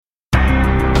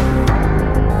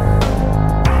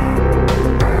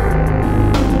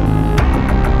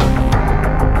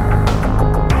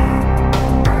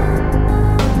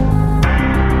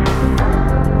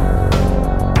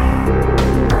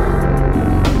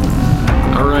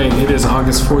right, it is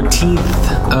August 14th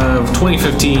of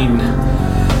 2015.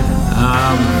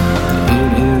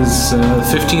 It is the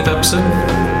 15th episode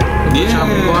of the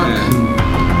Chopping Block.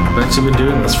 I've actually been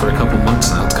doing this for a couple months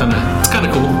now. It's kind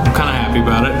of cool. I'm kind of happy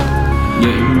about it.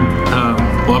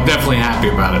 Yeah. Well, I'm definitely happy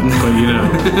about it, but you know.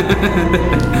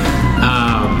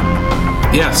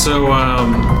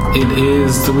 It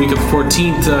is the week of the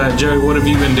 14th. Joey, what have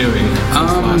you been doing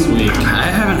last week? I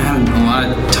haven't had a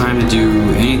lot of time to do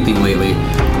anything lately.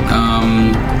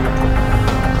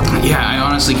 I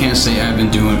honestly can't say I've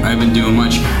been doing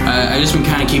much. I just been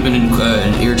kind of keeping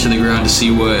an ear to the ground to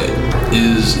see what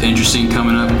is interesting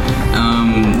coming up.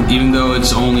 Even though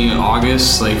it's only in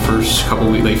August, first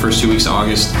 2 weeks of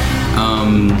August.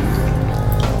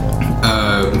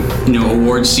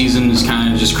 Award season is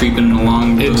kind of just creeping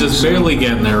along. It's just barely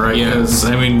getting there, right? Because,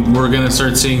 we're going to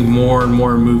start seeing more and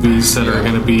more movies that are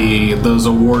going to be those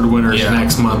award winners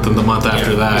next month and the month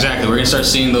after that. Exactly. We're going to start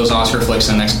seeing those Oscar flicks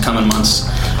in the next coming months.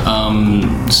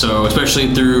 So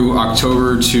especially through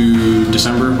October to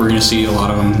December, we're going to see a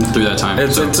lot of them through that time.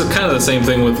 It's kind of the same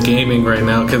thing with gaming right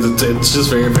now, because it's just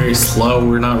very, very slow.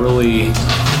 We're not really...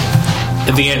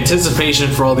 The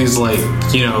anticipation for all these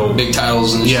big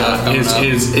titles and stuff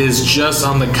is just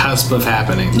on the cusp of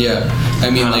happening. We're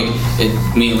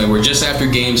just after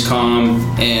Gamescom,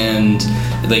 and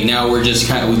now we're just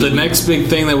kind of the next big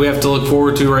thing that we have to look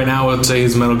forward to right now, I would say,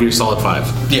 is Metal Gear Solid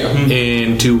 5.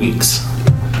 In 2 weeks.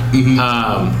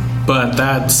 But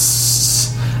that's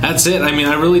it.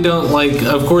 I really don't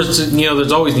of course,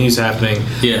 there's always news happening.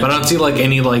 But I don't see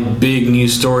any big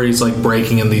news stories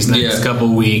breaking in these next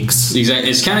couple weeks.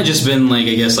 Exactly. It's kind of just been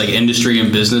industry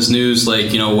and business news,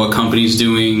 what companies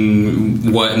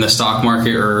doing what in the stock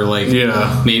market, or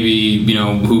maybe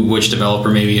which developer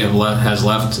maybe has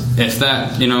left, if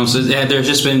that. So there's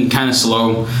just been kind of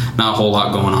slow, not a whole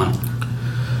lot going on.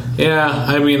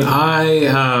 I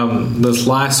this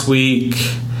last week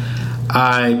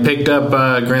I picked up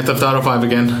Grand Theft Auto 5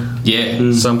 again.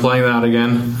 So I'm playing that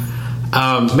again.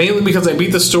 Mainly because I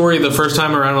beat the story the first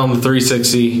time around on the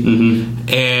 360.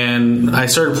 And I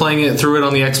started playing it, through it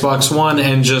on the Xbox One,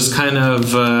 and just kind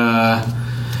of...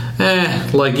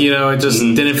 I just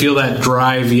didn't feel that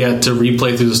drive yet to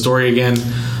replay through the story again.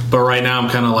 But right now I'm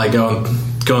kind of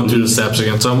going through the steps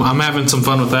again. So I'm having some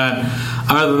fun with that.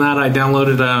 Other than that, I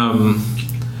downloaded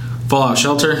Fallout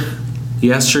Shelter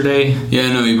yesterday.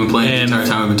 You've been playing the entire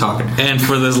time we've been talking. And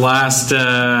for this last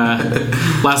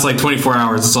 24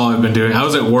 hours, that's all I've been doing. I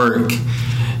was at work,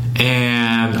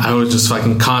 and I was just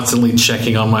fucking constantly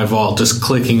checking on my vault, just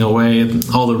clicking away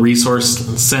at all the resource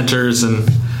centers, and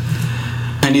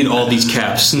I need all these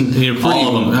caps. All of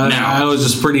them now. I was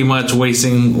just pretty much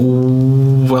wasting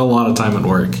a lot of time at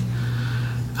work.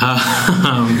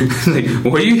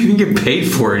 What do you even get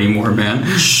paid for anymore, man?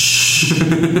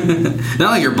 Not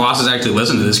like your bosses actually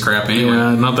listen to this crap anyway.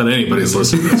 Not that anybody's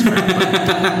listening to this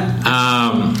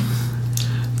crap.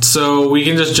 So we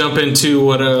can just jump into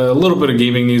what a little bit of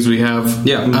gaming news we have.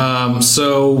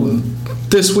 So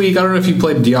this week, I don't know if you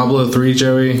played Diablo 3,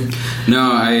 Joey.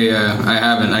 No, I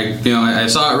haven't. I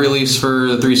saw it released for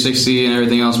the 360 and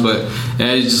everything else, but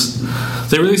they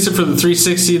released it for the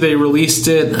 360. They released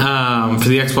it for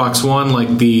the Xbox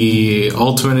One, the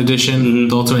Ultimate Edition,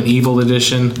 the Ultimate Evil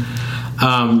Edition.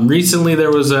 Recently,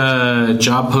 there was a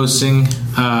job posting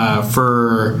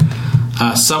for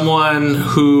someone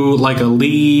who, a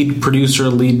lead producer,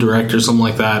 lead director, something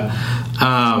like that,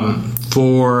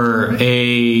 for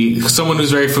someone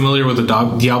who's very familiar with the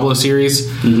Diablo series.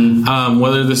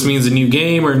 Whether this means a new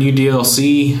game or a new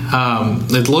DLC,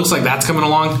 it looks like that's coming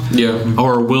along.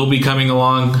 Or will be coming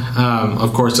along.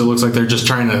 Of course, it looks like they're just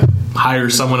trying to hire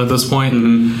someone at this point.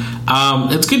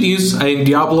 It's good news.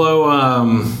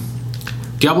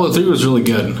 Diablo 3 was really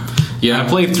good. I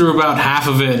played through about half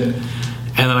of it,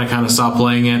 and then I kind of stopped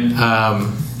playing it.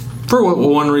 For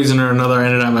one reason or another, I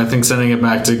ended up, I think, sending it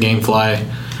back to GameFly.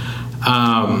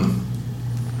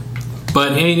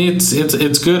 But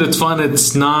it's good. It's fun.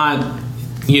 It's not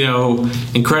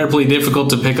incredibly difficult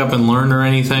to pick up and learn or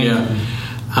anything. And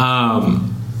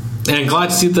I'm glad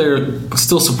to see they're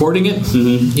still supporting it. Have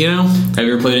you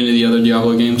ever played any of the other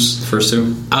Diablo games, the first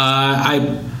two?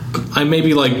 I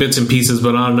maybe bits and pieces,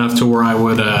 but not enough to where I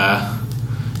would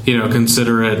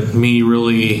consider it me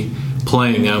really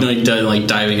playing them.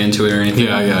 Diving into it or anything.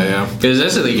 Because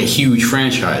that's a huge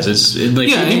franchise.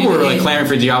 People were clamoring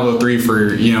for Diablo 3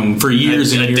 for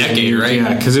years and a decade, right?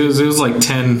 Yeah, because it was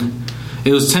 10.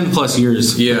 It was 10 plus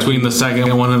years between the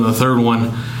second one and the third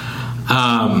one.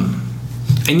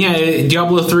 And yeah,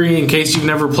 Diablo 3, in case you've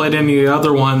never played any of the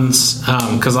other ones,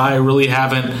 because I really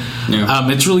haven't,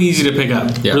 it's really easy to pick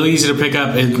up. Yeah. Really easy to pick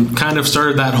up. It kind of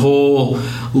started that whole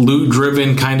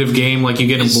loot-driven kind of game like you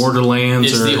get in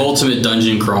Borderlands. It's the ultimate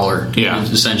dungeon crawler. Yeah.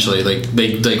 Essentially. Like,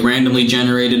 they randomly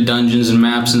generated dungeons and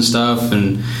maps and stuff,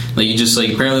 and like you just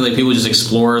like apparently like people just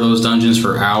explore those dungeons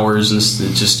for hours, and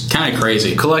it's just kind of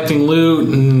crazy. Collecting loot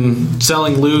and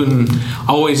selling loot, and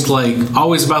always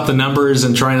about the numbers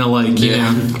and trying to like you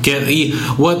know get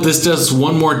what this does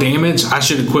one more damage. I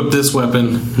should equip this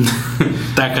weapon.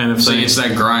 That kind of thing. It's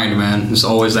that grind, man. It's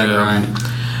always that grind.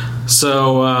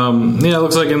 So it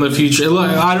looks like in the future.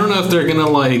 I don't know if they're gonna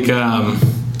like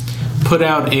put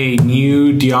out a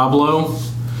new Diablo.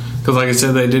 Because, like I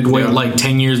said, they did wait like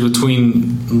 10 years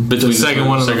between the second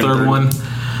one and the third one.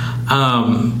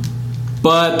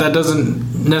 But that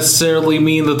doesn't necessarily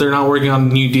mean that they're not working on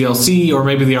new DLC, or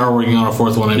maybe they are working on a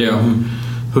fourth one.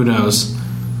 Who knows?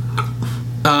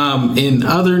 In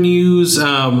other news,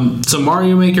 some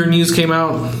Mario Maker news came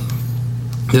out.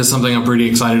 This is something I'm pretty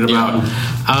excited about.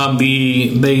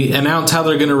 They announced how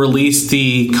they're going to release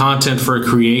the content for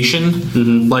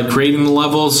creation, like creating the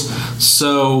levels.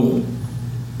 So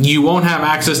you won't have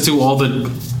access to all the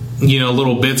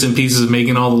little bits and pieces of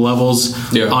making all the levels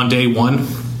on day one.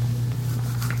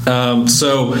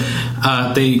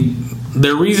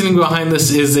 Their reasoning behind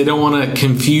this is they don't want to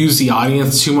confuse the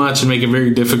audience too much and make it very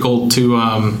difficult to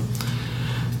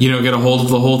get a hold of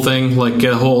the whole thing, like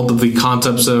get a hold of the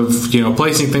concepts of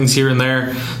placing things here and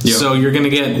there. So you're going to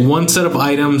get one set of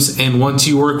items, and once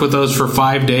you work with those for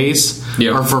 5 days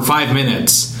or for 5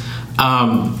 minutes,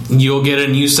 you'll get a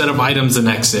new set of items the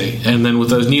next day, and then with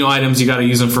those new items you got to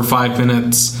use them for 5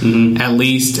 minutes at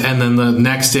least, and then the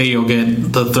next day you'll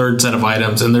get the third set of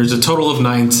items, and there's a total of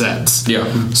 9 sets.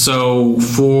 So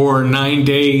for 9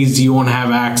 days you won't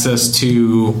have access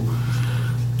to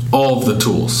all of the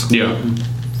tools.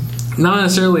 Not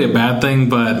necessarily a bad thing,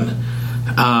 but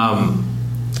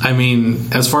I mean,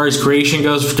 as far as creation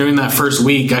goes, during that first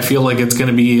week, I feel like it's going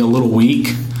to be a little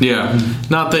weak.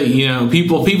 Not that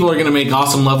people are going to make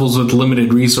awesome levels with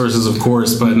limited resources, of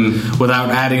course, but without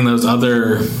adding those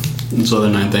other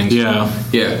 9 things. I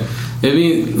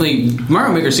mean, like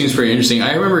Mario Maker seems pretty interesting.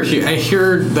 I remember I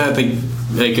heard that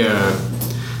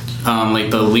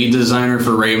the lead designer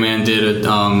for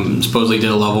Rayman supposedly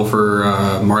did a level for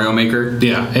Mario Maker.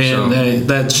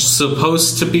 That's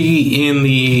supposed to be in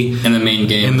the main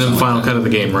game, in the final cut of the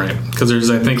game, right? Because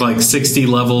there's I think like 60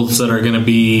 levels that are going to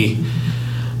be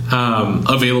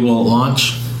available at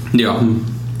launch.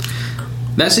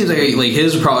 That seems like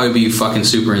his would probably be fucking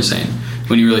super insane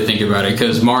when you really think about it,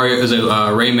 because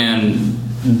Rayman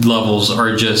levels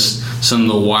are just some of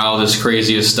the wildest,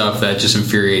 craziest stuff that just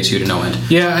infuriates you to no end.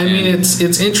 I mean, it's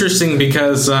interesting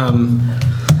because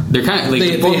they're kind of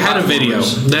they had a video.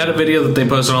 They had a video that they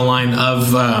posted online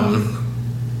of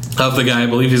the guy. I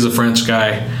believe he's a French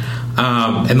guy,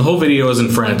 and the whole video is in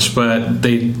French, but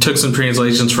they took some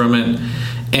translations from it.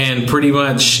 And pretty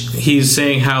much he's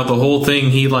saying how the whole thing,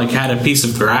 he like had a piece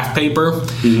of graph paper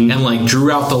and like drew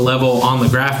out the level on the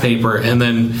graph paper, and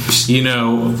then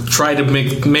tried to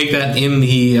make that in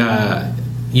the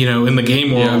in the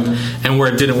game world, and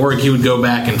where it didn't work he would go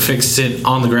back and fix it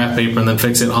on the graph paper and then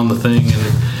fix it on the thing,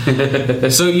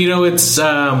 and so it's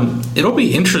it'll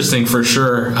be interesting for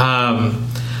sure.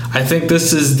 I think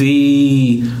this is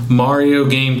the Mario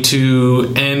game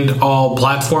to end all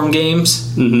platform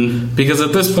games, because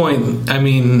at this point, I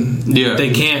mean,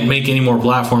 they can't make any more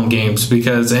platform games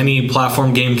because any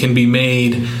platform game can be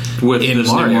made in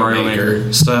Mario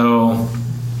Maker. So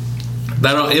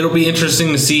it'll be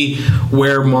interesting to see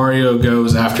where Mario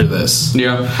goes after this.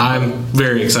 I'm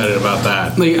very excited about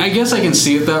that. I guess I can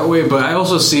see it that way, but I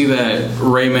also see that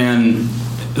Rayman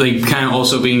kind of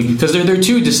also being, because they're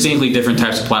two distinctly different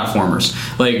types of platformers.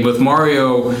 Like with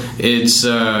Mario, it's you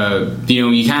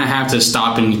kind of have to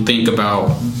stop and think about,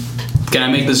 can I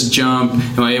make this jump?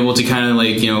 Am I able to kind of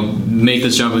make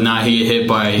this jump and not get hit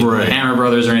by Hammer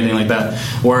Brothers or anything like that?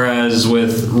 Whereas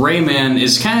with Rayman,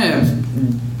 it's kind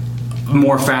of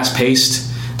more fast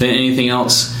paced than anything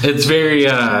else. It's very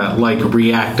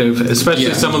reactive,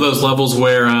 especially some of those levels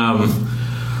where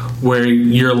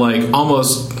you're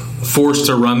almost forced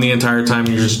to run the entire time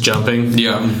you're just jumping.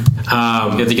 You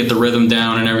have to get the rhythm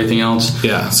down and everything else.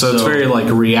 So it's very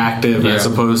reactive as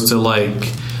opposed to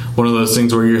one of those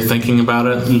things where you're thinking about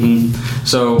it. Mm-hmm.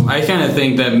 So I kind of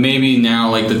think that maybe now,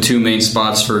 like, the two main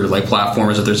spots for, like,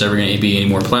 platformers, if there's ever going to be any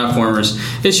more platformers,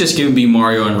 it's just going to be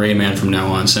Mario and Rayman from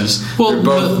now on, since they're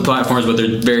both platformers, but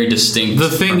they're very distinct. The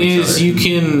thing is, you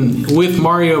can, with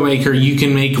Mario Maker, you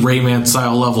can make Rayman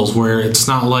style levels where it's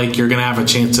not like you're going to have a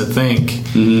chance to think.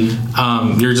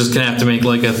 Mm-hmm. You're just going to have to make,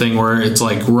 like, a thing where it's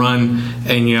like run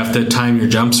and you have to time your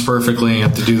jumps perfectly and you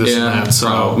have to do this and that.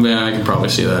 So yeah, I can probably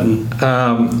see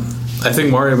that. I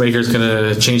think Mario Maker is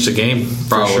going to change the game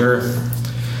for sure.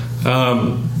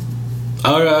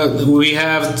 We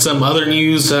have some other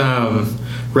news.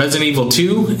 Resident Evil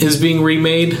 2 is being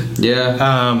remade.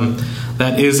 Yeah.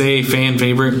 That is a fan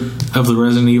favorite of the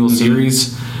Resident Evil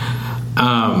series.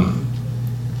 And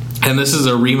this is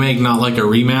a remake, not like a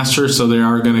remaster, so they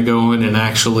are going to go in and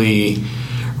actually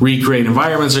recreate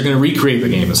environments. They're going to recreate the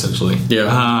game, essentially.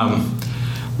 Yeah.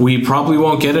 We probably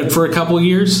won't get it for a couple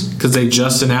years because they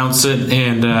just announced it,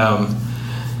 and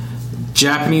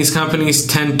Japanese companies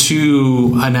tend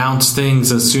to announce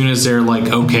things as soon as they're like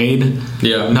okayed,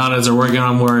 not as they're working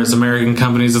on. Whereas American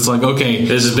companies, it's like, okay,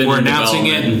 we're announcing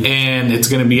it and it's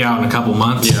going to be out in a couple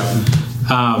months.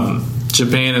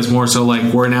 Japan is more so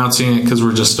like, we're announcing it because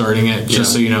we're just starting it,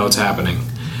 just so you know it's happening.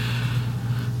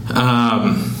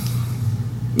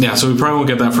 So we probably won't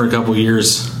get that for a couple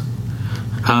years.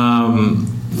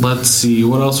 Let's see,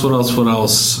 what else?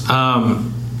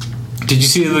 Did you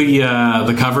see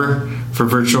the cover for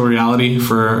virtual reality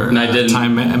for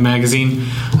Time magazine?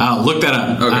 Look that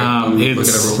up. Okay, look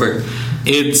it up real quick.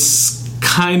 It's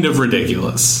kind of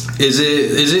ridiculous. Is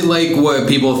it like what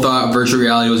people thought virtual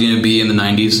reality was going to be in the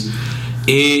 90s?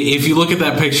 If you look at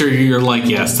that picture, you're like,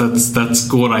 yes, that's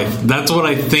what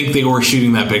I think they were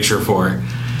shooting that picture for.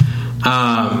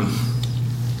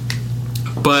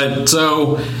 But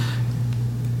so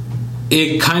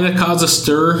it kind of caused a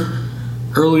stir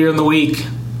earlier in the week,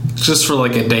 just for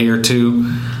like a day or two.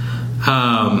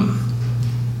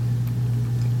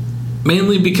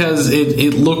 Mainly because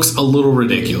it looks a little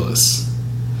ridiculous.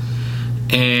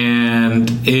 And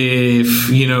if,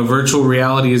 virtual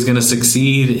reality is going to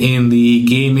succeed in the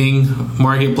gaming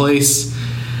marketplace,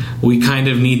 we kind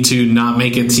of need to not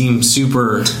make it seem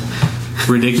super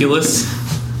ridiculous.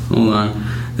 Hold on.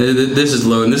 This is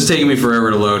loading. This is taking me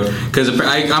forever to load because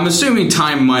I'm assuming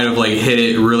Time might have like hit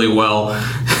it really well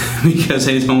because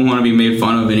they don't want to be made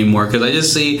fun of anymore. Because I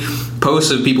just see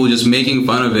posts of people just making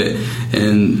fun of it,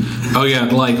 and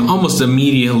like almost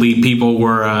immediately people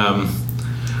were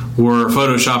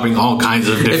photoshopping all kinds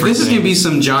of different. If this is gonna be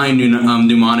some Johnny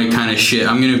Mnemonic kind of shit,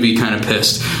 I'm gonna be kind of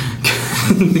pissed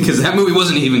because that movie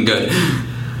wasn't even good.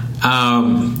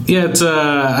 I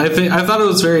thought it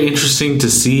was very interesting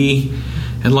to see.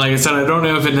 And like I said, I don't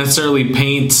know if it necessarily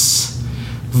paints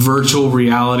virtual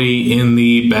reality in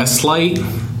the best light.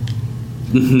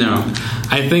 No.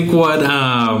 I think what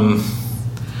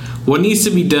needs to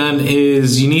be done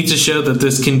is you need to show that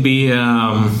this can be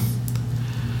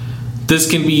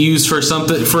used for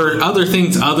other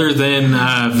things other than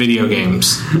video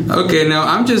games. Okay, now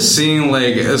I'm just seeing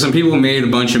like some people made a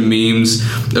bunch of memes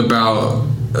about,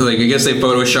 like, I guess they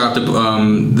photoshopped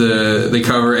the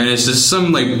cover, and it's just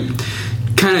some like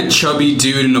kind of chubby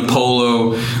dude in a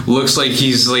polo, looks like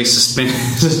he's like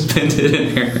suspended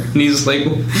in air, and he's like,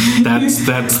 that's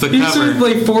the cover. He's sort of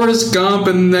like Forrest Gump,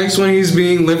 and the next one he's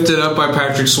being lifted up by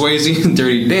Patrick Swayze in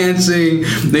Dirty Dancing.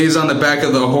 Then he's on the back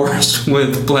of the horse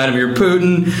with Vladimir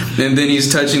Putin, and then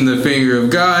he's touching the finger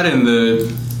of God and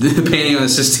the painting on the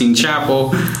Sistine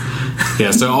Chapel.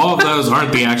 Yeah, so all of those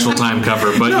aren't the actual Time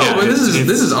cover, but but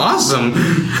this is awesome.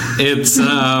 It's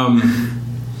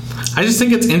I just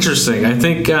think it's interesting. I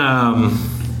think,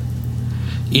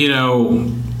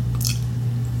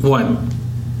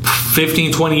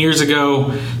 15, 20 years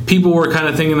ago, people were kind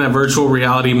of thinking that virtual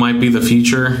reality might be the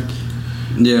future.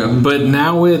 Yeah. But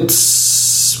now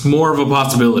it's more of a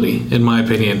possibility, in my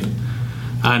opinion.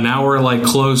 Now we're like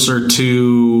closer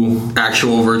to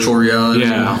actual virtual reality.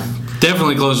 Yeah.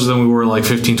 Definitely closer than we were like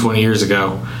 15, 20 years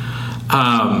ago.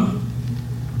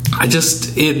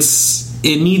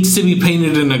 It needs to be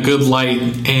painted in a good light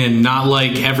and not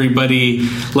like everybody,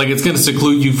 like it's going to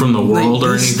seclude you from the world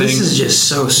or anything. This is just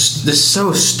so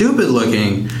stupid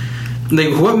looking.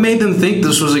 Like, what made them think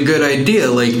this was a good idea?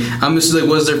 Like, I'm just like,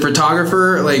 was their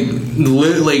photographer like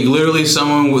literally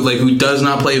someone with like who does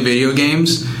not play video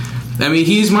games? I mean,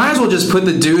 he's might as well just put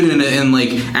the dude in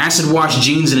like acid wash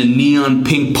jeans and a neon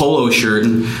pink polo shirt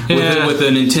and with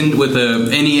a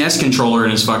NES controller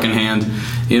in his fucking hand.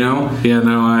 You know? Yeah,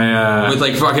 no, with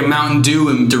like fucking Mountain Dew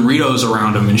and Doritos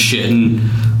around him and shit. And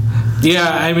yeah,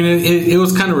 I mean, it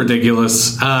was kind of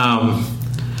ridiculous. And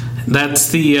That's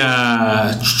the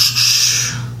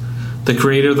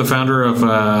creator, the founder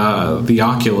of the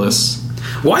Oculus.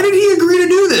 Why did he agree to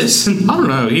do this? I don't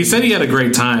know. He said he had a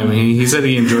great time. He said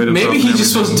he enjoyed it. Maybe he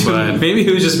just was maybe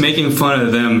he was just making fun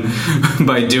of them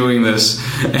by doing this.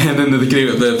 And then the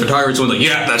photographer was like,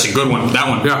 "Yeah, that's a good one. That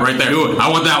one, yeah, right there. Do it. I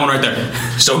want that one right there.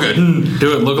 So good.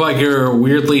 Do it. Look like you're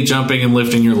weirdly jumping and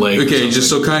lifting your leg. Okay, just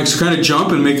so kind of jump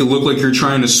and make it look like you're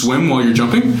trying to swim while you're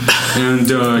jumping. And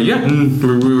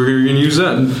we're gonna use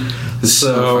that.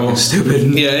 So fucking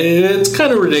stupid. Yeah, it's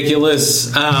kind of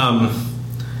ridiculous.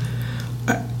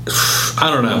 I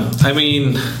don't know. I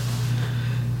mean,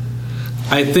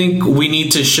 I think we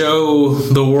need to show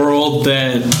the world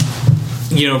that,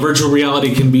 virtual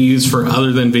reality can be used for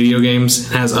other than video games,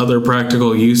 has other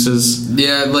practical uses.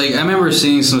 Yeah, like, I remember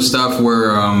seeing some stuff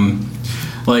where,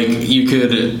 you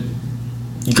could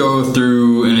go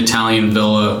through an Italian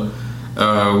villa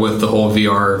with the whole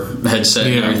VR headset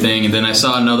and everything, and then I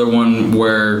saw another one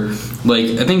where,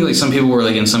 I think, some people were,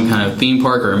 in some kind of theme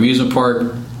park or amusement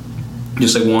park,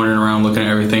 just wandering around looking at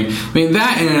everything. I mean,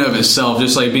 that in and of itself,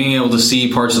 just being able to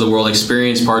see parts of the world,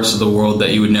 experience parts of the world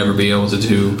that you would never be able to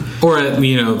do, or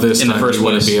this in the first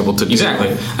wouldn't be able to do.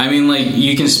 Exactly. I mean,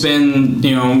 you can spend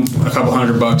a couple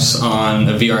 $100 on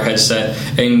a VR headset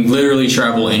and literally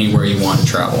travel anywhere you want to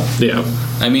travel. Yeah.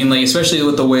 I mean, especially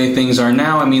with the way things are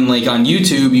now. I mean, on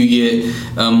YouTube, you get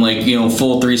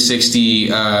full 360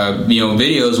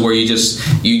 videos where you just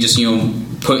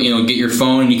put get your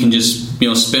phone and you can just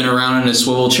spin around in a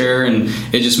swivel chair and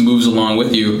it just moves along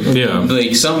with you. Yeah.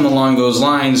 Something along those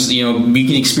lines, we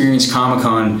can experience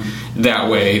Comic-Con that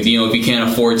way. If you can't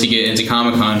afford to get into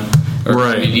Comic-Con,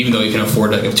 right? I mean, even though you can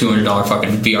afford a $200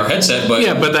 fucking VR headset, but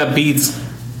but that beats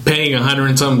paying $100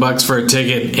 and some bucks for a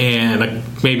ticket and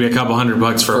maybe a couple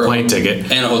 $100 for a plane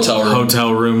ticket and a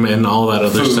hotel room and all that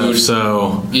other food, stuff.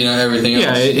 So everything else.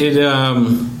 Yeah,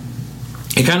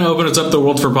 it kind of opens up the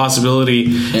world for possibility.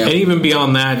 Yeah. And even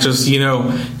beyond that, just, you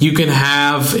can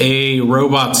have a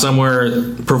robot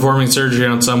somewhere performing surgery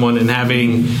on someone and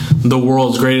having the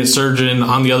world's greatest surgeon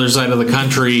on the other side of the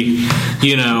country,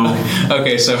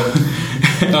 Okay, so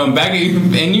back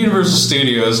in Universal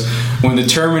Studios, when the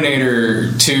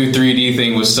Terminator 2 3D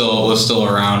thing was still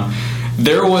around,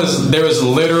 there was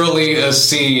literally a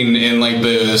scene in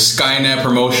the Skynet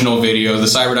promotional video, the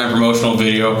Cyberdyne promotional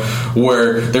video,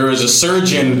 where there was a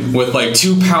surgeon with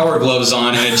 2 power gloves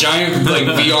on and a giant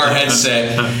VR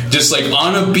headset, just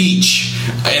on a beach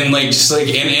and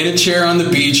in a chair on the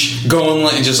beach, going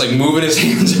just moving his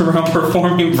hands around,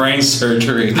 performing brain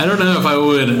surgery. I don't know if I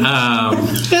would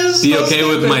be okay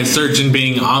with my surgeon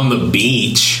being on the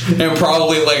beach, and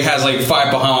probably has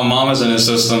 5 Bahama Mamas in his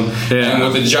system, and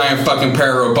with a giant fucking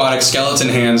pair of robotic skeleton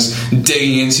hands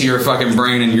digging into your fucking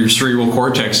brain and your cerebral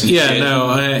cortex and shit.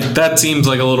 That seems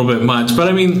like a little bit much, but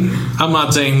I mean, I'm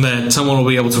not saying that someone will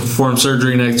be able to perform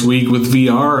surgery next week with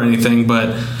VR or anything,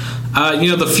 but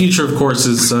the future, of course,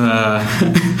 is there.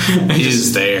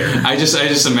 I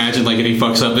just imagine if he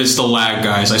fucks up, it's the lag,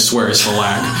 guys. I swear it's the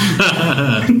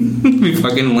lag. It'd be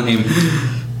fucking lame.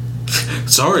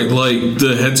 Sorry,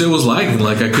 the headset was lagging.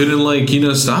 I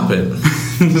couldn't stop it.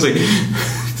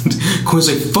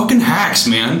 It's fucking hacks,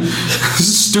 man. This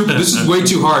is stupid. This is way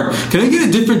too hard. Can I get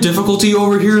a different difficulty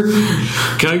over here?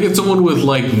 Can I get someone with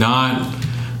not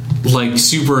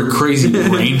super crazy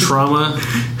brain trauma?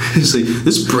 It's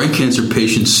this brain cancer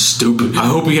patient's stupid. I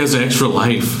hope he has an extra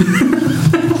life.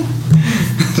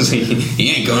 He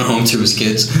ain't going home to his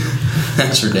kids.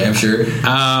 That's for damn sure.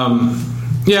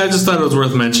 Yeah, I just thought it was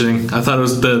worth mentioning. I thought it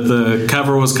was the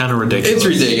cover was kind of ridiculous. It's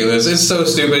ridiculous. It's so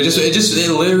stupid.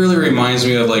 It literally reminds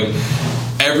me of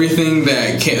everything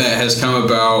that has come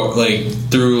about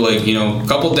through a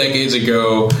couple decades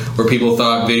ago, where people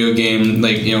thought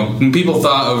when people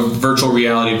thought of virtual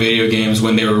reality video games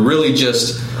when they were really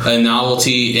just a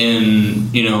novelty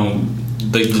in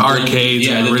the arcades,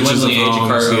 the dwindling age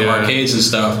of arcades and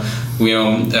stuff.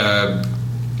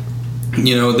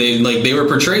 They were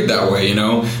portrayed that way,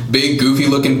 big goofy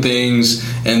looking things,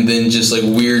 and then just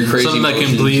weird crazy something that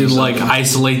completely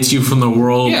isolates you from the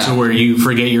world to where you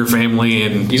forget your family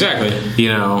and exactly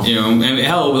and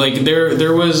hell,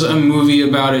 there was a movie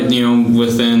about it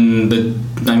within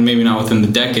maybe not within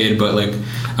the decade, but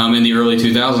in the early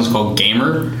 2000s called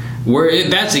Gamer, where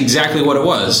that's exactly what it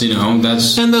was.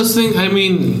 That's and those things. I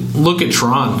mean, look at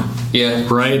Tron. Yeah,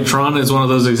 right. Tron is one of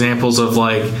those examples of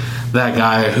that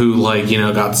guy who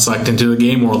got sucked into the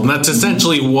game world, and that's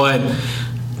essentially what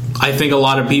I think a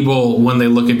lot of people, when they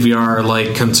look at VR,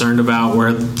 are concerned about,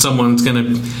 where someone's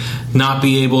gonna not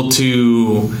be able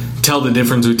to tell the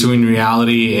difference between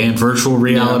reality and virtual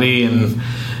reality, and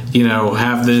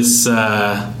have this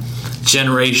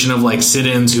generation of like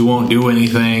sit-ins who won't do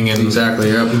anything, and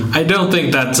exactly. Yep. I don't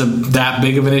think that's that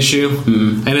big of an issue.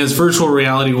 And as virtual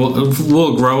reality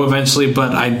will grow eventually,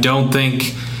 but I don't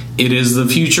think it is the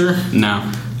future.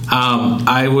 No.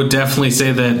 I would definitely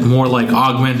say that more like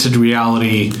augmented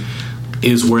reality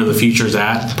is where the future's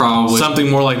at. Probably something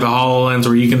more like the HoloLens,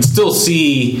 where you can still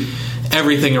see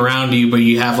everything around you, but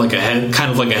you have like a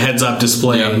heads-up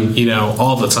display,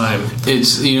 all the time.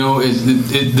 It's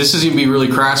this is gonna be really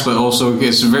crass, but also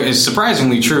it's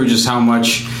surprisingly true just how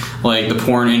much like the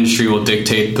porn industry will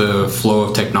dictate the flow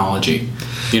of technology.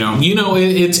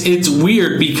 It's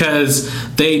weird because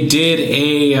they did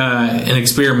an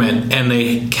experiment, and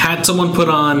they had someone put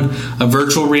on a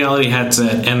virtual reality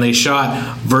headset and they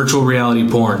shot virtual reality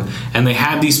porn, and they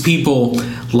had these people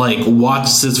like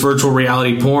watch this virtual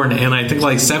reality porn, and I think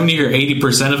like 70 or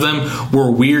 80% of them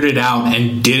were weirded out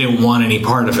and didn't want any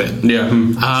part of it.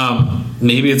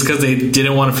 Maybe it's because they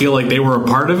didn't want to feel like they were a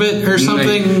part of it or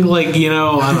something. I don't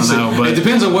know. But it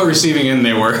depends on what receiving end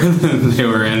they were. They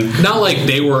were in. Not like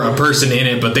they were a person in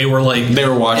it, but they were like they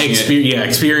were watching it. Yeah,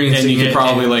 experiencing it. And you could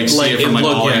probably like see it from like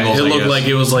all angles. It looked like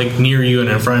it was like near you and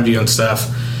in front of you and stuff.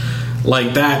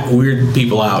 Like that weirded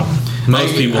people out.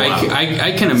 Most people out.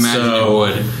 I can imagine it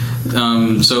would.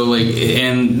 When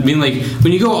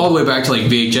you go all the way back to like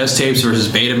VHS tapes versus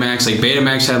Betamax, like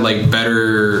Betamax had like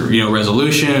better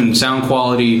resolution and sound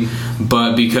quality,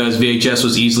 but because VHS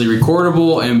was easily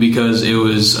recordable and because it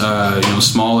was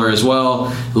smaller as well,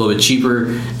 a little bit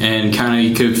cheaper, and kind of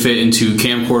you could fit into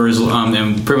camcorders,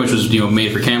 and pretty much was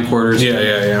made for camcorders.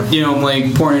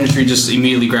 Like porn industry just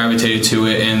immediately gravitated to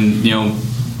it, and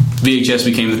VHS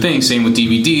became the thing. Same with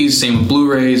DVDs, same with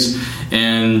Blu-rays,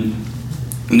 and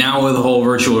now with the whole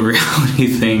virtual reality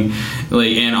thing,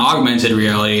 and augmented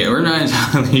reality, we're not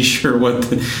entirely sure how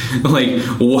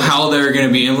they're going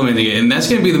to be implementing it, and that's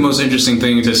going to be the most interesting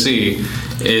thing to see.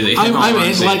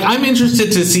 I'm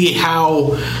interested to see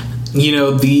how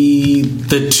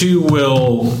the two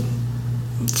will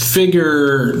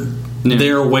figure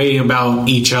their way about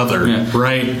each other,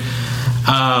 right?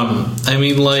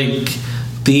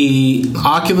 The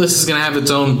Oculus is going to have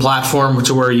its own platform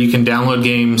to where you can download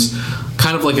games,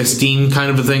 kind of like a Steam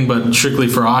kind of a thing, but strictly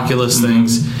for Oculus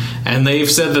things. And they've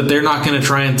said that they're not going to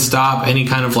try and stop any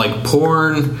kind of like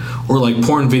porn or like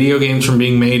porn video games from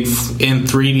being made in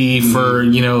 3D for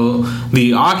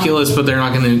the Oculus, but they're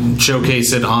not going to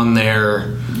showcase it on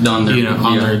their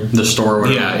the store or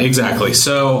whatever. Yeah, exactly.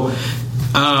 So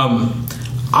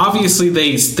obviously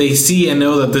they see and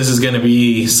know that this is going to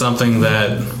be something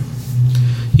that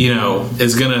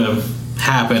is going to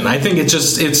happen. I think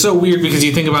it's so weird because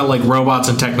you think about like robots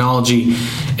and technology,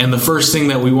 and the first thing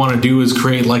that we want to do is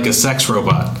create like a sex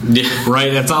robot,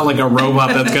 right? It's not like a robot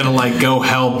that's gonna like go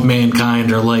help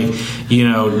mankind or like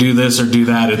do this or do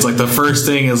that. It's like the first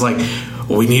thing is like,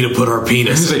 we need to put our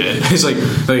penis in it. It's like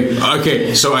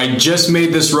okay, so I just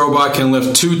made this robot, can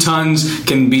lift 2 tons,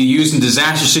 can be used in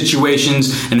disaster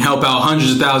situations and help out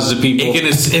hundreds of thousands of people.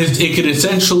 It can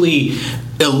essentially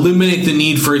eliminate the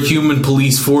need for a human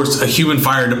police force, a human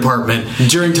fire department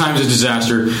during times of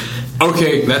disaster.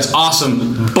 Okay, that's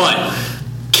awesome, but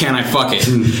can I fuck it?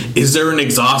 Is there an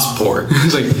exhaust port?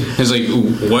 It's like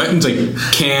what? It's like,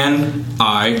 can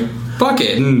I fuck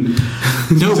it?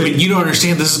 No, but you don't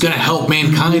understand. This is going to help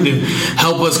mankind and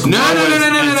help us. No.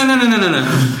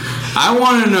 I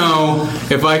want to know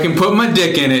if I can put my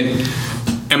dick in it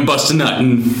and bust a nut.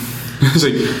 And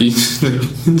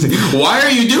why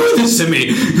are you doing this to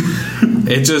me?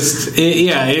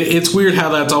 It's weird how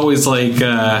that's always like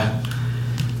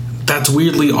that's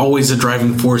weirdly always a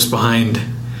driving force behind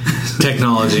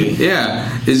technology.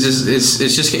 It's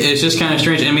just kind of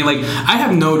strange. I mean, like, I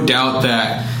have no doubt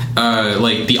that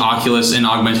like the Oculus and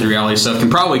augmented reality stuff can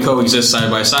probably coexist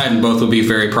side by side, and both will be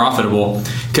very profitable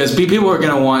because people are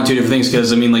going to want 2 different things.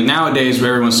 Because I mean, like, nowadays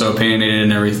everyone's so opinionated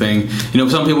and everything.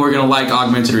 Some people are going to like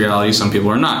augmented reality, some people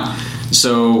are not.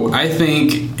 So I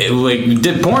think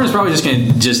porn is probably just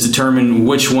going to determine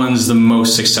which one's the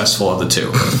most successful of the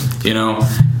two.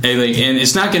 And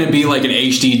it's not going to be like an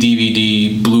HD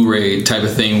DVD Blu-ray type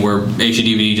of thing where HD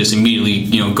DVD just immediately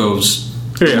goes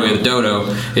the way of the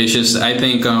dodo. It's just, I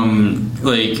think it's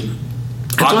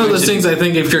one of those things. I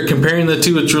think if you're comparing the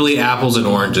two, it's really apples and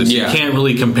oranges. You can't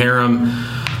really compare them,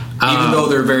 even though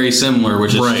they're very similar,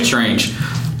 which is strange.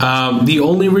 The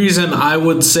only reason I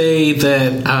would say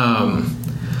that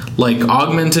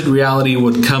augmented reality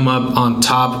would come up on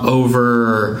top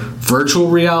over virtual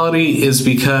reality is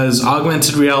because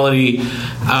augmented reality,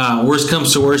 worst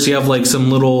comes to worst, you have like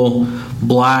some little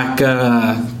black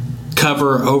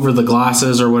cover over the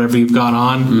glasses or whatever you've got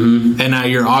on, and now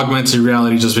your augmented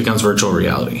reality just becomes virtual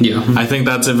reality. Yeah, I think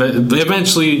that's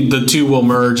eventually the two will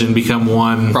merge and become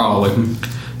one. Probably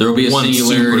there will be a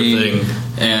singularity,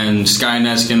 and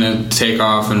Skynet's gonna take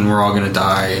off, and we're all gonna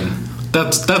die. And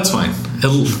that's fine.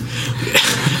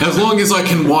 As long as I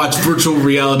can watch virtual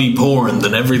reality porn,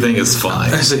 then everything is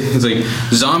fine. It's like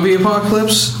zombie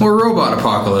apocalypse or robot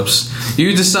apocalypse.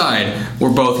 You decide. We're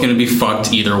both going to be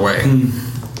fucked either way.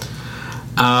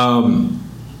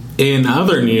 In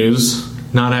other news,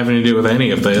 not having to do with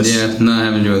any of this. Yeah, not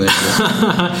having to do with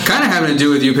anything. Kind of having to do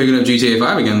with you picking up GTA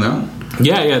 5 again, though.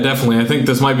 Yeah, definitely. I think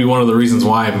this might be one of the reasons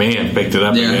why I may have picked it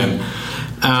up again.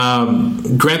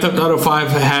 Grand Theft Auto 5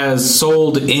 has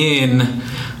sold in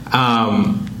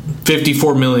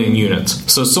 54 million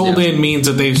units. So sold in means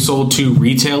that they've sold to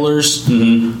retailers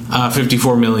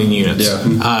 54 million units.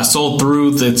 Sold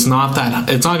through, it's not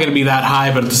going to be that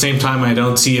high, but at the same time I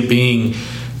don't see it being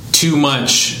too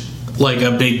much like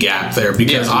a big gap there,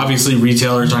 because obviously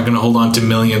retailers aren't going to hold on to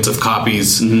millions of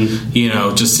copies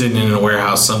just sitting in a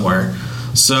warehouse somewhere.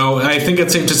 So I think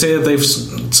it's safe to say that they've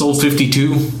sold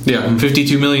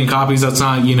 52 million copies. That's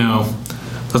not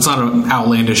that's not an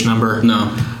outlandish number.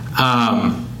 No.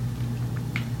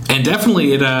 And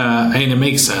definitely it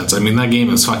makes sense. I mean, that game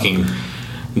is fucking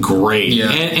great.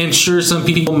 And sure, some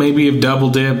people maybe have double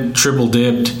dipped, triple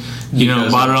dipped,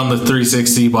 bought it on the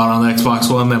 360, bought it on the Xbox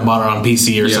One, then bought it on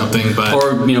PC or something, but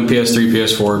or PS3,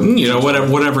 PS4,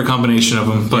 whatever combination of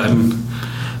them. But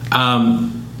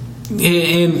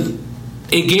and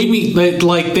it gave me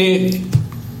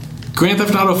Grand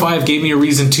Theft Auto 5 gave me a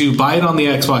reason to buy it on the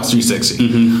Xbox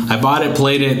 360. I bought it,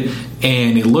 played it,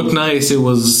 and it looked nice. It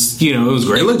was, it was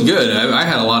great. It looked good. I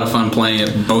had a lot of fun playing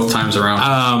it both times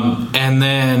around. And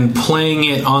then playing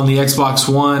it on the Xbox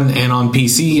One and on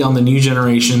PC on the new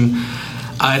generation,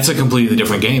 it's a completely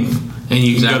different game. And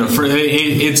you can go to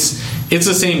it's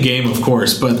the same game, of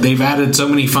course, but they've added so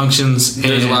many functions.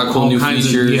 There's a lot of cool new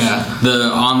features.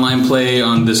 The online play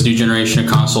on this new generation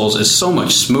of consoles is so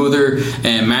much smoother,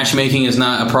 and matchmaking is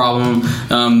not a problem.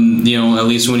 At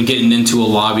least when getting into a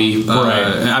lobby.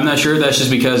 I'm not sure that's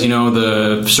just because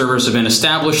the servers have been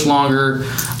established longer,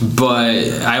 but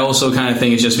I also kind of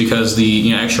think it's just because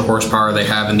the extra horsepower they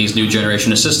have in these new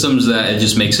generation of systems that it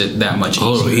just makes it that much easier.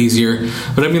 A little easier.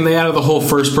 But I mean, they added the whole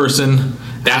first person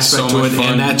aspect to it,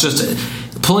 and that just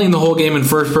playing the whole game in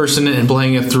first person and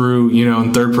playing it through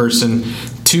in third person,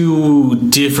 two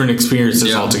different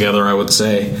experiences altogether, I would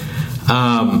say.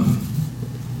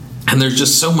 And there's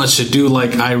just so much to do.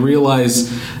 Like, I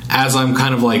realize as I'm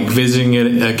kind of like visiting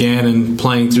it again and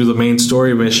playing through the main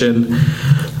story mission,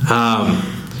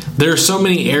 there are so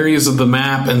many areas of the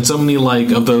map and so many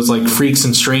of those freaks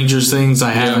and strangers things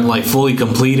I haven't fully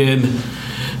completed.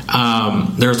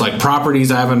 There's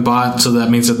properties I haven't bought, so that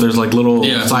means that there's little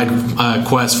side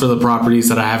quests for the properties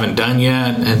that I haven't done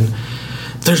yet, and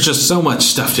there's just so much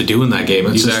stuff to do in that game.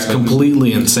 It's just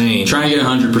completely insane. Trying to get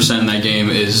 100% in that game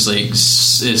is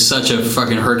such a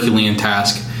fucking Herculean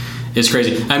task. It's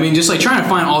crazy. I mean, just trying to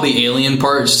find all the alien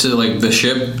parts to the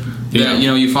ship that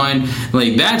you find,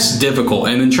 that's difficult,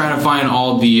 and then trying to find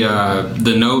all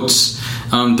the notes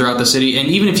throughout the city, and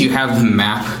even if you have the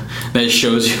map that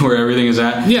shows you where everything is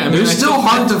at, it's still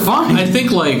hard to find. I think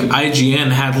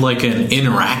IGN had an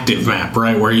interactive map,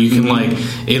 right, where you can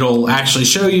it'll actually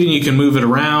show you and you can move it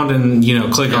around and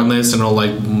click on this and it'll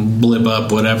blip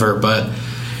up whatever, but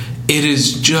it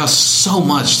is just so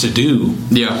much to do.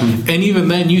 And even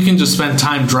then you can just spend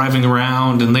time driving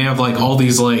around, and they have all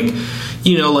these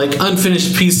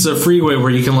unfinished pieces of freeway where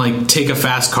you can take a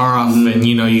fast car off of it, and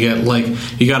you get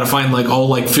you got to find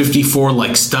all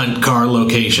 54 stunt car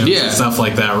locations and stuff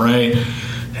like that, right?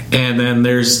 And then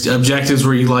there's objectives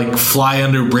where you fly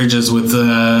under bridges with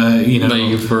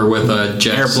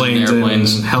jets,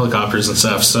 airplanes and helicopters and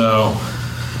stuff. So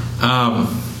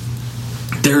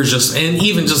there's just, and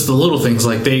even just the little things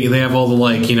they have all the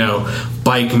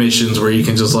bike missions where you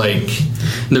can just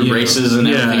the races and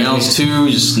everything else too,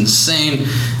 just insane.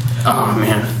 Oh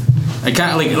man, I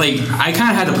kind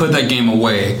of had to put that game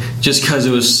away just because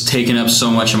it was taking up so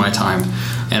much of my time,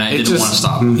 and I didn't want to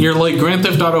stop. You're Grand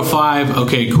Theft Auto 5,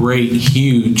 okay, great,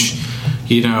 huge.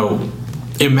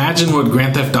 Imagine what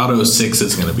Grand Theft Auto 6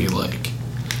 is going to be like.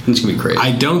 It's going to be crazy.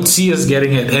 I don't see us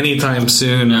getting it anytime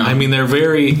soon. No. I mean, they're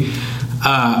very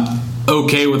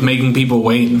okay with making people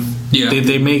wait.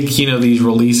 They make these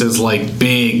releases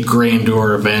big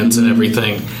grandeur events and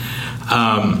everything,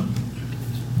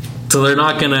 so they're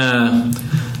not gonna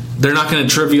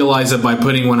trivialize it by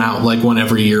putting one out one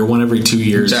every year, one every 2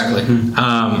 years. Exactly.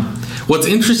 What's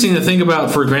interesting to think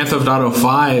about for Grand Theft Auto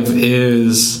 5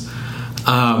 is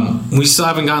We still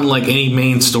haven't gotten like any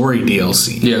main story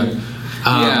DLC. Yeah.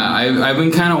 I've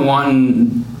been kind of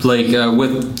wanting, like,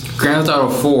 with Grand Theft Auto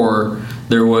 4,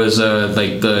 there was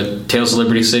like the Tales of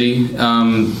Liberty City,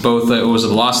 both was it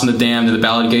Lost in the Damned and the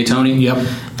Ballad of Gay Tony. Yep.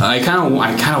 I kind of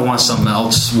want something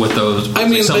else with those. I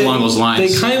mean, something along those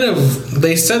lines.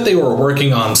 They said they were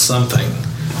working on something,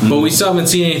 but we still haven't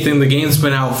seen anything. The game's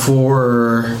been out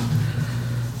for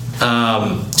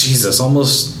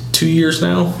almost 2 years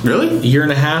now. Really? A year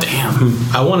and a half. Damn.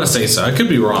 I want to say so. I could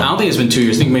be wrong. I don't think it's been 2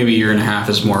 years. I think maybe a year and a half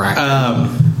is more accurate.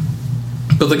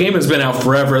 But the game has been out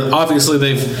forever. Obviously,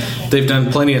 they've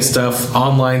done plenty of stuff,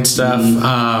 online stuff.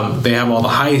 They have all the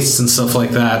heists and stuff like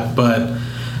that, but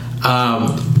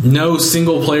no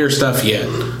single player stuff yet.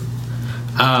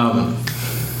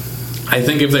 I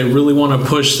think if they really want to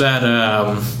push that,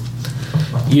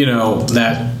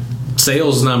 that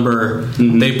sales number,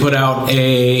 they put out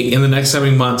in the next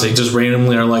coming months, they just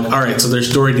randomly are like, all right, so there's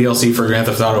story DLC for Grand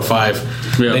Theft Auto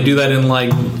 5. Yeah. They do that in,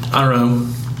 like, I don't know,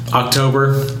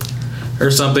 October or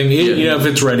something, if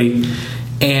it's ready.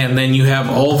 And then you have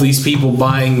all these people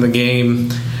buying the game,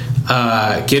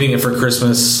 getting it for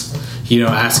Christmas,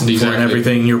 asking for it and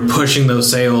everything. You're pushing those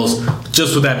sales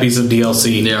just with that piece of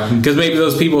DLC. Yeah. Because maybe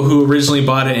those people who originally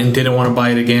bought it and didn't want to buy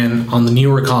it again on the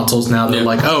newer consoles, now they're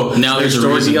like, oh, now there's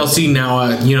story DLC. Now,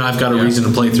 I've got a reason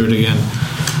to play through it again.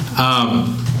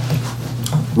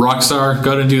 Rockstar,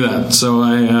 go to do that. So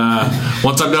I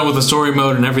once I'm done with the story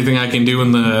mode and everything I can do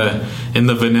in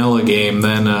the vanilla game,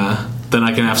 then I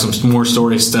can have some more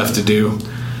story stuff to do.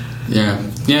 Yeah,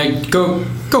 go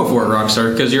for it,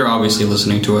 Rockstar, because you're obviously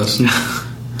listening to us.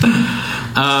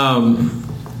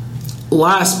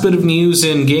 Last bit of news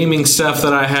in gaming stuff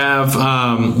that I have,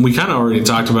 we kind of already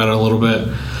talked about it a little bit.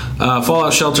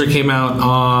 Fallout Shelter came out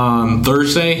on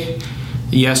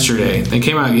yesterday. They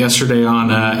came out yesterday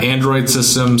on Android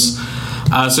systems.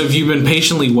 So if you've been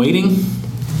patiently waiting,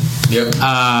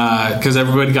 because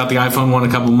everybody got the iPhone one a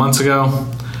couple months ago,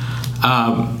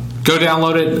 go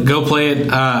download it, go play it.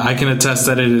 I can attest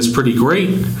that it is pretty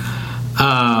great.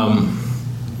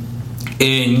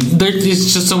 And there's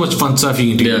just so much fun stuff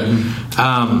you can do.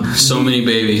 So many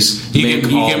babies. You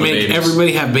can make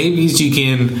everybody have babies. You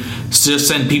can just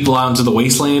send people out into the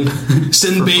wasteland.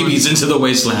 Send babies into the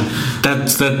wasteland.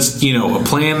 That's a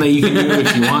plan that you can do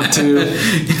if you want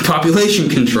to. Population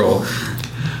control.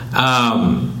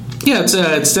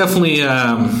 It's definitely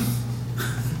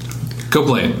go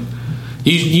play it.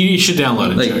 You should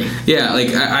download it.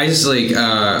 I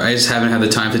just haven't had the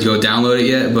time to go download it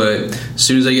yet. But as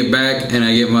soon as I get back and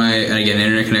I get an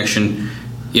internet connection,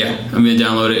 I'm gonna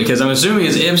download it, because I'm assuming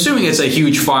it's a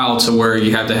huge file to where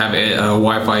you have to have a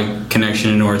Wi-Fi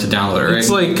connection in order to download it. Right? It's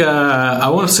like I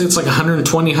want to say it's like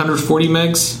 120, 140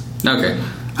 megs. Okay.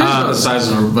 The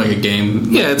size of like a game.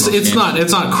 Yeah, it's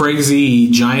not crazy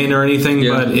giant or anything,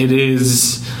 but it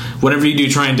is. Whenever you do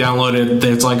try and download it,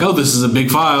 it's like, oh, this is a big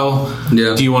file.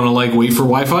 Yeah. Do you want to wait for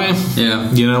Wi-Fi?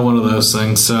 Yeah. One of those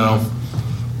things. So,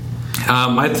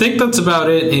 I think that's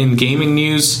about it in gaming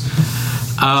news.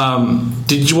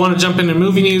 Did you want to jump into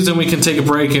movie news, and we can take a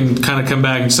break and kind of come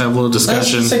back and just have a little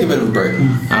discussion? Let's take a bit of a break.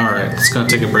 All right, let's go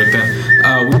take a break then.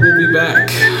 We will be back.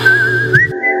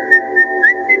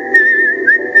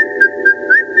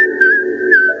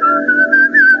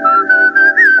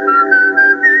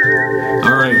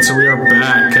 So we are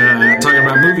back talking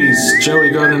about movies.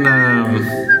 Joey, go ahead and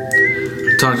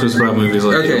talk to us about movies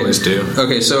like you always do.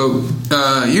 Okay, so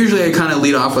usually I kind of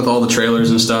lead off with all the trailers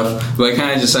and stuff, but I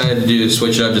kind of decided to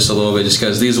switch it up just a little bit, just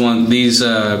because these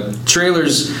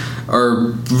trailers are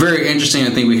very interesting.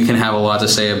 I think we can have a lot to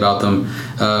say about them,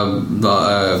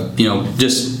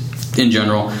 just in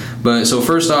general. But so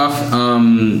first off,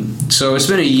 so it's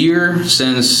been a year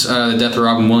since the death of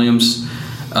Robin Williams.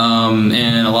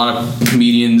 And a lot of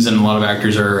comedians and a lot of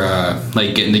actors are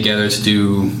getting together to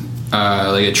do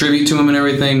a tribute to him and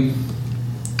everything.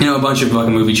 A bunch of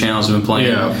fucking movie channels have been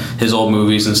playing his old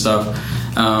movies and stuff.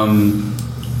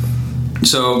 It's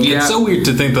so weird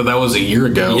to think that was a year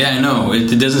ago. Yeah, I know.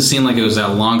 It doesn't seem like it was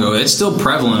that long ago. It's still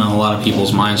prevalent on a lot of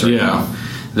people's minds right now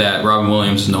that Robin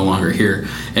Williams is no longer here,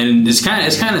 and it's kind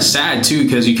of sad too,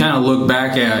 because you kind of look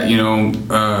back at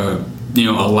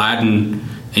Aladdin.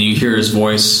 And you hear his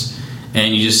voice,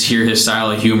 and you just hear his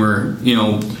style of humor,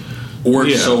 work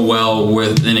so well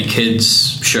within a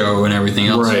kids show and everything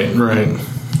else. Right.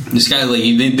 This guy,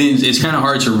 it's kind of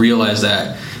hard to realize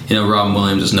that Robin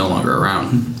Williams is no longer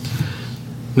around.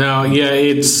 No,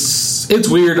 it's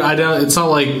weird. It's not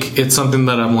like it's something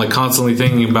that I'm constantly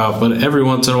thinking about, but every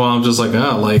once in a while I'm just like,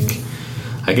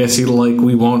 I guess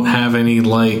we won't have any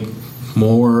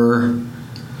more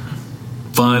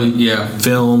fun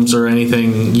films or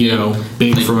anything, you know,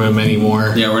 big from him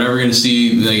anymore. Yeah, we're never going to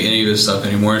see like any of his stuff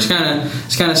anymore. It's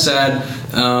kind of sad.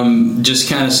 Just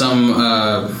kind of some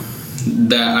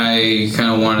that I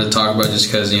kind of wanted to talk about,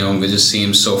 just because, you know, it just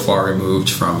seems so far removed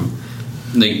from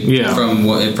from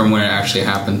when it actually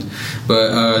happened.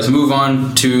 But to move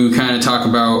on to kind of talk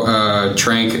about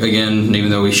Trank again, even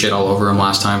though we shit all over him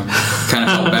last time, kind of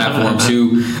felt bad for him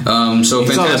too. So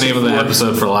you saw the name of the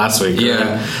episode for last week,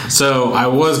 right? So I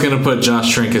was going to put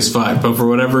Josh Trank as 5, but for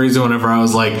whatever reason, whenever I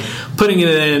was like putting it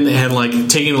in and like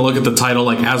taking a look at the title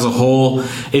like as a whole,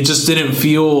 it just didn't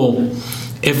feel.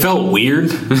 It felt weird.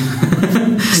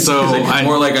 So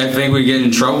more like I think we get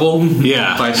in trouble.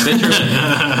 By Stitcher.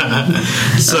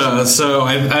 So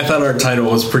I thought our title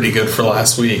was pretty good for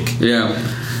last week. Yeah.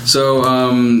 So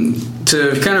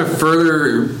to kind of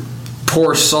further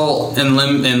pour salt and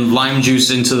lime juice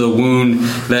into the wound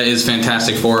that is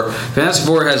Fantastic Four. Fantastic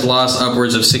Four has lost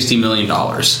upwards of $60 million.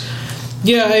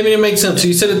 Yeah, I mean, it makes sense. So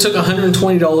you said it took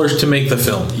 $120 to make the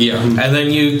film. Yeah. And then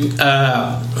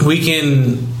we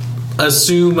can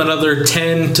assume another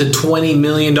 $10 to $20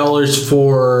 million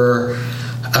for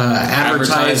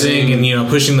advertising and, you know,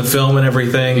 pushing the film and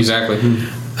everything. Exactly.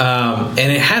 And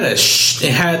it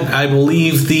had I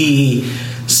believe, the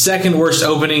second worst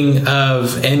opening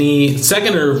of any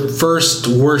second or first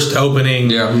worst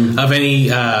opening of any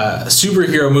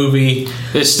superhero movie.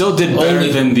 It still did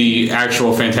better than the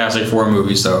actual Fantastic Four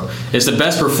movies, though. It's the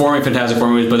best performing Fantastic Four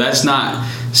movies, but that's not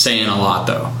saying a lot,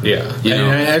 though. Yeah, you know?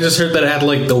 I just heard that it had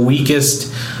like the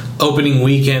weakest opening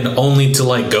weekend, only to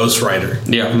like Ghost Rider.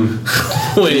 Yeah,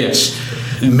 which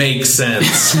makes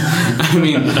sense. I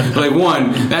mean, like,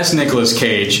 one, that's Nicolas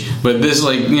Cage, but this,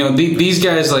 like, you know, these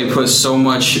guys like put so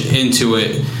much into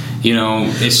it. You know,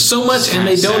 it's so much, and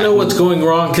they don't know what's going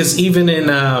wrong, because even in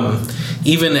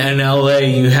LA,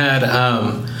 you had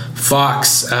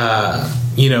Fox.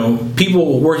 You know,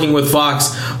 people working with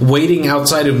Fox waiting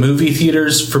outside of movie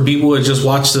theaters for people to just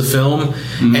watch the film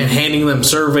and handing them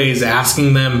surveys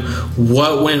asking them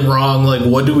what went wrong, like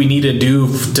what do we need to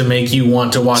do to make you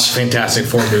want to watch Fantastic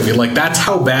Four movie. Like, that's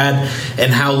how bad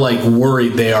and how like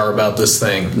worried they are about this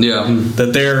thing. Yeah,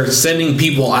 that they're sending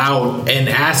people out and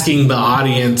asking the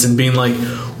audience and being like,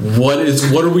 what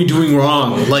are we doing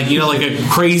wrong? Like, you know, like a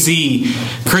crazy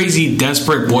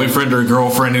desperate boyfriend or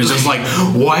girlfriend who's just like,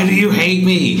 why do you hate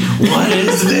me? What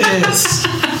is this?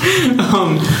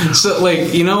 So,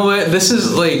 like, you know what? This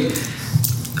is like,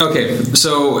 okay,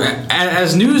 so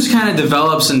as news kind of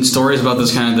develops and stories about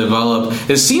this kind of develop,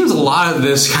 it seems a lot of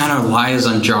this kind of lies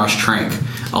on Josh Trank.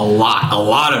 A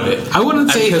lot of it. I wouldn't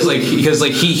say because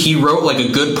he wrote like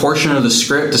a good portion of the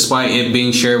script despite it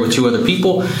being shared with 2 other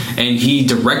people, and he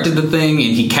directed the thing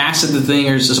and he casted the thing,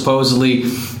 or supposedly,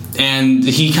 and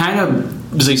he kind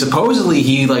of like supposedly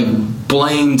he like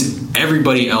blamed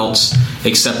everybody else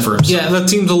except for himself. Yeah, that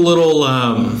seems a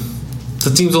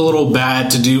little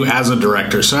bad to do as a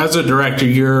director. So as a director,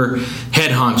 you're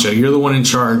head honcho, you're the one in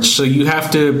charge, so you have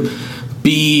to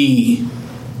be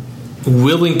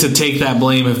willing to take that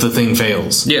blame if the thing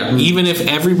fails. Yeah. Even if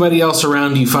everybody else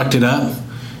around you fucked it up,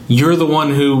 you're the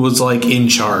one who was like in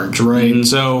charge, right? Mm-hmm.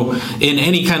 So in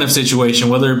any kind of situation,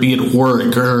 whether it be at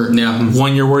work or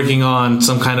when you're working on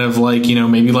some kind of like, you know,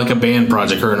 maybe like a band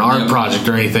project or an art project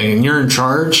or anything, and you're in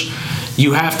charge,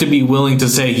 you have to be willing to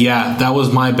say, yeah, that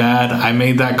was my bad. I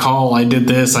made that call. I did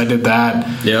this. I did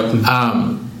that.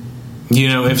 Yep. You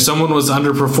know, if someone was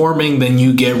underperforming, then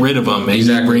you get rid of them and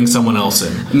you bring someone else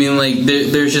in. I mean, like,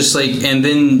 there's just like, and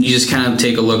then you just kind of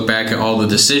take a look back at all the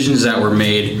decisions that were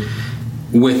made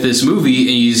with this movie,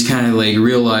 and you just kind of like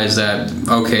realize that,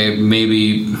 okay,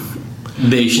 maybe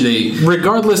they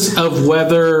regardless of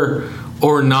whether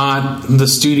or not the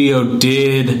studio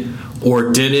did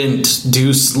or didn't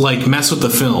do like mess with the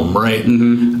film, right?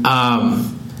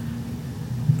 Mm-hmm.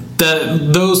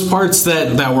 Those parts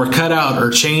that were cut out or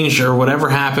changed or whatever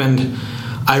happened,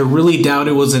 I really doubt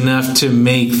it was enough to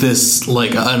make this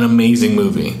like an amazing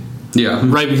movie. Yeah.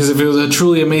 Right, because if it was a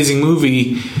truly amazing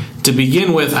movie to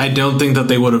begin with, I don't think that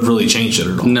they would have really changed it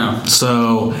at all. No.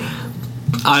 So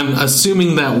I'm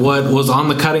assuming that what was on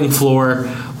the cutting floor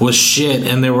was shit,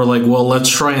 and they were like, well, let's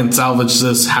try and salvage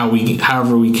this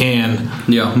however we can.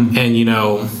 Yeah. And, you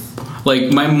know,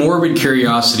 like, my morbid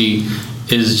curiosity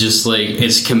is just like,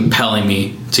 it's compelling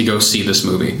me to go see this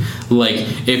movie. Like,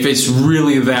 if it's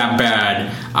really that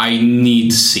bad, I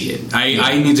need to see it.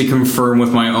 I need to confirm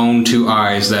with my own 2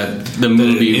 eyes that the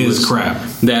movie was crap.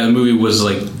 That the movie was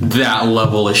like that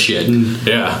level of shit.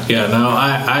 Yeah, no,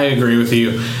 I agree with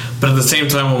you. But at the same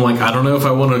time, I'm like, I don't know if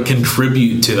I want to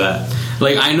contribute to that.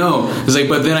 Like, I know. It's like,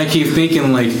 but then I keep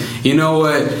thinking, like, you know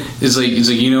what? It's like,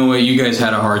 you know what? You guys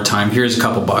had a hard time. Here's a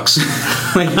couple bucks.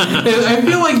 Like, I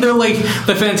feel like they're like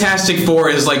the Fantastic Four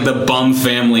is like the bum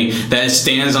family that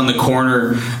stands on the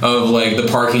corner of like the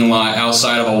parking lot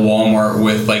outside of a Walmart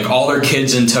with like all their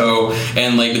kids in tow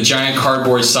and like the giant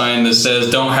cardboard sign that says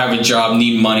 "Don't have a job,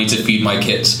 need money to feed my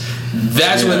kids."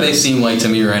 That's what they seem like to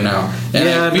me right now, and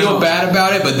I feel bad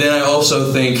about it. But then I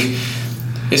also think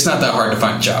it's not that hard to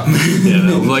find a job.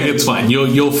 Like, it's fine.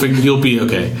 You'll be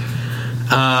okay.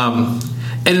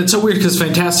 And it's so weird because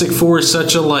Fantastic Four is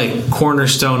such a like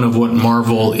cornerstone of what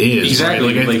Marvel is.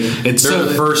 Exactly. Right? Like, it's they're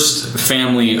the first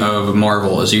family of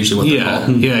Marvel is usually what they're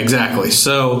called. Yeah, exactly.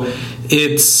 So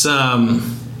it's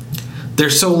they're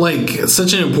so like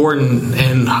such an important,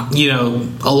 and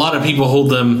a lot of people hold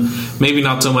them, maybe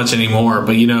not so much anymore,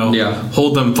 but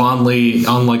hold them fondly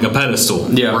on like a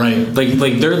pedestal. Yeah, right.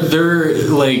 Like they're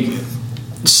like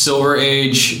Silver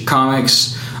Age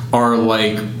comics are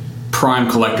like prime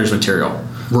collector's material.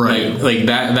 Right. Like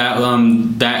that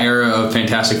era of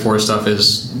Fantastic Four stuff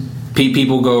is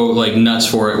people go like nuts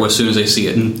for it as soon as they see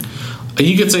it. And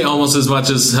you could say almost as much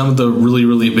as some of the really,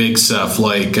 really big stuff,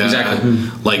 like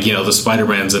like the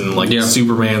Spider-Mans and like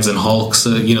Supermans and Hulks,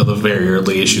 the very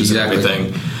early issues and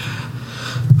everything.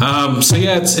 So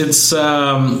yeah, it's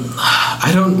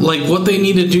I don't like what they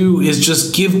need to do is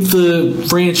just give the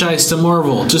franchise to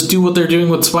Marvel. Just do what they're doing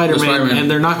with Spider-Man,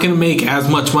 and they're not going to make as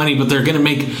much money, but they're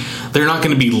not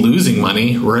going to be losing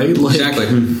money, right? Like, exactly.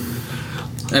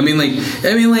 I mean,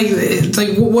 it's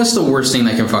like, what's the worst thing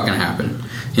that can fucking happen?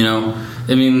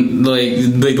 I mean, like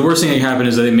the worst thing that can happen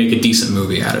is that they make a decent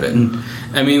movie out of it.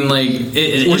 I mean, like,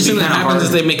 the worst thing that happens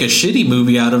is they make a shitty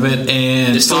movie out of it,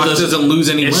 and it still doesn't lose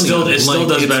any money. It still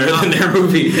does better than their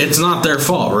movie. It's not their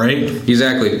fault, right?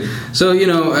 Exactly. So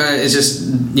it's just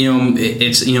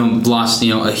it's lost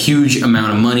a huge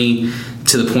amount of money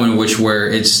to the point where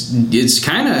it's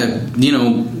kind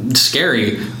of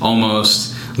scary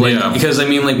almost. Because I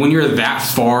mean, like, when you're that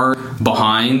far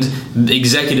behind, the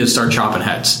executives start chopping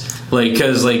heads. Like,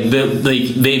 because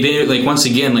they once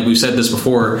again, like we've said this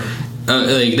before,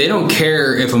 they don't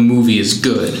care if a movie is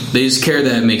good. They just care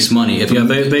that it makes money.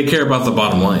 They care about the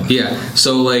bottom line. Yeah.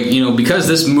 So because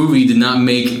this movie did not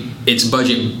make its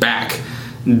budget back,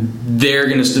 they're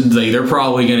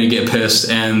probably gonna get pissed,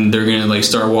 and they're gonna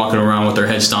start walking around with their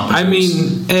head stomping. I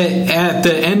mean, at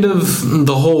the end of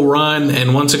the whole run,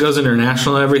 and once it goes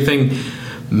international and everything,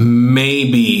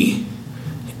 maybe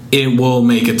it will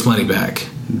make its money back.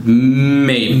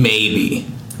 Maybe.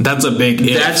 That's a big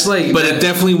if. That's but it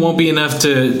definitely won't be enough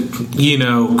to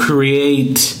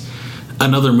create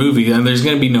another movie, and there's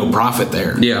gonna be no profit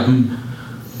there. Yeah.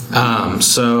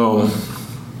 So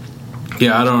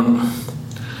yeah, I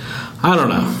don't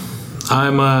know.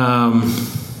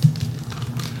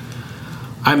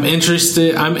 I'm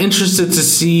interested to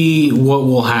see what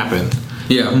will happen.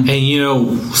 Yeah.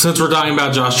 And since we're talking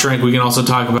about Josh Trank, we can also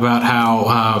talk about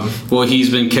how he's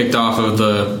been kicked off of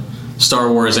the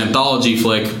Star Wars anthology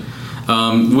flick.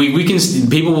 We can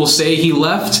people will say he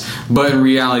left, but in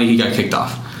reality he got kicked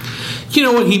off. You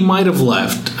know what? He might have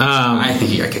left. I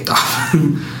think he got kicked off.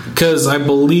 Because I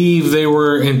believe they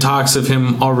were in talks of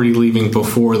him already leaving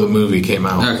before the movie came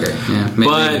out. Okay, yeah.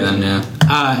 Maybe then,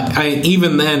 yeah.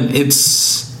 Even then,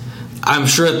 I'm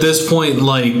sure at this point,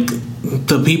 like,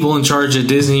 the people in charge of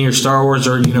Disney or Star Wars,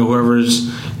 or whoever's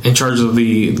in charge of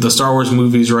the Star Wars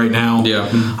movies right now,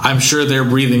 I'm sure they're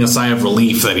breathing a sigh of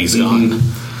relief that he's gone.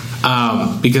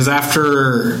 Because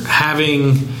after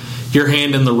having your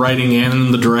hand in the writing and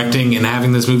in the directing and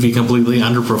having this movie completely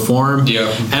underperform,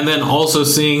 and then also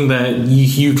seeing that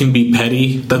you can be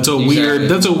petty, that's a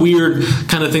weird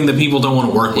kind of thing that people don't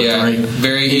want to work with, right?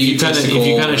 Very if you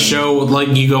kind of show,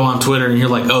 like, you go on Twitter and you're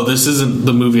like, oh, this isn't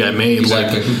the movie I made,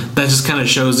 like, that just kind of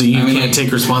shows that you can't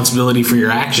take responsibility for your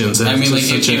actions. And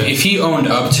if he owned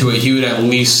up to it, he would at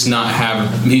least not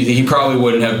have he probably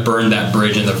wouldn't have burned that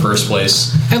bridge in the first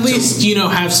place. At least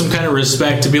have some kind of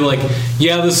respect to be like,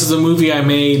 yeah, this is a movie I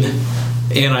made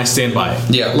and I stand by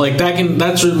it. Yeah. Like,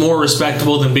 that's more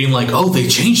respectable than being like, oh, they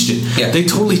changed it. Yeah. They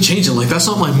totally changed it. Like, that's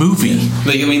not my movie.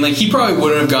 He probably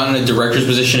wouldn't have gotten a director's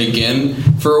position again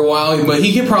for a while, but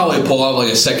he could probably pull out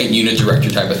like a second unit director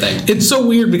type of thing. It's so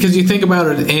weird because you think about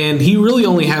it, and he really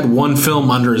only had one film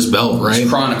under his belt, right?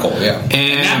 Chronicle, yeah.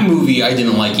 And that movie I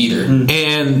didn't like either.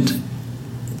 And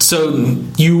so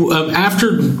you,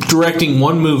 after directing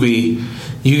one movie,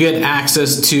 you get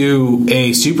access to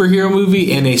a superhero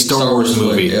movie and a Star Wars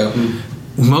movie. Yeah.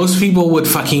 Most people would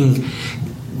fucking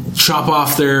chop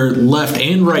off their left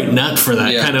and right nut for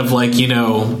that kind of, like,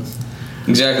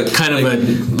 exactly kind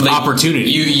of an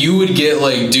opportunity. You would get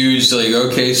like dudes like,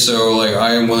 okay, so like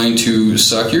I am willing to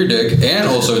suck your dick and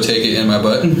also take it in my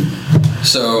butt.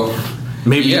 So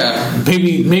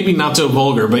maybe not so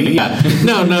vulgar, but yeah,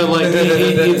 no, like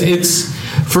it's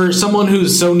for someone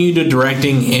who's so new to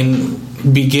directing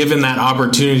and be given that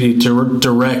opportunity to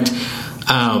direct,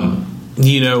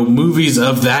 movies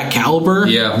of that caliber.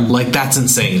 Yeah, like that's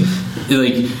insane.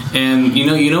 Like, and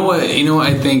you know what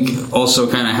I think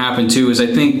also kind of happened too is I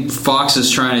think Fox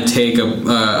is trying to take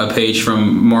a page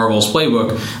from Marvel's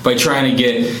playbook by trying to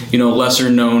get lesser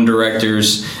known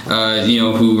directors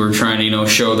who are trying to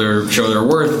show their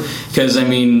worth, because I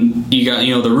mean you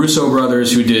got the Russo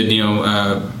brothers who did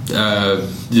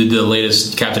the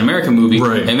latest Captain America movie,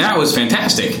 right, and that was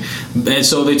fantastic, and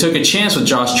so they took a chance with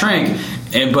Josh Trank.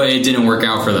 But it didn't work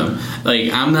out for them.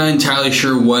 Like, I'm not entirely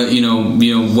sure what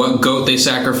what goat they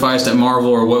sacrificed at Marvel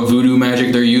or what voodoo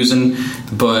magic they're using.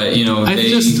 But I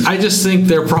just think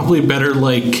they're probably better.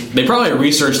 Like, they probably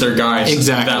research their guys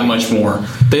that much more.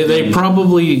 They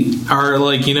probably are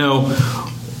like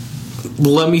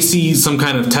let me see some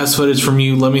kind of test footage from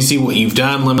you. Let me see what you've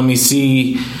done. Let me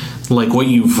see like what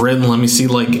you've written. Let me see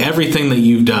like everything that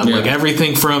you've done, like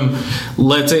everything from,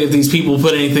 let's say if these people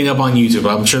put anything up on YouTube,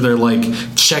 I'm sure they're like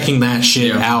checking that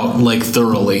shit out like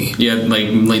thoroughly. Yeah, like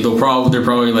they're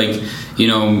probably like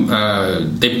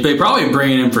they probably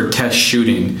bring it in for test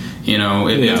shooting,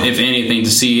 if anything, to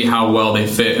see how well they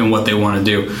fit and what they want to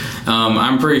do.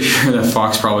 I'm pretty sure that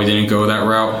Fox probably didn't go that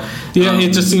route. Yeah,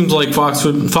 it just seems like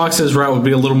Fox's route would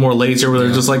be a little more lazier, where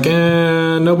they're just like,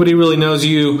 nobody really knows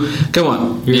you. Come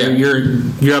on,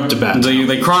 you're up to bat.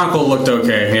 The Chronicle looked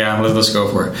okay. Yeah, let's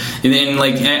go for it. And then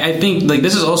I think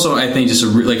this is also just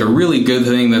a really good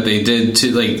thing that they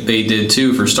did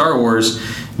too for Star Wars,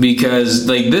 because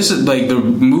this is the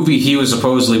movie he was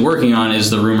supposedly working on is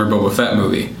the rumored Boba Fett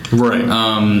movie.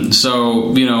 Right.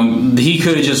 So he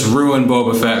could have just ruined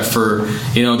Boba Fett for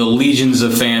the legions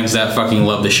of fans that fucking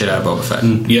love the shit out of Boba Fett.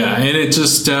 Yeah, and it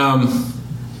just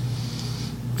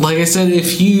like I said,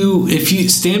 if you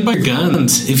stand by your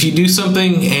guns, if you do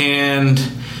something and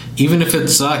even if it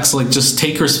sucks, like just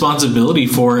take responsibility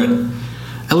for it.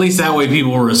 At least that way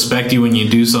people will respect you when you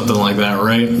do something like that,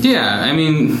 right? Yeah, I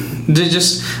mean,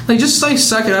 just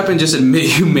suck it up and just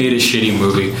admit you made a shitty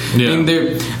movie. Yeah.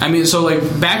 So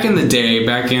back in the day,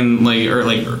 back in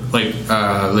early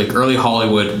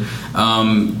Hollywood,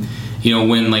 when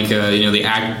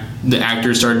the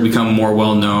actors started to become more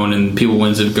well known and people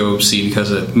wanted to go see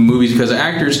movies because of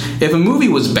actors. If a movie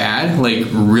was bad, like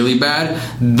really bad,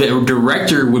 the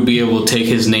director would be able to take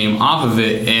his name off of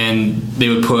it and they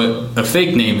would put a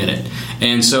fake name in it.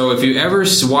 And so if you ever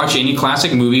watch any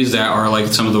classic movies that are like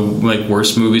some of the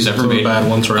worst movies ever made, bad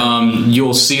ones, right?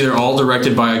 You'll see they're all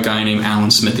directed by a guy named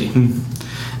Alan Smithy.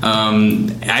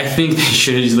 I think they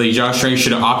should Josh Trank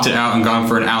should have opted out and gone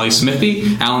for an Alan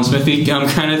Smithy kind of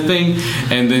thing,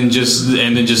 and then just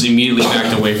immediately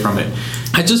backed away from it.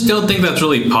 I just don't think that's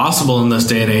really possible in this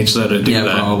day and age, though, to do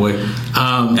that. Probably.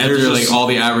 After all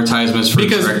the advertisements for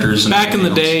directors. And back in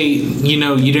the day,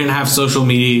 you didn't have social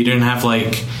media, you didn't have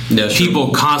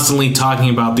people constantly talking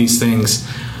about these things.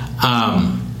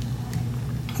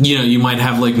 You might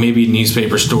have maybe a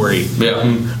newspaper story.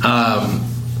 Yeah.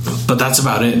 But that's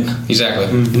about it.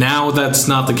 Exactly. Now that's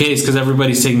not the case because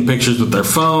everybody's taking pictures with their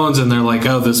phones and they're like,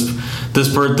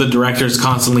 the director's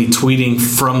constantly tweeting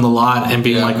from the lot and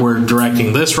being like, we're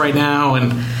directing this right now.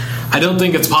 And I don't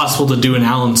think it's possible to do an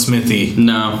Alan Smithy.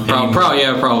 No,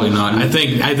 probably not. I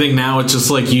think now it's just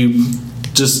like you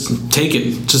just take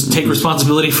it. Just take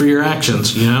responsibility for your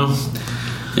actions, Yeah.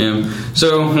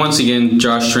 So once again,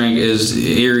 Josh Trank is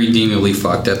irredeemably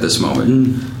fucked at this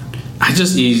moment.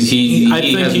 He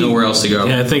has nowhere else to go.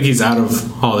 Yeah, I think he's out of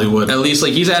Hollywood. At least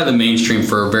he's out of the mainstream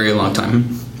for a very long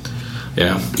time.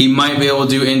 Yeah. He might be able to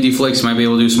do indie flicks, might be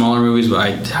able to do smaller movies, but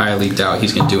I highly doubt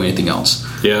he's going to do anything else.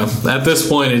 Yeah. At this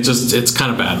point, it's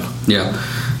kind of bad. Yeah.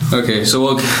 Okay, so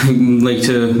we'll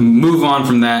to move on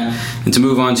from that and to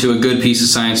move on to a good piece of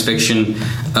science fiction.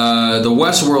 The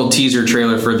Westworld teaser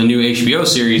trailer for the new HBO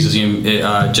series is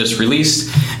just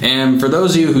released. And for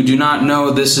those of you who do not know,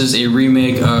 this is a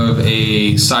remake of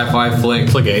a sci-fi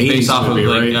flick based off of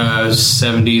late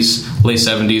 70s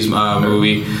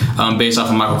movie based off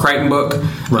of Michael Crichton book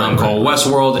called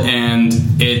Westworld, and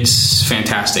it's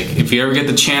fantastic. If you ever get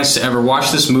the chance to ever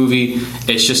watch this movie,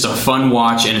 it's just a fun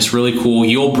watch and it's really cool.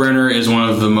 Yul Brynner is one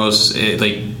of the most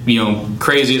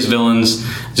craziest villains,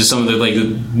 just some of the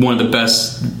one of the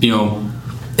best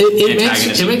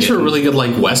It makes for a really good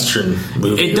like Western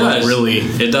movie. It does, like, really.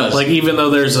 It does. Like even though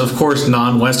there's of course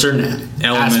non-Western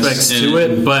aspects to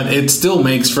it, but it still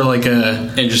makes for like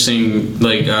a interesting,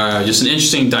 like just an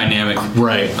interesting dynamic,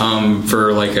 right? For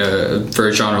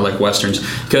a genre like Westerns,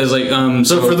 because like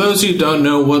So for those who don't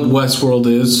know what Westworld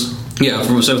is. Yeah,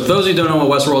 so for those who don't know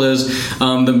what Westworld is,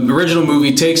 the original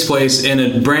movie takes place in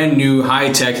a brand new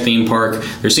high-tech theme park.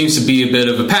 There seems to be a bit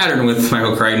of a pattern with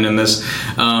Michael Crichton in this.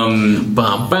 Yeah,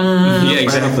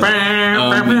 exactly.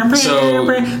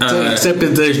 Except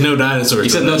that there's no dinosaurs.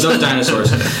 Except no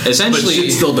dinosaurs. Essentially, but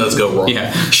shit still does go wrong.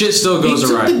 Yeah, shit still goes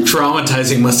awry. Something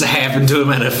traumatizing must have happened to him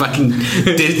at a fucking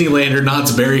Disneyland or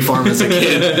Knott's Berry Farm as a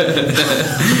kid,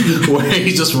 where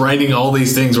he's just writing all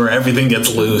these things where everything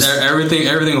gets loose. Everything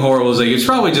horrible. It's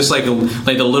probably just like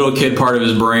the little kid part of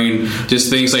his brain just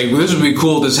thinks like, well, this would be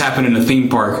cool if this happened in a theme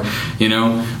park, you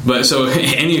know. But so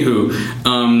anywho,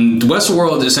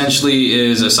 Westworld essentially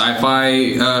is a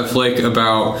sci-fi flick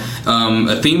about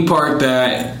a theme park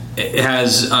that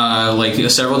has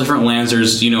several different lands.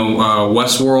 There's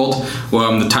Westworld,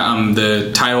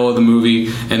 the title of the movie,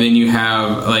 and then you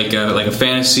have like a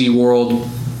fantasy world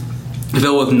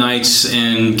filled with knights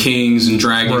and kings and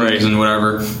dragons and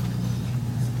whatever.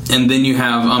 And then you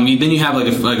have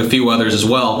like a few others as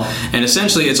well, and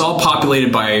essentially it's all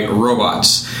populated by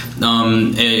robots,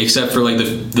 except for like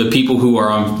the people who are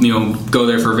on go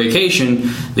there for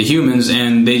vacation, the humans,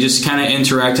 and they just kind of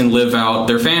interact and live out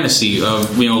their fantasy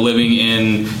of living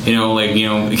in King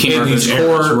Arthur's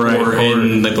court or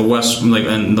in like the West, like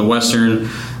in the Western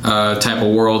type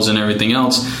of worlds and everything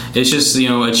else. It's just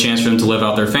a chance for them to live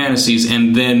out their fantasies.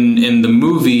 And then in the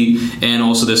movie and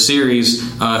also the series,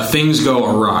 things go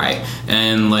awry,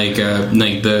 and like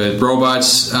the robots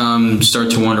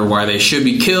start to wonder why they should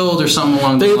be killed or something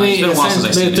along those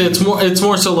lines. It's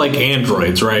more so like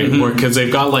androids, right? Because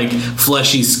they've got like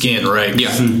fleshy skin, right?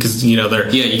 Yeah, because you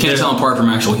can't tell them apart from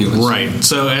actual humans, right?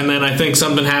 So and then I think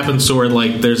something happens to where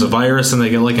like there's a virus and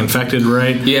they get like infected,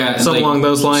 right? Yeah, something along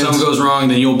those lines. Something goes wrong,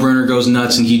 then Yul Brynner goes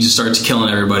nuts and he just starts killing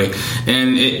everybody.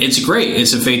 And it's great.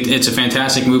 It's a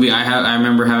fantastic movie. I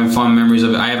remember having fond memories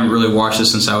of it. I haven't really watched it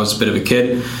since I was a bit of a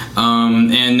kid.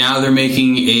 And now they're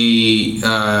making a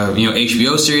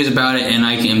HBO series about it, and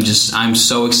I'm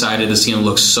so excited. This game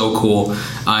looks so cool.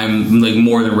 I'm like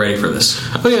more than ready for this.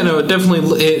 Oh yeah, no, it definitely.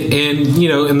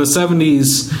 In the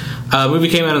 70s, movie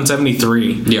came out in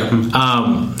 73.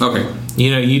 Yeah. Okay.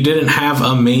 You didn't have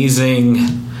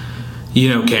amazing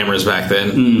cameras back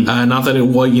then. Not that it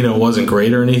wasn't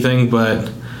great or anything,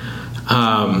 but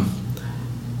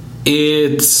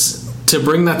it's to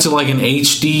bring that to like an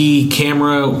HD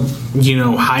camera,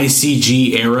 high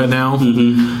CG era now.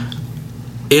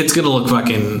 It's gonna look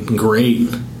fucking great.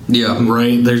 Yeah,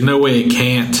 right. There's no way it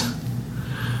can't.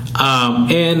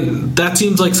 And that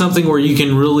seems like something where you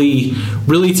can really,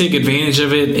 really take advantage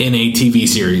of it in a TV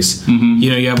series.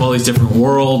 You have all these different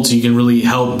worlds. You can really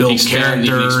help build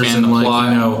characters and the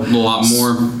plot, a lot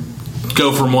more.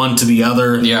 Go from one to the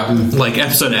other. Yeah, like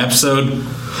episode to episode.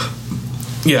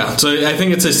 Yeah, so I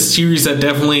think it's a series that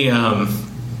definitely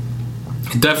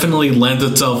lends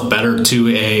itself better to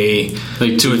a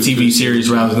TV series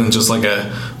rather than just like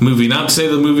a movie. Not to say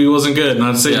the movie wasn't good.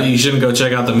 Not to say that you shouldn't go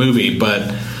check out the movie,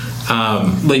 but.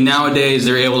 Like nowadays,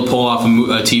 they're able to pull off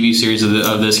a TV series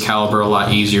of this caliber a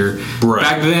lot easier. Right.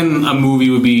 Back then, a movie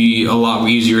would be a lot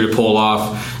easier to pull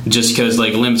off, just because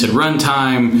like limited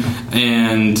runtime,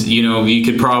 and you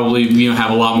could probably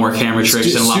have a lot more camera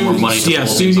tricks and a lot more money.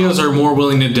 Studios are more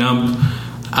willing to dump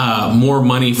more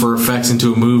money for effects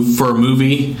into a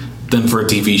movie than for a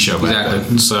TV show. Back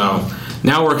then. So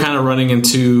now we're kind of running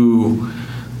into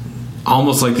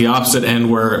almost like the opposite end,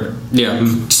 where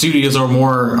studios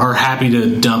are happy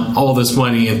to dump all this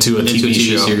money into a TV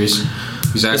show series.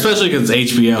 Exactly. Especially because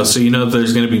it's HBO, so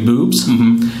there's going to be boobs,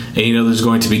 and there's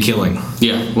going to be killing.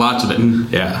 Yeah, lots of it.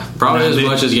 Yeah, probably as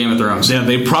much as Game of Thrones. Yeah,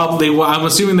 I'm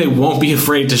assuming they won't be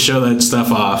afraid to show that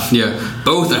stuff off. Yeah,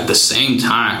 both at the same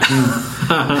time.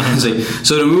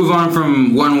 So to move on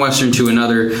from one Western to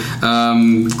another,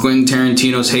 Quentin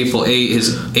Tarantino's Hateful Eight,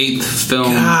 his 8th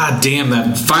film. God damn,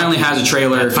 that finally has a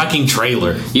trailer. That fucking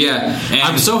trailer. Yeah, and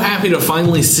I'm so happy to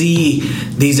finally see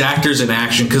these actors in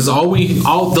action, because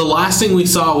the last thing we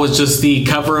saw was just the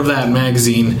cover of that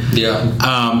magazine.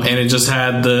 Yeah. And it just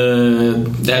had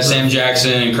Sam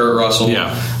Jackson and Kurt Russell.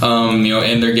 Yeah.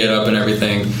 In their get up and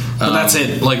everything. But that's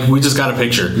it. Like, we just got a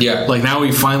picture. Yeah. Like, now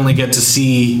we finally get to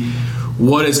see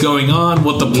what is going on,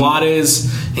 what the plot is,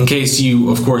 in case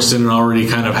you, of course, didn't already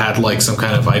kind of had like some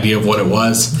kind of idea of what it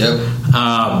was. Yep.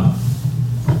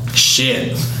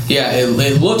 Shit. Yeah,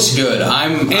 it looks good.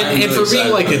 I'm really for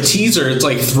being like a teaser, it's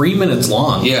like 3 minutes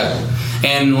long. Yeah,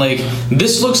 and like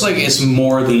this looks like it's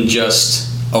more than just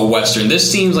a Western.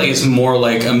 This seems like it's more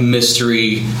like a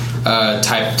mystery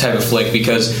type of flick,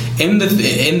 because in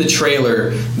the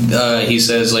trailer he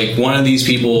says like one of these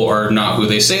people are not who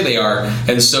they say they are,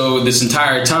 and so this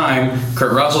entire time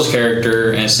Kurt Russell's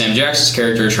character and Sam Jackson's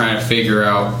character are trying to figure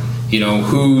out, you know,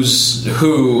 who's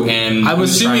who, and I'm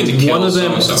assuming one of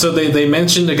them. So they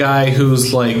mentioned a guy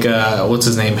who's like what's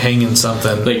his name, hanging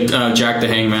something, like Jack the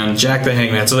Hangman. Jack the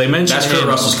Hangman. So they mentioned that's Kurt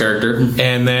Russell's character,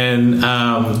 and then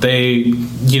they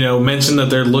mentioned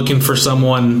that they're looking for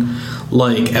someone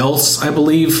like else, I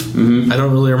believe. Mm-hmm. I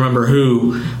don't really remember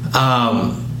who.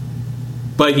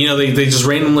 But they just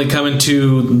randomly come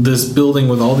into this building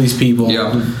with all these people.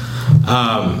 Yeah.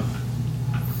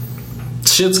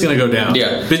 Shit's gonna go down.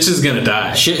 Yeah, bitch is gonna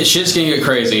die. Shit's gonna get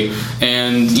crazy,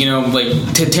 and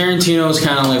Tarantino's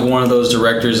kind of like one of those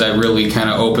directors that really kind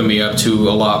of opened me up to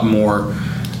a lot more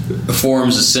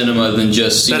forms of cinema than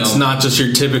just that's not just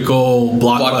your typical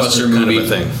blockbuster kind movie of a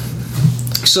thing.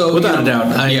 So without a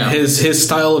doubt, his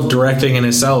style of directing and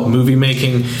his style of movie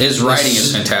making, his writing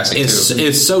is fantastic.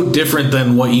 It's so different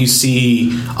than what you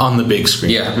see on the big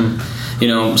screen. Yeah.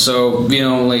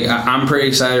 I'm pretty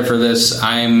excited for this.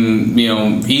 I'm,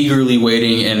 eagerly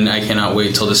waiting, and I cannot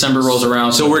wait till December rolls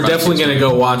around. So we're definitely going to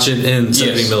go watch it in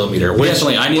 70 millimeter.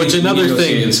 Definitely. Another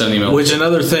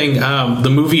thing, the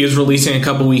movie is releasing a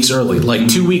couple weeks early, like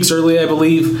 2 weeks early, I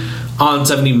believe, on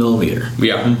 70 millimeter.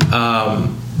 Yeah.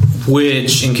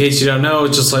 Which, in case you don't know,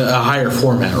 it's just like a higher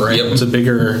format, right? Yep. It's a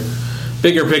bigger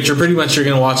picture. Pretty much you're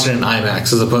going to watch it in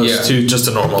IMAX as opposed to just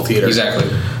a normal theater. Exactly.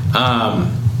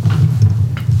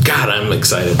 God, I'm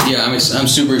excited. Yeah, I'm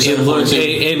super excited.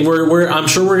 And I'm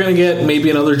sure we're gonna get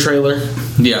maybe another trailer.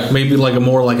 Yeah, maybe like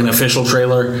an official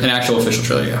trailer, an actual official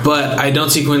trailer. Yeah, but I don't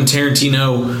see Quentin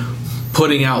Tarantino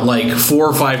putting out like 4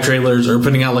 or 5 trailers, or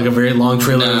putting out like a very long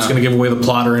trailer that's gonna give away the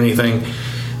plot or anything.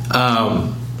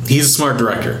 He's a smart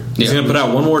director. He's gonna put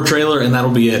out one more trailer, and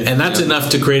that'll be it, and that's enough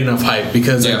to create enough hype.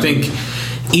 Because I think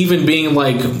even being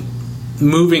like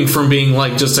moving from being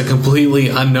like just a completely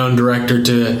unknown director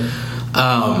to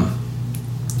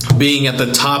being at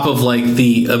the top of like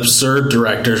the absurd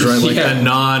directors, right? Like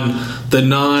the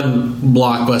non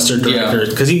blockbuster directors,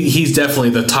 because he's definitely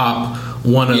the top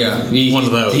one of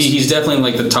those. He's definitely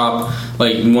like the top,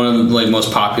 like one of the like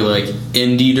most popular like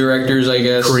indie directors, I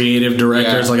guess. Creative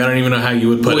directors, like I don't even know how you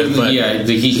would put it, but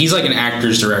he's like an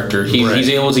actor's director. He's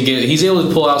able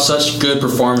to pull out such good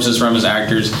performances from his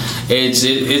actors. It's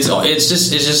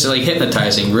just like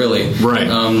hypnotizing, really. Right.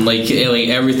 Like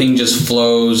everything just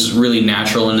flows really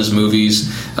natural in his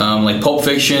movies. Like Pulp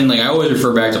Fiction, like I always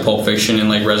refer back to Pulp Fiction and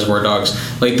like Reservoir Dogs.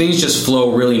 Like things just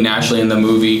flow really naturally in the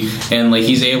movie, and like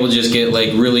he's able to just get like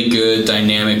really good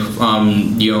dynamic,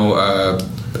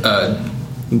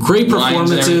 great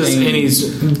performances, and he's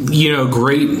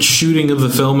great shooting of the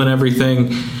film and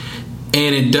everything.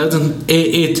 And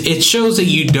it shows that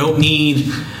you don't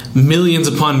need millions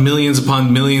upon millions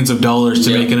upon millions of dollars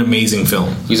to make an amazing film.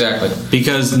 Exactly.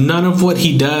 Because none of what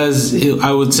he does,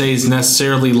 I would say, is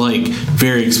necessarily like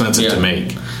very expensive to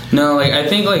make. No, like I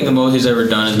think like the most he's ever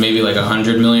done is maybe like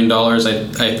 $100 million.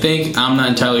 I think, I'm not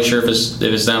entirely sure if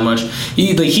it's that much.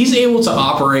 He's able to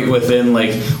operate within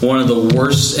like one of the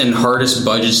worst and hardest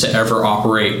budgets to ever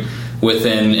operate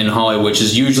within in Hollywood, which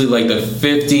is usually like the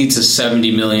 $50 to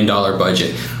 $70 million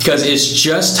budget, because it's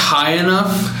just high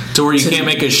enough to where you can't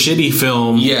make a shitty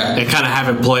film and kind of have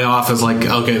it play off as like,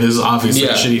 okay, this is obviously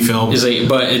a shitty film.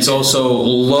 But it's also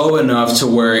low enough to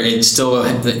where it still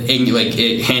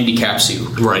it handicaps you.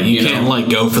 Right. You can't like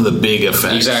go for the big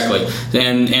effects. Exactly.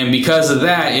 And because of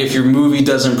that, if your movie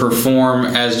doesn't perform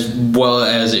as well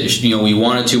as we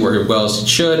want it to, or as well as it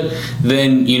should,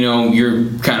 then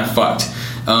you're kind of fucked.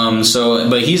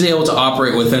 But he's able to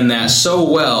operate within that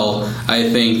so well, I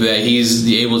think, that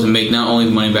he's able to make not only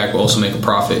the money back, but also make a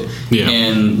profit. Yeah.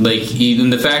 And even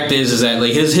the fact is that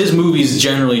like his movies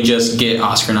generally just get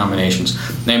Oscar nominations.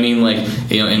 I mean, like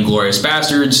Inglourious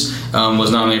Bastards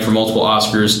was nominated for multiple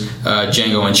Oscars.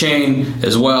 Django Unchained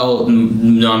as well,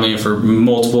 nominated for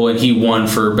multiple, and he won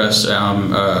for best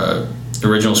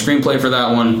original screenplay for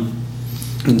that one.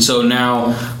 And so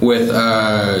now with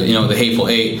the Hateful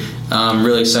Eight, I'm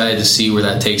really excited to see where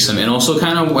that takes him, and also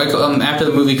kind of like after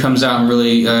the movie comes out, I'm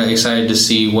really excited to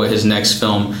see what his next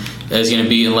film is going to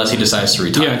be, unless he decides to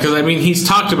retire. Yeah, because I mean he's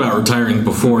talked about retiring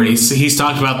before. He's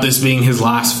talked about this being his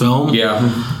last film. Yeah.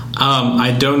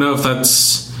 I don't know if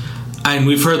that's, and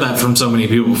we've heard that from so many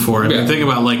people before. I mean, think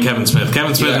about like Kevin Smith.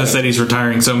 Kevin Smith has said he's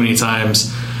retiring so many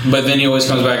times. But then he always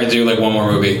comes back to do like one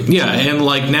more movie. Yeah, and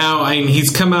like now, I mean, he's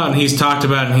come out and he's talked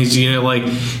about it, and he's I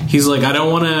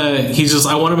don't want to.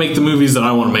 I want to make the movies that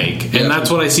I want to make, and that's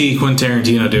what I see Quentin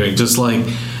Tarantino doing, just like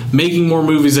making more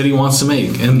movies that he wants to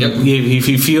make. And if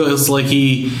he feels like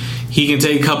he can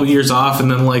take a couple years off, and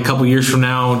then like a couple years from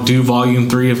now do Volume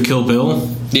 3 of Kill Bill.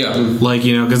 Yeah, like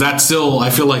because that's still,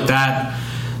 I feel like that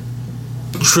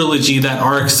trilogy, that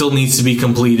arc still needs to be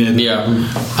completed. Yeah.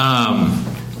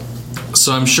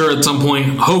 So I'm sure at some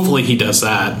point, hopefully he does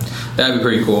that. That'd be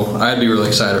pretty cool. I'd be really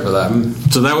excited for that.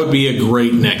 So that would be a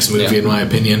great next movie, in my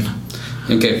opinion.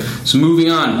 Okay, so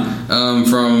moving on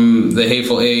from the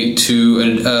Hateful Eight to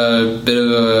a bit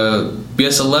of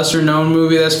a lesser known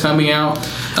movie that's coming out.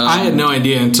 I had no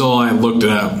idea until I looked it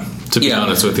up, to be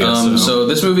honest with you. So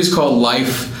this movie is called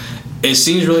Life. It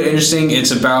seems really interesting.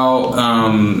 It's about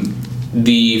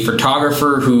the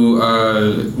photographer who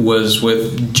was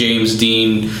with James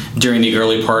Dean during the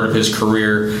early part of his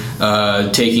career,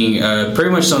 taking pretty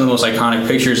much some of the most iconic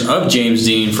pictures of James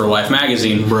Dean for Life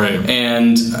magazine. Right.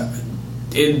 And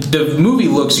the movie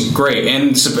looks great,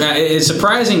 and it's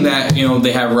surprising that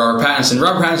they have Robert Pattinson.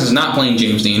 Robert Pattinson is not playing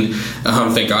James Dean,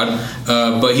 thank God,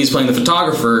 but he's playing the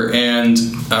photographer, and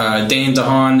Dane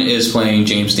DeHaan is playing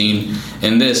James Dean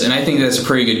in this, and I think that's a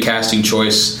pretty good casting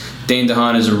choice. Dane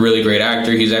DeHaan is a really great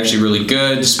actor. He's actually really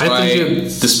good, despite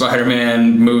the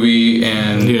Spider-Man movie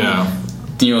and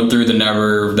Through the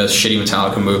Never, that shitty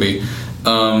Metallica movie.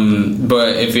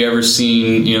 But if you ever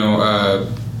seen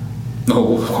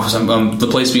The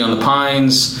Place Beyond the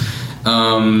Pines,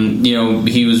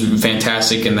 he was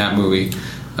fantastic in that movie.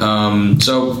 I'm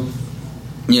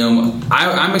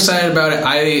excited about it.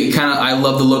 I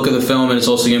love the look of the film, and it's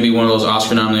also going to be one of those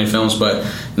Oscar-nominated films. But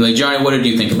like, Johnny, what did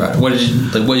you think about it? What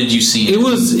did you see? It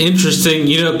was interesting,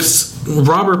 'cause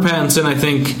Robert Pattinson, I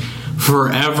think,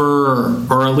 forever,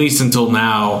 or at least until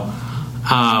now,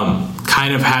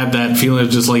 kind of had that feeling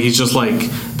of just like he's just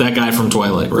like that guy from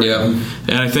Twilight, right? Yeah.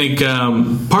 And I think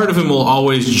part of him will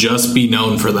always just be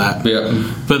known for that. Yeah.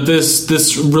 But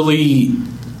this really.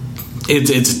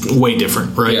 It's way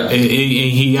different, right? Yeah.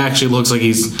 He actually looks like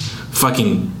he's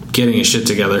fucking getting his shit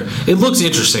together. It looks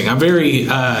interesting. I'm very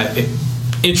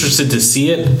interested to see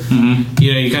it. Mm-hmm.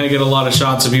 You kind of get a lot of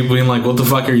shots of people being like, "What the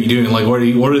fuck are you doing? Like,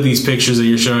 what are these pictures that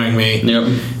you're showing me?" Yep.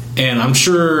 And I'm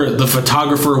sure the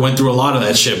photographer went through a lot of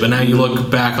that shit. But now you look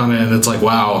back on it, and it's like,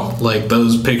 wow, like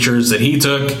those pictures that he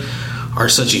took are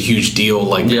such a huge deal.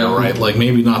 Like, now, right? Like,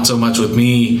 maybe not so much with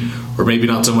me, or maybe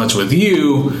not so much with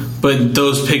you, but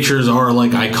those pictures are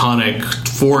like iconic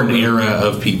for an era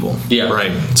of people. Yeah,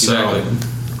 right. Exactly.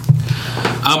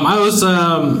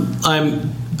 So,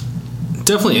 I'm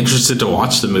definitely interested to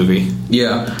watch the movie.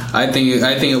 Yeah, I think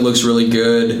it looks really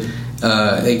good.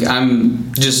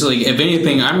 I'm just like, if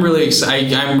anything, I'm really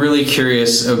excited. I'm really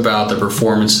curious about the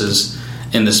performances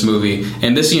in this movie,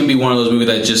 and this is gonna be one of those movies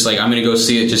that just like I'm gonna go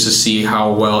see it just to see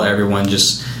how well everyone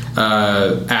just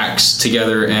acts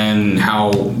together and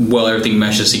how well everything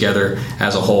meshes together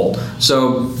as a whole.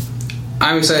 So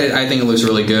I'm excited. I think it looks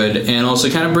really good, and also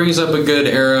kind of brings up a good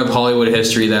era of Hollywood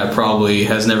history that probably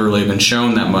has never really been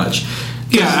shown that much.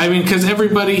 Yeah, I mean, because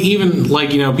everybody, even like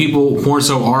people more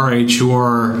so our age who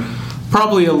are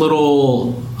probably a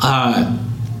little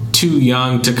too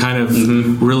young to kind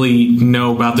of really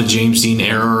know about the James Dean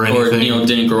era or anything, or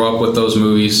didn't grow up with those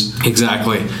movies.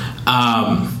 Exactly.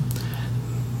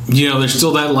 There's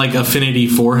still that like affinity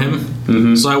for him.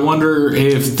 Mm-hmm. So I wonder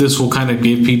if this will kind of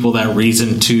give people that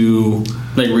reason to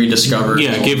like rediscover.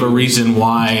 Yeah, give a reason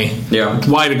why. Yeah.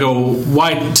 Why to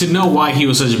know why he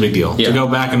was such a big deal. Yeah. To go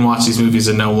back and watch these movies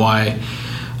and know why.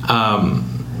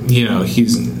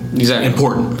 He's exactly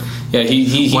important. Yeah,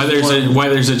 why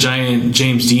there's a giant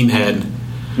James Dean head.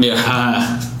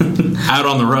 Yeah. Out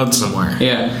on the road somewhere.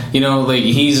 Yeah, like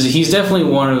he's definitely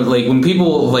one of, like, when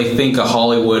people like think of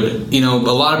Hollywood, a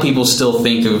lot of people still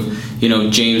think of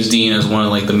James Dean as one of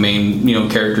like the main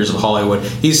characters of Hollywood.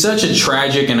 He's such a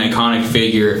tragic and iconic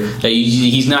figure that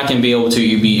he's not going to be able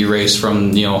to be erased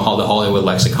from the Hollywood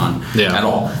lexicon at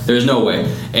all. There's no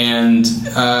way. And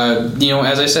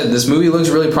as I said, this movie looks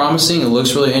really promising. It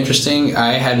looks really interesting.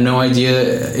 I had no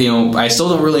idea. I still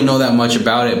don't really know that much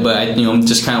about it, but I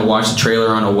just kind of watched the trailer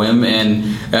on a whim, and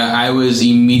I was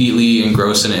immediately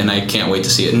engrossed in it, and I can't wait to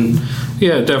see it.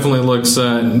 Yeah, it definitely looks...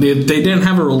 they didn't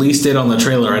have a release date on the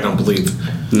trailer, I don't believe.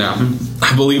 No.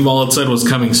 I believe all it said was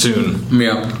coming soon.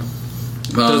 Yeah.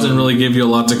 Doesn't really give you a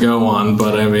lot to go on,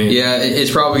 but I mean... Yeah,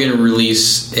 it's probably going to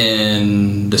release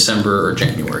in December or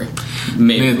January.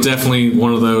 Maybe. It's definitely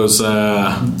one of those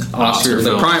Oscar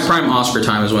the prime Oscar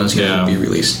time is when it's going to be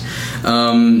released.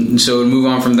 So move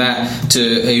on from that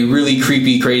to a really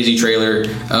creepy, crazy trailer.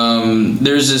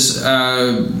 There's this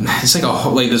it's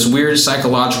like this weird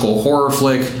psychological horror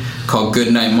flick called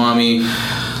Goodnight, Mommy.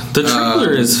 The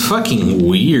trailer is fucking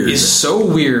weird. It's so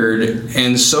weird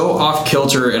and so off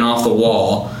kilter and off the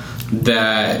wall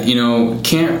that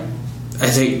I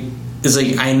think it's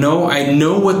like I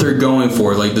know what they're going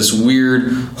for, like this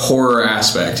weird horror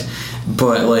aspect,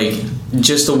 but like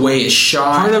just the way it's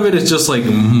shot. Part of it is just like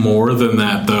more than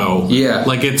that, though. Yeah,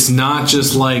 like it's not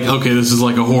just like, okay, this is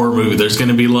like a horror movie. There's going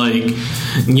to be like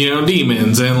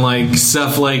demons and like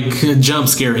stuff like jump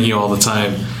scaring you all the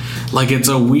time. Like it's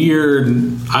a weird.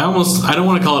 I don't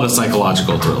want to call it a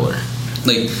psychological thriller.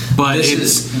 But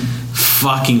it's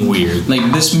fucking weird.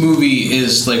 Like this movie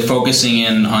is like focusing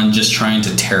in on just trying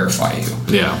to terrify you.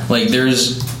 Yeah. Like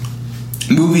there's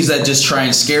movies that just try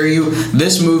and scare you.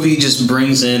 This movie just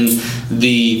brings in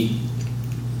the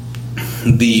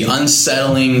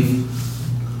unsettling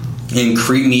and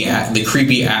creepy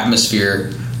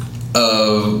atmosphere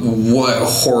of what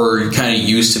horror kind of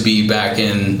used to be back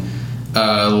in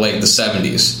like the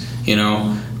 70s,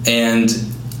 and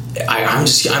I'm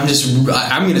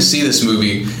going to see this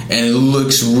movie, and it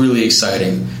looks really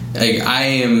exciting. Like I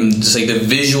am just like the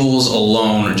visuals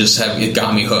alone it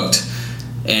got me hooked,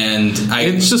 and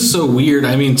it's just so weird.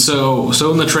 I mean, so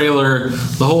in the trailer,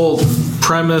 the whole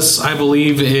premise, I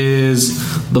believe,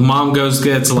 is the mom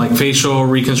gets like facial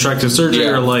reconstructive surgery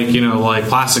or like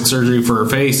plastic surgery for her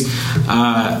face.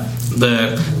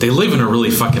 They live in a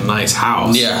really fucking nice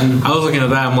house. Yeah. I was looking at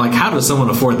that. I'm like, how does someone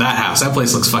afford that house? That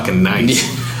place looks fucking nice.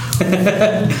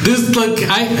 This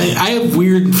I have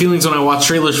weird feelings when I watch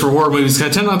trailers for horror movies. I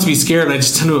tend not to be scared. I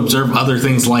just tend to observe other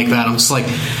things like that. I'm just like,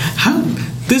 how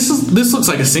this looks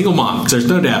like a single mom because there's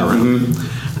no dad around.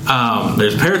 Mm-hmm.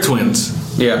 There's a pair of twins.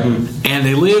 Yeah. And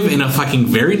they live in a fucking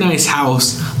very nice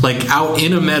house, like out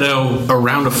in a meadow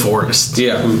around a forest.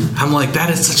 Yeah. I'm like, that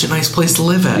is such a nice place to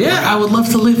live at. Yeah. Like, I would love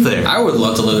to live there. I would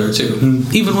love to live there too.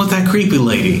 Even with that creepy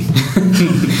lady.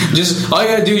 Just all you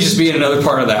gotta do is just be in another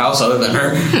part of the house other than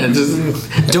her. Yeah, just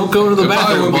don't go to the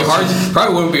bathroom.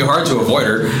 Probably wouldn't be hard to avoid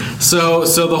her. So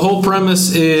the whole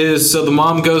premise is, the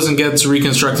mom goes and gets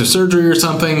reconstructive surgery or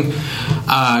something,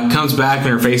 comes back and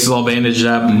her face is all bandaged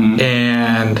up,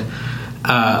 and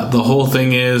the whole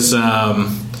thing is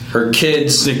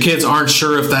the kids aren't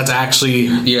sure if that's actually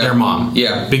their mom.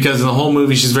 Yeah. Because in the whole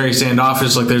movie she's very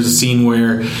standoffish. Like there's a scene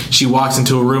where she walks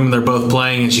into a room and they're both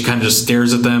playing and she kind of just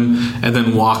stares at them and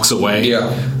then walks away.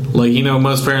 Yeah. Like,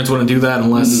 most parents wouldn't do that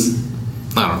unless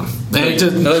I don't know. It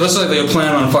looks like they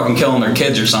plan on fucking killing their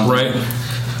kids or something. Right.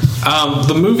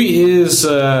 The movie is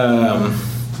I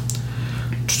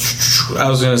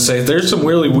was gonna say there's some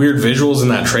really weird visuals in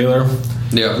that trailer.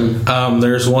 Yeah.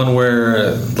 There's one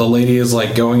where the lady is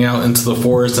like going out into the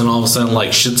forest and all of a sudden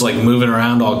like shit's like moving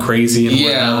around all crazy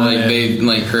and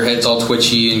like her head's all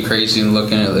twitchy and crazy and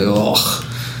looking at it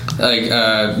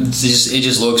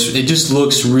just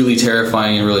looks really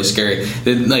terrifying and really scary.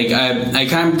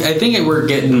 I think we're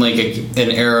getting like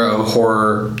an era of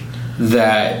horror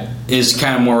that is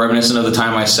kind of more reminiscent of the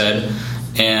time I said,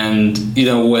 and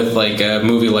with like a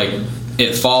movie like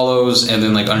It Follows and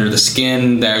then like Under the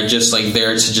Skin, they're just like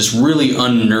there to just really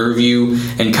unnerve you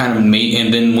and kind of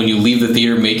and then when you leave the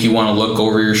theater make you want to look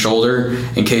over your shoulder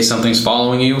in case something's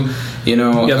following you.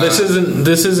 This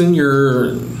isn't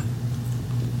your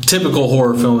typical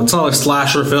horror film. It's not like a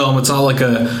slasher film. It's not like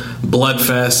a blood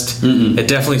fest. It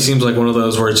definitely seems like one of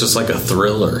those where it's just like a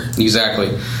thriller.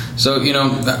 Exactly. So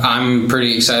I'm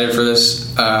pretty excited for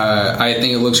this. I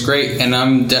think it looks great, and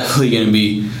I'm definitely going to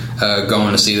be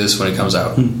going to see this when it comes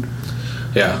out.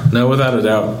 Yeah, no, without a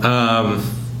doubt.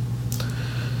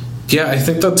 I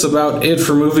think that's about it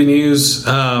for movie news.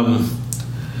 I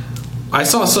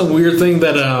saw some weird thing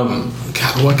that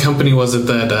God, what company was it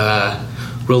that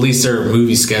released their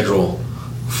movie schedule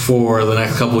for the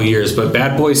next couple of years? But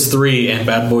Bad Boys 3 and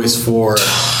Bad Boys 4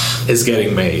 is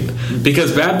getting made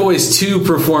because Bad Boys 2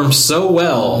 performed so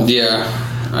well.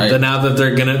 That now that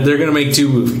they're gonna make 2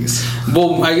 movies.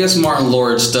 Well, I guess Martin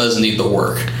Lawrence does need the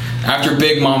work. After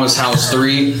Big Mama's House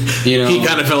 3, he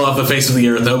kind of fell off the face of the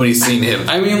earth. Nobody's seen him.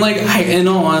 I mean, in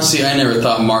all honesty, I never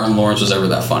thought Martin Lawrence was ever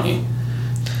that funny.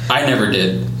 I never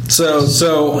did. So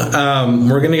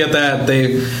we're gonna get that.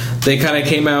 They kind of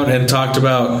came out and talked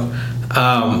about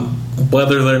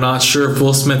whether they're not sure if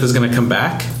Will Smith is going to come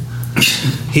back.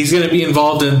 He's going to be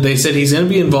involved in. They said he's going to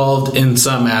be involved in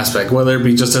some aspect, whether it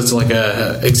be just as like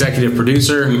a executive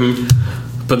producer,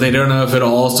 but they don't know if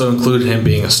it'll also include him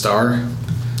being a star.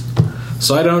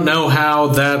 So I don't know how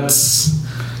that's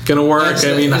gonna work.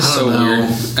 I mean, I don't know.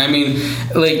 Weird. I mean,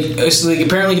 it's like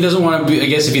apparently he doesn't want to be. I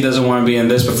guess if he doesn't want to be in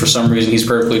this, but for some reason he's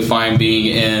perfectly fine being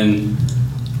in.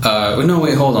 No,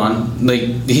 wait, hold on. Like,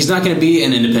 he's not going to be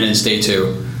in Independence Day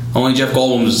 2. Only Jeff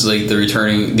Goldblum is like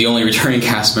the only returning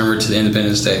cast member to the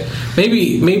Independence Day.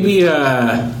 Maybe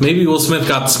Will Smith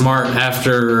got smart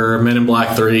after Men in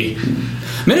Black 3.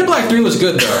 Men in Black 3 was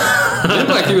good though. Men in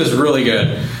Black 3 was really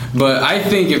good. But I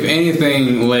think if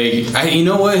anything, you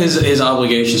know what, his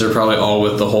obligations are probably all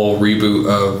with the whole reboot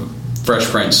of Fresh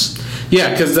Prince.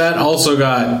 Yeah, because that also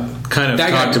got kind of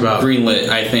talked about. Greenlit,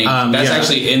 I think. That's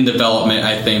actually in development,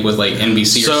 I think, with like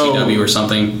NBC or CW or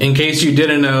something. In case you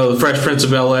didn't know, the Fresh Prince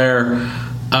of Bel-Air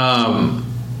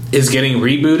is getting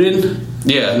rebooted.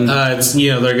 Yeah. It's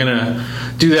they're gonna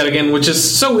do that again, which is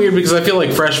so weird because I feel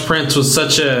like Fresh Prince was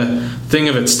such a thing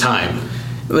of its time.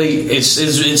 Like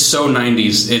it's so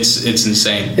 90s. It's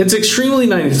insane. It's extremely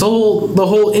 90s. The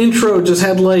whole intro just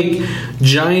had like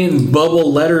giant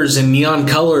bubble letters and neon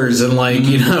colors and like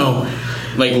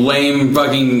like lame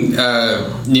fucking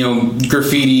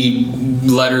graffiti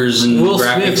letters and Will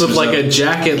graphics Smith with like a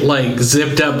jacket like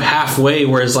zipped up halfway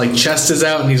where his like chest is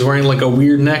out and he's wearing like a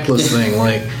weird necklace thing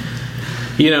like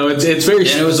it's very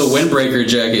and it was a windbreaker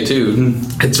jacket too.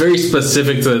 It's very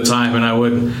specific to the time and I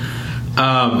would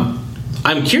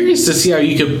I'm curious to see how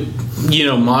you could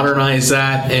modernize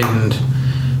that and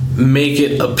make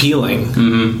it appealing,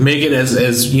 make it as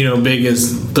big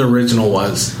as the original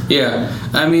was. Yeah,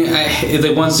 I mean,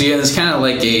 once again, it's kind of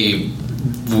like a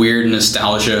weird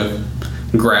nostalgia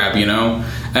grab,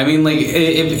 I mean, like,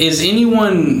 is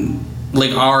anyone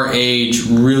like our age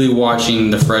really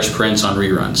watching The Fresh Prince on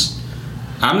reruns?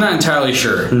 I'm not entirely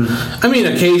sure. I mean,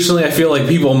 occasionally I feel like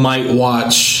people might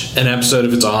watch an episode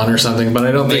if it's on or something, but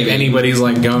I don't think anybody's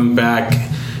like going back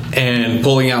and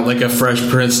pulling out like a Fresh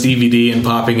Prince DVD and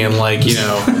popping in like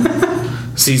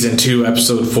season 2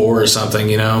 episode 4 or something.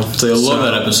 So I love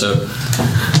that episode.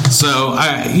 So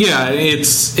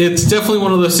it's definitely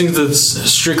one of those things that's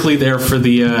strictly there for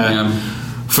the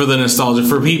nostalgia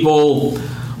for people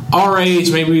our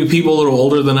age, maybe people a little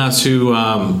older than us who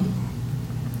were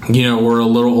a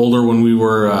little older when we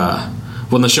were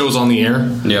when the show was on the air.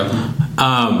 Yeah.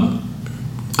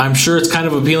 I'm sure it's kind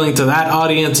of appealing to that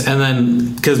audience, and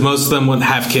then because most of them wouldn't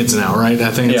have kids now, right?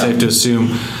 I think it's safe to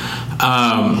assume.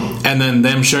 And then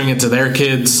them showing it to their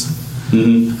kids,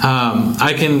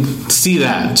 I can see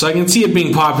that. So I can see it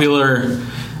being popular,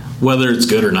 whether it's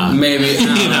good or not. Maybe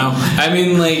I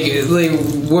mean, like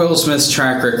Will Smith's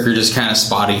track record is kind of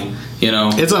spotty.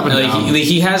 It's up and down.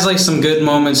 He has like some good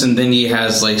moments, and then he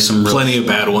has like some plenty of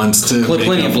bad ones to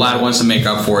make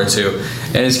up for it too.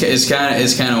 And it's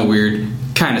kind of weird,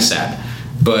 kind of sad,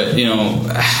 but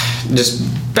just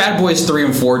Bad Boys 3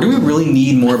 and 4. Do we really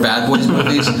need more Bad Boys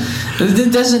movies?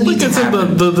 It doesn't need to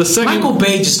happen. The second, Michael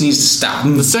Bay just needs to stop.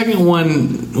 The second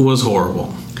one was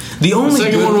horrible. The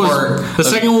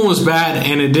second one was bad,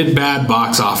 and it did bad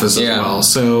box office as well.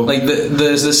 So, like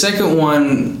the second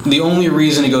one, the only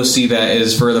reason to go see that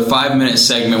is for the 5-minute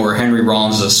segment where Henry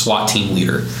Rollins is a SWAT team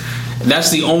leader. That's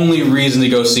the only reason to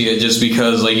go see it, just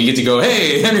because like you get to go,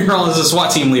 hey, Henry Rollins is a SWAT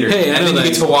team leader, and then you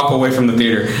get to walk away from the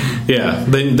theater. Yeah,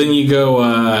 then you go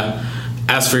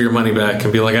ask for your money back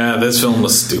and be like, this film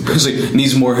was stupid. It's like,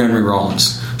 needs more Henry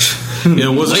Rollins.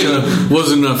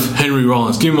 Wasn't enough Henry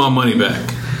Rollins. Give me my money back.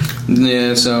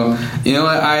 Yeah, so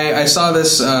I saw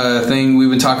this thing we've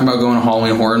been talking about going to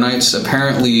Halloween Horror Nights.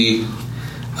 Apparently,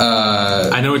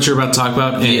 I know what you're about to talk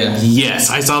about. And yes,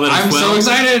 I saw that. I'm so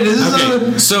excited.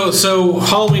 This is so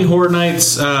Halloween Horror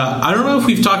Nights. I don't know if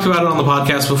we've talked about it on the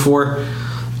podcast before.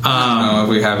 I don't know if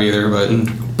we have either,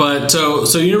 but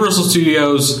so Universal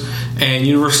Studios and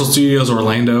Universal Studios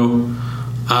Orlando.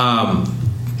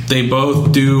 They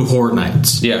both do horror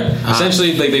nights. Yeah,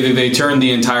 essentially, they turn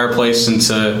the entire place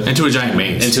into a giant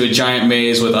maze. Into a giant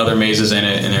maze with other mazes in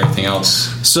it and everything else.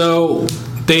 So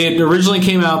they originally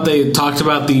came out. They talked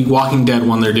about the Walking Dead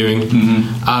one they're doing.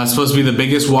 It's supposed to be the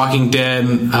biggest Walking Dead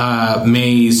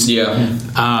maze.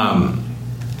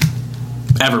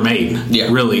 Ever made,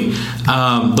 really.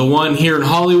 The one here in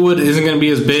Hollywood isn't going to be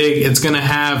as big. It's going to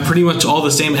have pretty much all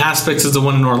the same aspects as the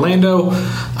one in Orlando.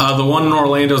 The one in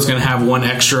Orlando is going to have one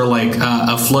extra, like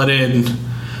a flooded,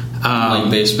 like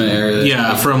basement area.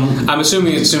 Yeah, I'm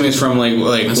assuming it's from like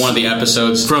one of the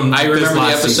episodes. I remember the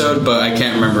episode, season. But I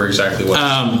can't remember exactly what.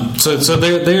 So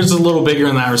there's a little bigger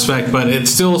in that respect, but it's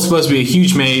still supposed to be a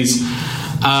huge maze.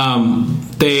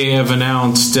 They have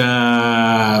announced.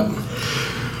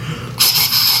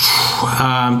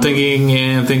 I'm thinking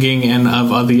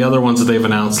of the other ones that they've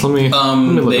announced. Let me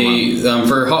look them up.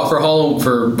 For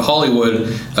Hollywood,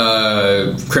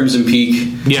 Crimson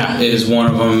Peak is one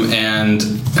of them, and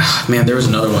man, there was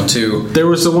another one too. There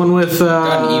was the one with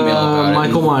got an email about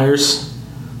Michael Myers.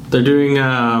 They're doing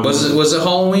was it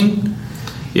Halloween?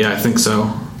 Yeah, I think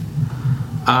so.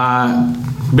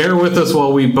 Bear with us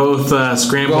while we both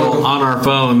scramble on our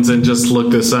phones and just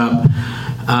look this up.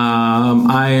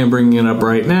 I am bringing it up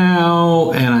right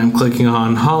now, and I'm clicking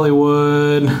on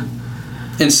Hollywood.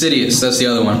 Insidious, that's the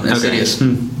other one. Insidious.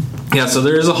 Okay. Yeah, so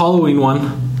there is a Halloween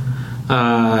one.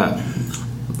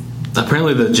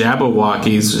 Apparently the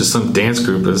Jabberwockies, just some dance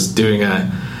group, is doing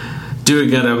an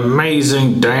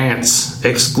amazing dance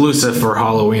exclusive for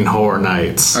Halloween Horror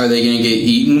Nights. Are they going to get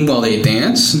eaten while they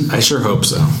dance? I sure hope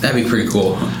so. That'd be pretty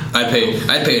cool. I'd pay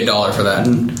 $1 for that.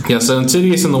 Yeah, so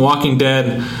Insidious and The Walking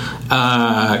Dead,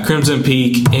 Crimson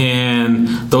Peak, and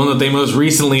the one that they most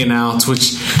recently announced,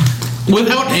 which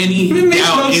without any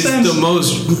doubt is the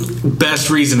most best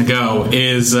reason to go,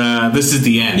 is This Is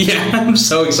the End. Yeah, I'm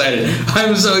so excited.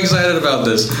 I'm so excited about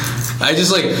this. I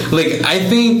just I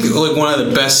think one of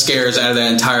the best scares out of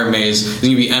that entire maze is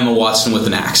going to be Emma Watson with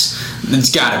an axe.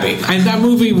 It's gotta be. And that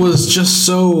movie was just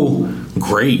so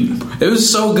great. It was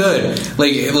so good.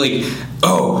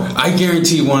 I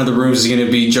guarantee one of the rooms is going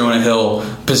to be Jonah Hill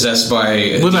possessed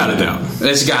by... Without a doubt.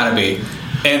 It's gotta be.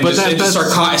 And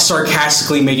just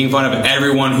sarcastically making fun of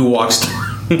everyone who walks through.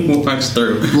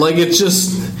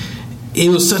 It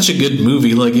was such a good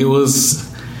movie. It was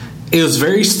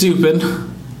very stupid.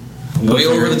 Way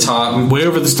over the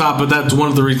top, but that's one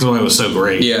of the reasons why it was so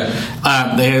great. Yeah.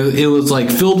 It was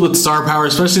filled with star power,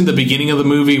 especially in the beginning of the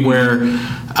movie where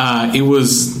it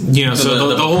was,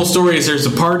 the whole story is there's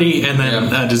a party and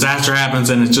then a disaster happens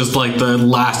and it's just the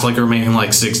last remaining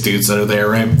 6 dudes that are there,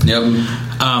 right? Yep.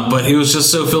 But it was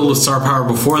just so filled with star power.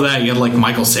 Before that, you had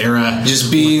Michael Cera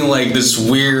just being this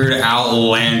weird,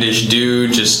 outlandish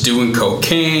dude just doing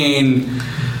cocaine,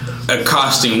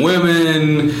 accosting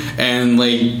women, and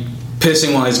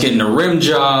pissing while he's getting a rim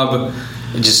job.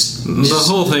 The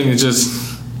whole thing is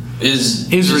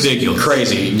ridiculous,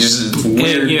 crazy, just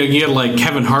weird. And, you had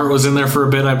Kevin Hart was in there for a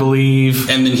bit, I believe,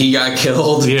 and then he got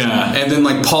killed. Yeah, and then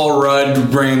Paul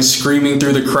Rudd ran screaming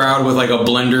through the crowd with a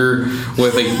blender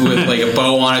with a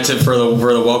bow on it for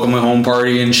the welcome home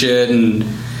party and shit. And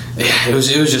it was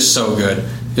just so good.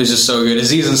 It was just so good.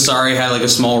 Aziz Ansari had a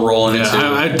small role in it too.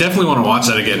 I definitely want to watch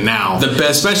that again now. The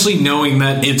best, especially knowing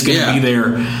that it's going to be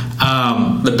there.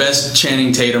 The best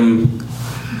Channing Tatum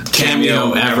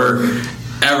cameo ever.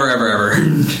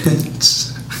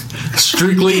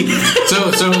 Strictly,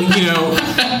 so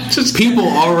people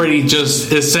already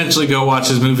just essentially go watch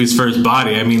his movies for his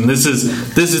body. I mean, this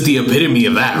is the epitome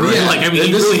of that, right? Yeah.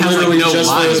 He really has no just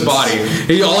lines. For his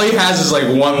body. All he has is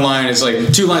one line. It's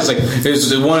 2 lines.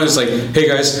 One is "Hey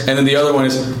guys," and then the other one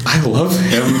is "I love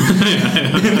him."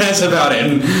 And that's about it.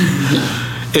 And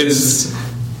it's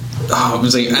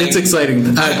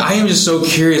exciting. I am just so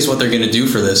curious what they're going to do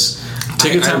for this.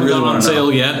 Tickets haven't gone on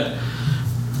sale yet,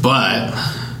 but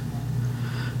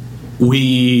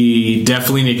we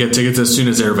definitely need to get tickets as soon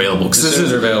as they're available. As soon as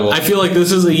they're available. I feel like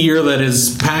this is a year that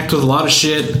is packed with a lot of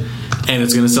shit, and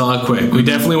it's going to sell out quick. We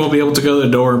definitely won't be able to go to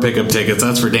the door and pick up tickets.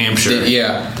 That's for damn sure.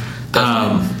 Yeah.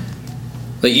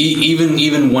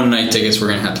 Even one night tickets we're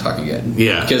gonna have to fucking get.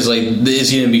 Yeah, because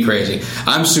it's gonna be crazy.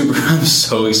 I'm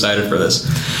so excited for this.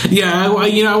 Yeah,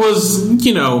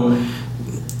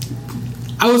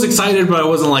 I was excited, but I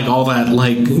wasn't all that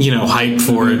hyped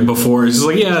for it before. It's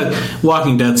just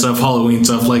Walking Dead stuff, Halloween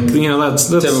stuff,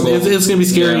 that's it's gonna be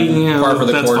scary. Yeah,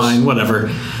 that's course. Fine, whatever.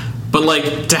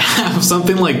 But to have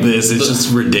something like this, it's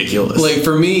just ridiculous.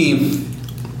 For me,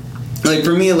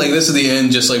 this is the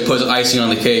end. Just puts icing on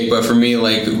the cake. But for me,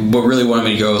 what really wanted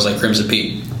me to go was Crimson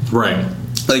Peak. Right.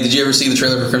 Did you ever see the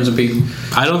trailer for Crimson Peak?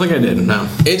 I don't think I did. No.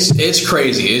 It's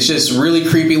crazy. It's just really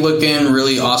creepy looking,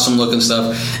 really awesome looking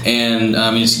stuff, and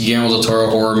it's Guillermo del Toro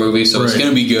horror movie, so it's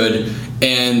gonna be good.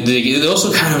 And it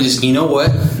also kind of just,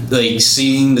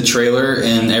 seeing the trailer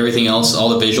and everything else, all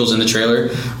the visuals in the trailer,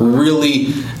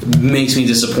 really makes me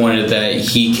disappointed that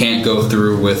he can't go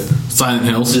through with Silent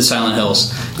Hills.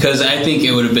 Because I think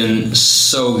it would have been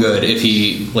so good if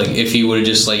he would have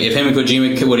just if him and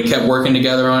Kojima would have kept working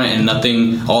together on it and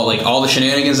nothing, all the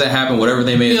shenanigans that happened, whatever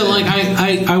they made. Yeah,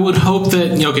 I would hope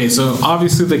that. Okay, so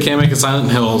obviously they can't make a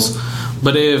Silent Hills,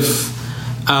 but if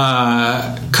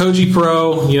Koji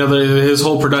Pro, his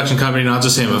whole production company, not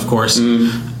just him, of course,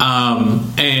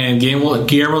 and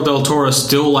Guillermo del Toro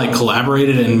still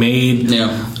collaborated and made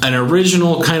an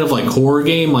original kind of horror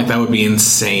game, that would be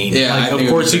insane. Yeah, of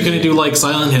course you couldn't do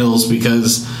Silent Hills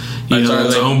because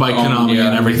it's owned by Konami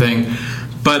and everything.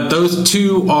 But those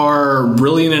two are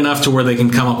brilliant enough to where they can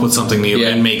come up with something new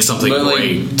and make something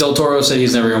great. Like, Del Toro said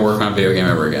he's never going to work on a video game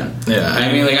ever again. Yeah.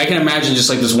 I mean, like, I can imagine just,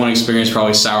 like, this one experience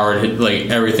probably soured, like,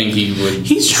 everything he would...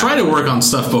 He's tried to work on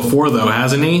stuff before, though,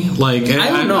 hasn't he? Like, I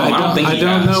don't know. I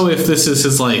don't know if this is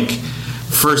his, like,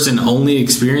 first and only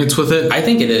experience with it. I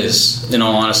think it is, in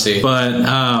all honesty. But,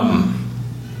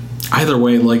 either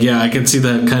way, like, I can see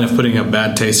that kind of putting a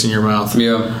bad taste in your mouth.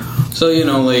 Yeah. So, you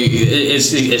know, like,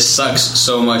 it sucks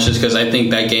so much just because I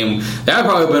think that game, that would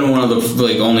probably been one of the,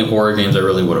 like, only horror games I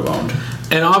really would have owned.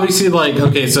 And obviously, like,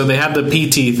 okay, so they had the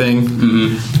PT thing.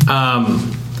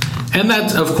 And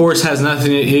that, of course, has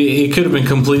nothing, it could have been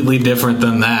completely different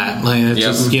than that. Like, it's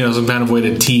just, you know, some kind of way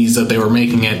to tease that they were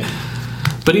making it.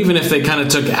 But even if they kind of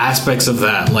took aspects of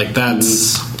that, like,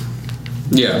 that's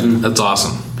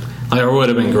awesome. Like, it would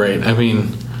have been great. I mean,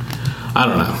 I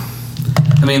don't know.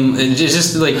 I mean, it's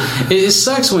just like it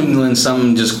sucks when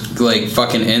something just like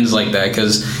fucking ends like that,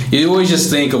 because you always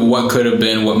just think of what could have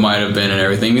been, what might have been, and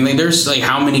everything. I mean, like, there's like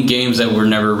how many games that were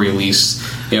never released,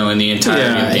 you know, in the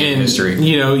entire game history.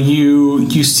 You know,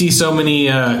 you see so many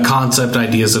concept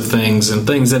ideas of things and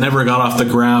things that never got off the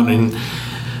ground, and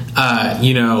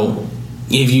you know,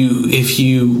 if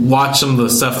you watch some of the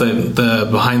stuff that the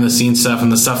behind the scenes stuff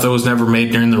and the stuff that was never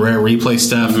made during the Rare Replay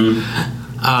stuff.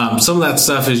 Some of that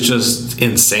stuff is just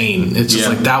insane. It's just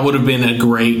like, that would have been a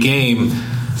great game,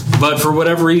 but for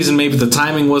whatever reason, maybe the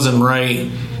timing wasn't right.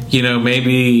 You know,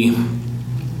 maybe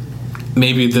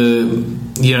the,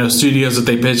 you know, studios that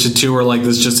they pitched it to were like,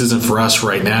 this just isn't for us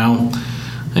right now.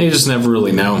 And you just never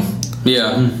really know.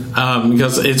 Yeah.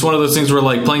 Because it's one of those things where,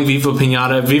 like, playing Viva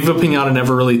Pinata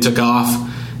never really took off.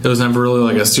 It was never really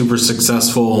like a super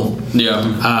successful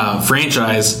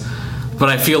franchise. But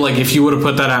I feel like if you would have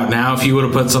put that out now, if you would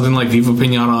have put something like Viva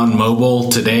Pinata on mobile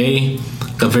today,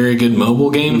 a very good mobile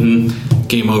game,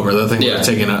 game over. That thing would have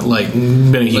taken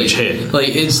been a huge hit.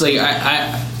 Like, it's like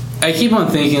I keep on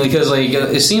thinking, because like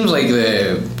it seems like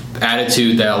the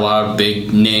attitude that a lot of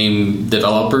big name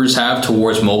developers have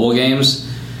towards mobile games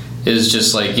is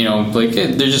just like, you know, like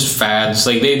they're just fads.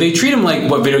 Like they treat them like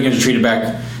what video games are treated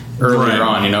back earlier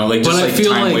on, you know, like just like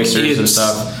time wasters and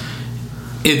stuff.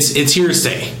 It's here to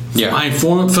stay. Yeah,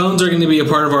 phones are going to be a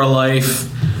part of our life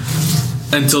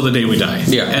until the day we die.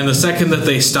 Yeah, and the second that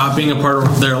they stop being a part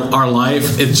of our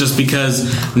life, it's just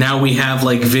because now we have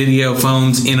like video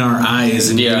phones in our eyes,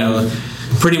 and you know,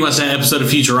 pretty much that episode of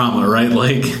Futurama, right?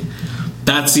 Like,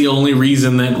 that's the only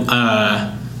reason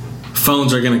that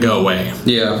phones are going to go away.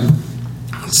 Yeah.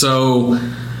 So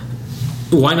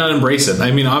why not embrace it?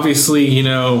 I mean, obviously, you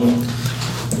know,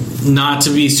 not to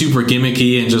be super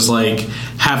gimmicky and just like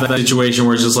have that situation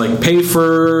where it's just like pay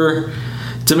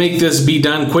to make this be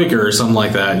done quicker or something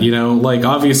like that, you know, like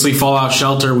obviously Fallout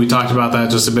Shelter, we talked about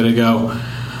that just a bit ago.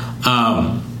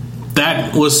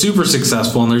 That was super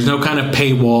successful, and there's no kind of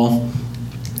paywall,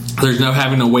 there's no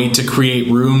having to wait to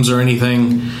create rooms or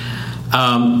anything.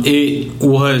 It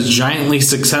was giantly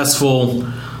successful,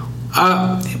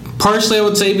 partially I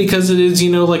would say because it is,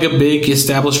 you know, like a big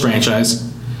established franchise.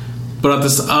 But at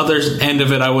this other end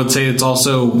of it, I would say it's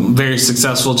also very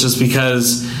successful just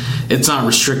because it's not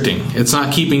restricting. It's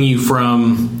not keeping you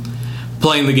from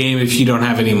playing the game if you don't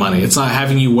have any money. It's not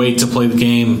having you wait to play the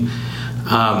game.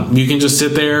 You can just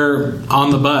sit there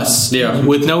on the bus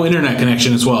with no internet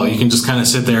connection as well. You can just kind of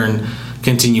sit there and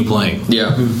continue playing.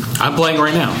 Yeah. I'm playing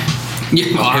right now. Yeah,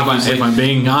 if I'm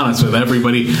being honest with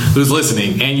everybody who's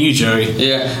listening, and you, Joey.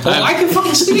 Yeah, I can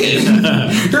fucking see it.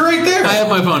 You're right there. I have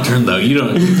my phone turned though.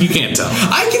 You can't tell.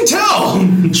 I can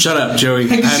tell. Shut up,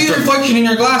 Joey. I can see the reflection in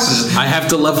your glasses. I have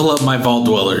to level up my vault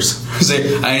dwellers.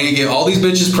 I need to get all these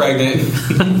bitches pregnant.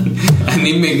 I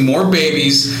need to make more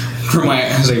babies for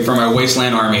my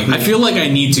wasteland army. I feel like I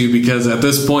need to, because at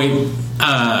this point,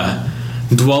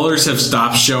 dwellers have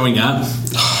stopped showing up.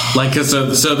 Like,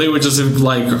 so they would just have,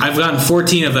 like, I've gotten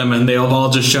 14 of them, and they've all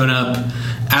just shown up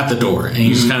at the door, and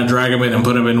you just kind of drag them in and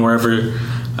put them in wherever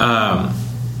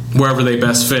they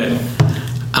best fit.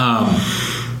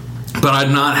 But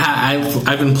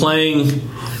I've been playing.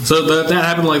 So that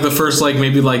happened like the first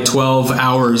maybe 12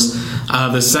 hours.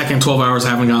 The second 12 hours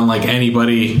haven't gotten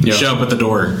anybody show up at the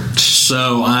door.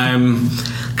 So I'm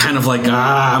kind of like,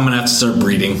 I'm gonna have to start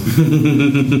breeding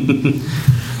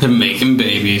and making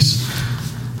babies.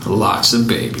 Lots of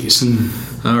babies.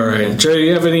 All right, Joe, do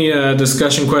you have any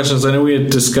discussion questions? I know we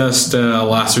had discussed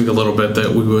last week a little bit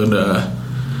that we would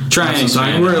try and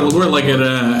time. We're like at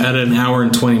an hour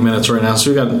and 20 minutes right now, so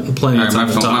we got plenty of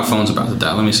time. My phone's about to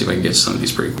die. Let me see if I can get some of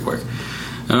these pretty quick.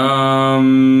 Are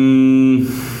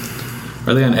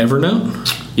they on Evernote?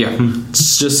 Yeah.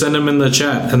 just send them in the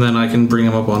chat, and then I can bring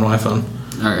them up on my phone.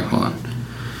 All right, hold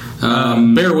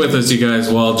on. Bear with us, you guys,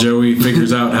 while Joey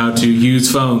figures out how to use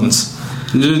phones.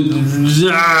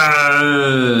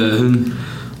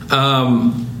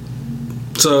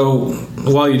 So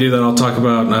while you do that, I'll talk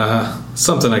about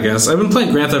something, I guess. I've been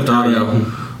playing Grand Theft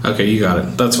Auto. Okay, you got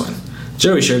it. That's fine.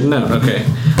 Joey shared a note. Okay.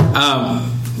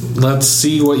 Let's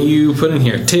see what you put in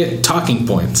here. Talking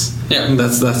points. Yeah,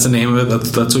 that's the name of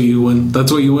it. That's what you went.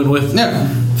 That's what you went with. Yeah.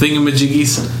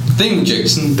 Thingamajigs.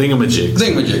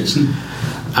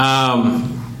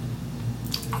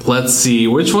 Let's see.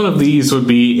 Which one of these would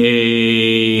be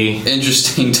a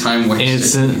interesting time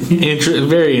waster?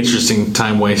 Very interesting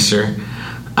time waster.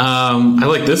 I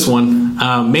like this one,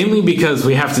 mainly because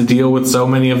we have to deal with so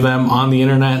many of them on the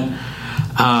internet.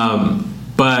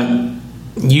 But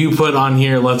you put on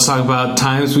here, let's talk about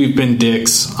times we've been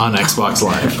dicks on Xbox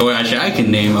Live. Oh, actually, I can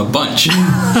name a bunch.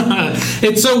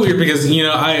 It's so weird because,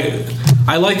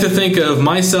 I like to think of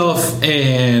myself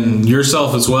and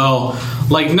yourself as well,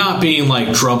 like not being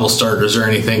like trouble starters or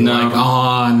anything, like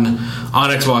on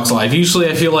Xbox Live. Usually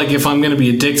I feel like if I'm going to be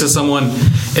a dick to someone,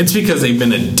 it's because they've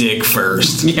been a dick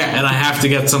first. Yeah. And I have to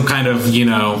get some kind of,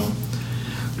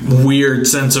 weird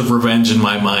sense of revenge in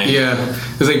my mind. Yeah.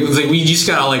 It's like we just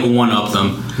gotta like one up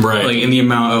them. Right. Like in the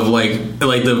amount of like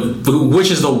which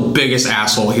is the biggest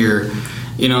asshole here.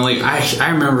 I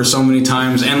remember so many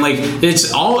times, and like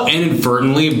it's all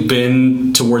inadvertently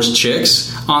been towards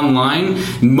chicks online,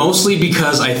 mostly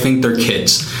because I think they're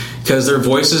kids. Because their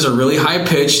voices are really high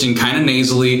pitched and kind of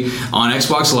nasally on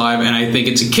Xbox Live, and I think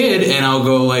it's a kid, and I'll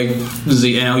go like,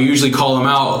 and I'll usually call them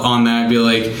out on that, be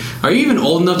like, "Are you even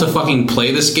old enough to fucking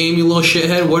play this game, you little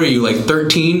shithead? What are you, like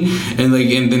 13?" And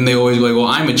then they always be like, "Well,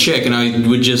 I'm a chick," and I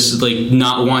would just like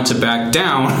not want to back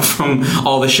down from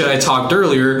all the shit I talked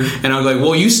earlier, and I'll be like,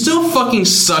 "Well, you still fucking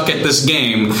suck at this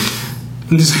game."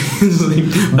 Do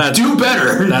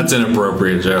better. That's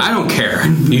inappropriate, Joe. I don't care.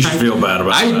 You should feel bad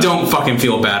about it. I don't fucking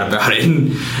feel bad about it.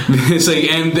 It's like,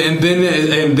 and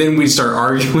then we start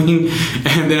arguing,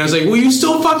 and then I was like, "Well, you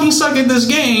still fucking suck at this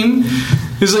game."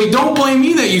 It's like, don't blame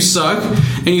me that you suck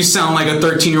and you sound like a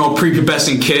 13-year-old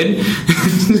prepubescent kid.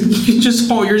 You're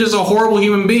just a horrible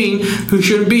human being who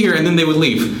shouldn't be here. And then they would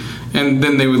leave,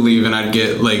 and I'd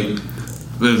get like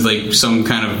some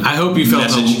kind of I hope you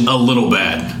felt a little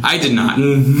bad. I did not.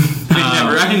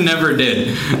 I never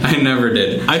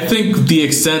did. I think the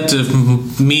extent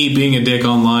of me being a dick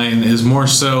online is more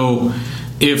so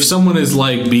if someone is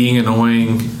like being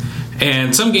annoying,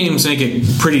 and some games make it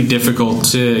pretty difficult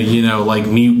to like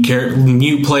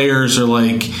mute players, or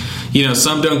like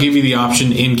some don't give you the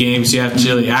option in games. You have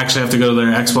to actually have to go to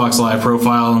their Xbox Live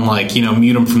profile and like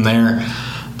mute them from there.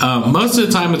 Most of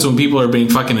the time it's when people are being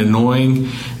fucking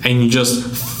annoying and you just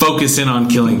focus in on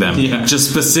killing them. Yeah. Just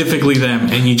specifically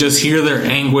them. And you just hear their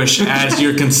anguish as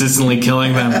you're consistently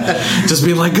killing them. Just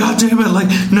being like, "God damn it, like,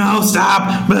 no,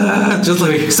 stop. Just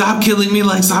like, stop killing me,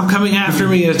 like, stop coming after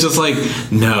me." And it's just like,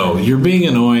 no, you're being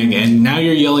annoying, and now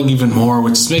you're yelling even more,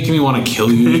 which is making me want to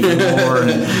kill you even more.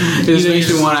 It just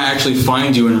makes me want to actually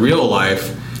find you in real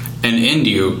life and end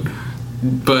you.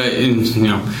 But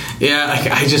yeah,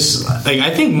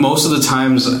 I think most of the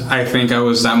times I think I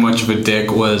was that much of a dick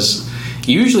was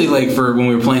usually like for when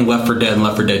we were playing Left 4 Dead and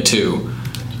Left 4 Dead 2.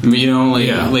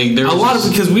 Like there was a lot of,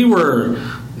 because we were,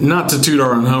 not to toot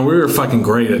our own horn, we were fucking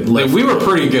great at we were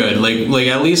pretty good. Like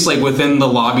at least like within the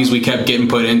lobbies we kept getting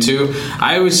put into,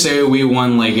 I would say we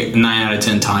won like 9 out of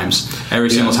 10 times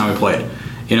every single time we played.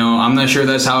 I'm not sure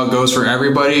that's how it goes for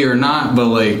everybody or not, but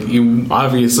like you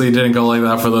obviously didn't go like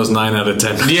that for those 9 out of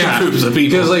 10 groups of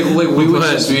people. Because like we would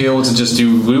just be able to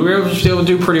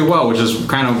do pretty well, which is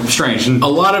kind of strange. A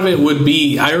lot of it would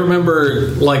be, I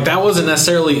remember like that wasn't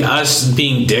necessarily us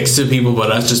being dicks to people,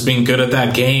 but us just being good at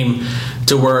that game,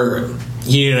 to where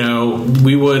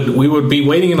we would be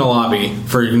waiting in a lobby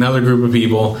for another group of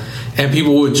people, and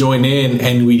people would join in,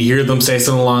 and we'd hear them say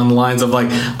something along the lines of like,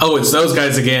 "Oh, it's those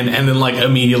guys again," and then like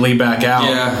immediately back out.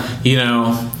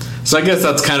 Yeah. So I guess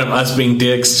that's kind of us being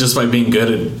dicks just by being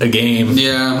good at a game.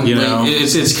 Yeah.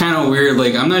 It's kind of weird.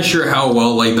 Like, I'm not sure how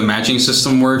well like the matching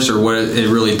system works or what it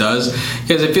really does,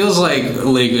 because it feels like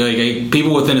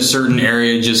people within a certain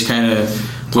area just kind of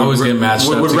always get matched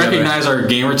up would recognize our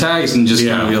gamer tags and just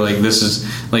kind of be like, "This is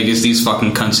like, it's these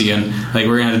fucking cunts again. Like,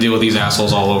 we're gonna have to deal with these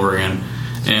assholes all over again."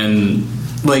 And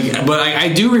like, but I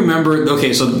do remember.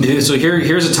 Okay, so here's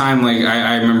a time like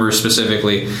I remember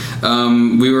specifically.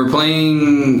 We were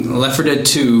playing Left 4 Dead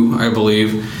 2, I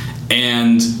believe,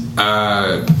 and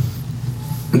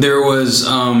there was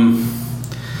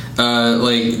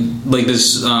like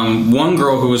this one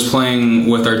girl who was playing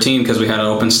with our team because we had an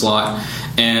open slot,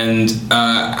 And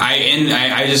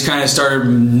I just kind of started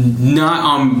not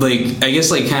on like, I guess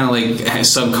like kind of like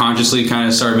subconsciously kind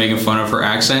of started making fun of her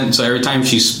accent. So every time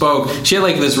she spoke, she had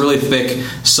like this really thick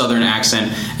Southern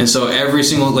accent, and so every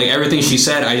single like everything she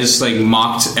said, I just like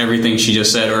mocked everything she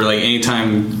just said, or like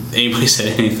anytime anybody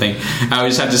said anything, I would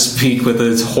just have to speak with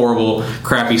this horrible,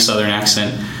 crappy Southern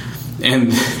accent.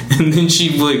 And then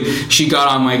she got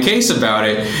on my case about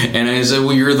it, and I said,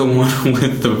 "Well, you're the one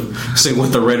with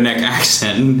the redneck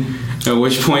accent." At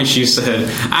which point she said,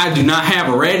 "I do not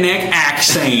have a redneck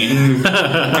accent."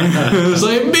 I was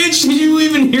like, "Bitch, did you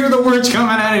even hear the words coming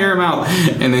out of your mouth?"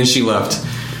 And then she left.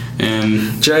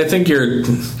 And Jay, I think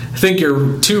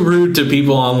you're too rude to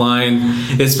people online,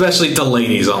 especially to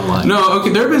ladies online. No, okay,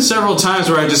 there have been several times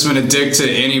where I've just been a dick to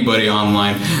anybody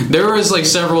online. There was like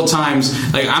several times,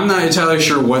 like I'm not entirely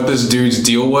sure what this dude's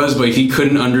deal was, but he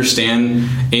couldn't understand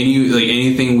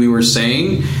anything we were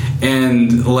saying,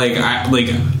 and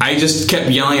I just kept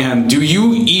yelling at him, "Do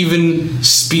you even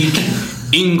speak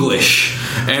English?"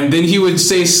 And then he would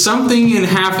say something in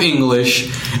half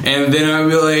English, and then I'd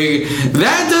be like,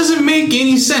 "That doesn't make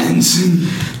any sense."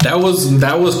 That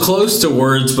was close to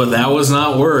words, but that was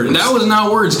not words. That was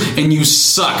not words, and you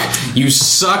suck. You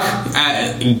suck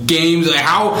at games. Like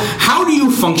how do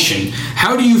you function?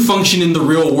 How do you function in the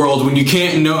real world when you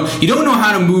don't know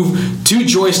how to move two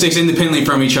joysticks independently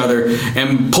from each other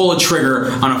and pull a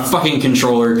trigger on a fucking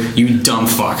controller? You dumb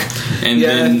fuck. And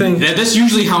yeah, then that's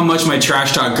usually how much my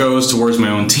trash talk goes towards my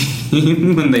own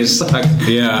team when they suck.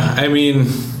 Yeah, I mean,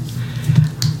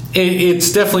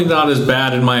 it's definitely not as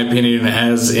bad in my opinion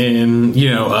as in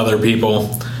other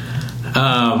people.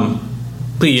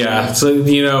 But yeah, so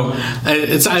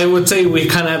I would say we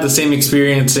kind of had the same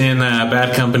experience in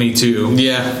Bad Company 2.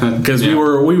 Yeah, because we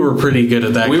were pretty good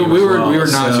at that. We were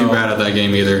not too bad at that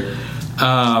game either.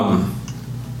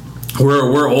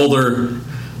 We're older.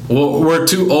 We're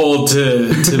too old to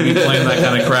be playing that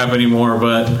kind of crap anymore.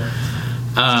 But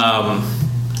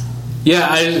yeah,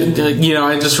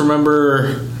 I just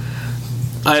remember.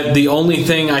 The only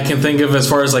thing I can think of as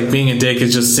far as like being a dick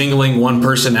is just singling one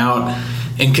person out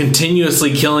and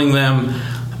continuously killing them.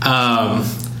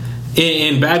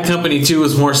 In Bad Company 2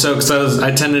 was more so because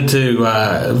I tended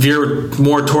to veer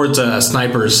more towards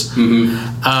snipers,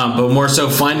 but more so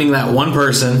finding that one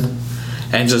person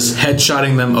and just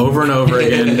headshotting them over and over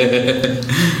again,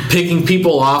 picking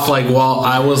people off like while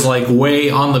I was like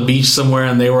way on the beach somewhere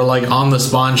and they were like on the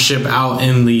spawn ship out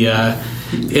in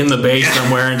the base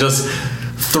somewhere, and just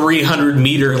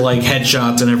 300-meter like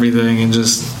headshots and everything, and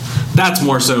just that's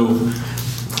more so.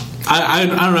 I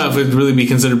don't know if it'd really be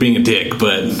considered being a dick,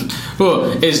 but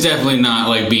it's definitely not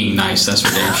like being nice. That's for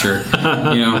damn sure.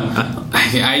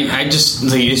 I just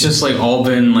like it's just like all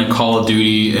been like Call of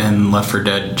Duty and Left 4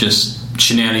 Dead, just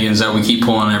shenanigans that we keep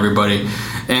pulling on everybody,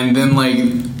 and then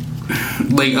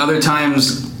like other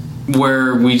times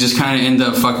where we just kind of end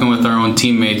up fucking with our own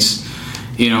teammates,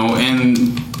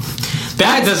 and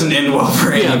that doesn't end well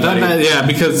for anybody.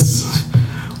 Because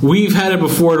we've had it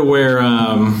before to where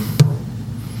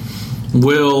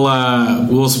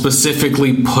we'll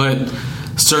specifically put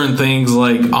certain things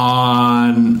like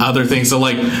on other things. So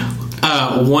like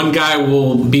one guy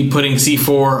will be putting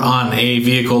C4 on a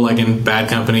vehicle, like in Bad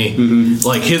Company,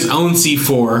 like his own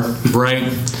C4,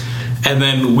 right? And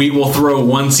then we will throw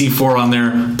one C4 on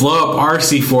there, blow up our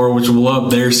C4, which will blow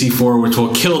up their C4, which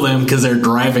will kill them because they're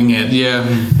driving it. Yeah.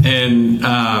 And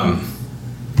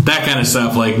that kind of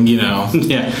stuff, like,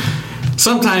 yeah.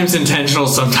 Sometimes intentional,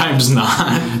 sometimes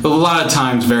not. A lot of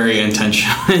times very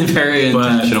intentional. Very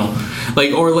intentional.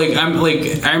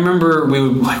 I remember we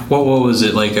would, like, what was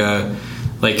it?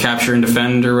 Like Capture and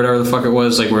Defend or whatever the fuck it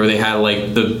was, like where they had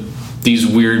like these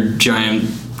weird giant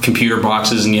computer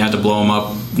boxes and you had to blow them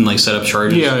up and like set up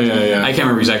charges. Yeah. I can't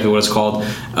remember exactly what it's called.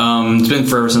 It's been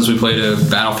forever since we played a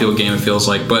Battlefield game, it feels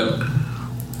like. But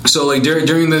so like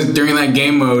during that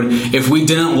game mode, if we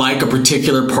didn't like a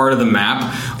particular part of the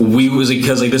map,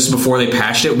 because like this is before they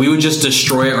patched it, we would just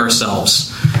destroy it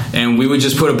ourselves. And we would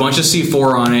just put a bunch of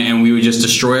C4 on it and we would just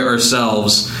destroy it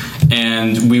ourselves,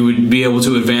 and we would be able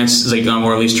to advance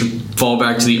or at least fall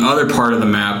back to the other part of the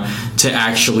map to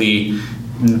actually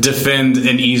defend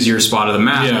an easier spot of the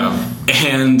map. Yeah.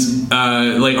 And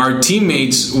like our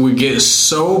teammates would get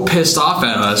so pissed off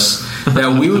at us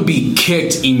that we would be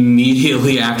kicked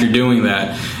immediately after doing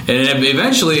that. And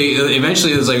eventually it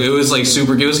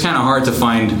was kind of hard to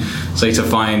find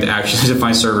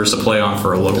servers to play on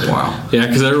for a little while. Yeah,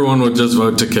 because everyone would just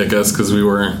vote to kick us because we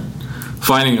were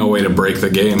finding a way to break the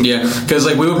game. Yeah, because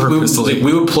like we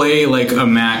would play like a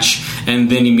match, and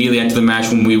then immediately after the match,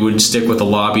 when we would stick with the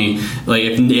lobby, like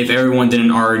if everyone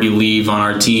didn't already leave on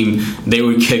our team, they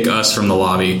would kick us from the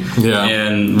lobby. Yeah,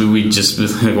 and we would just be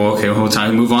like, well, okay, well,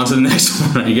 time to move on to the next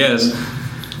one, I guess.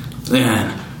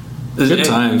 Man. Good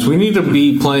times. We need to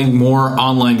be playing more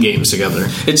online games together.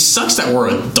 It sucks that we're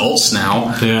adults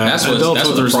now. Yeah, that's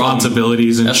with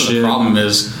responsibilities and shit. That's what the problem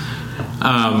is.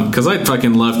 Because I'd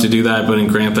fucking love to do that, but in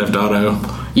Grand Theft Auto,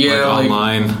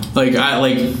 online.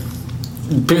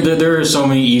 There are so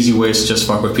many easy ways to just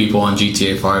fuck with people on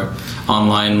GTA 5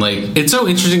 online. Like, it's so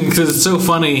interesting because it's so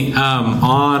funny.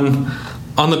 On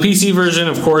the PC version,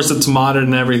 of course, it's modded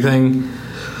and everything.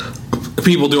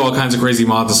 People do all kinds of crazy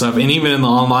mods and stuff, and even in the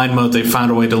online mode, they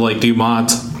found a way to like do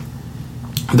mods.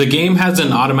 The game has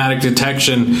an automatic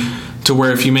detection to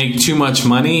where if you make too much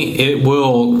money, it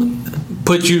will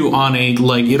put you on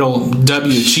it'll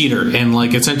W a cheater and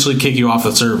like essentially kick you off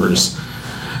the servers.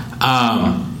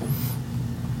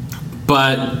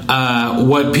 But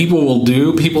what people will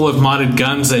do, people have modded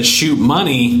guns that shoot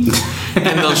money,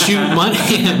 and they'll shoot money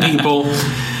at people.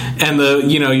 And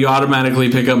you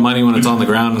automatically pick up money when it's on the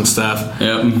ground and stuff.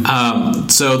 Yep.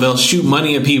 So they'll shoot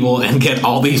money at people and get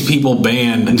all these people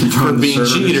banned for being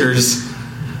cheaters,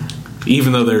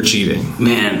 even though they're cheating.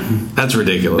 Man, that's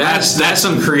ridiculous. That's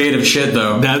some creative shit,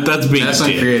 though. That's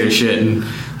some creative shit. And,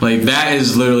 like, that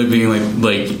is literally being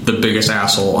like the biggest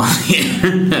asshole on the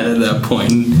internet at that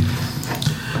point.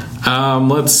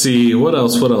 Let's see. What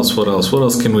else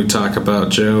can we talk about,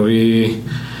 Joey?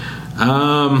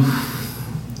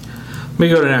 Let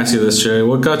me go ahead and ask you this, Joey.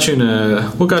 What got you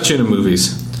into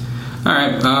movies? All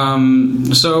right.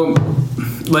 So,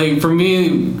 like, for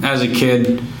me as a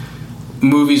kid,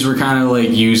 movies were kind of like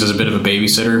used as a bit of a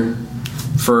babysitter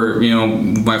for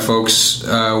my folks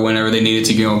whenever they needed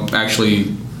to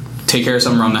actually take care of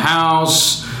something around the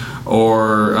house,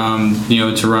 or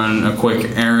to run a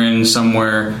quick errand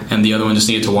somewhere, and the other one just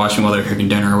needed to watch them while they're cooking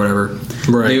dinner or whatever.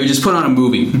 Right. They would just put on a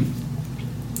movie.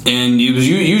 And it was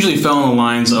usually fell in the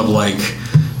lines of like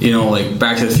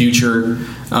Back to the Future,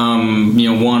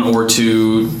 1 or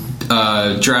 2,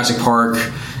 Jurassic Park,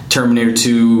 Terminator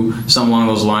 2, something along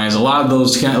those lines. A lot of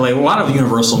those a lot of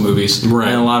Universal movies, right?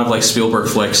 And a lot of like Spielberg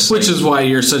flicks, which is why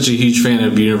you're such a huge fan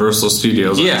of Universal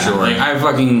Studios. Yeah, I'm sure. Like, I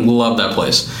fucking love that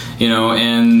place,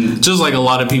 and just like a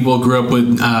lot of people grew up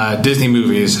with Disney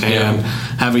movies and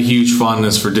have a huge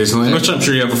fondness for Disneyland, which I'm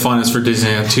sure you have a fondness for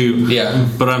Disneyland too. Yeah,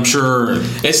 but I'm sure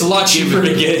it's a lot cheaper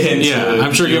to get into. Yeah,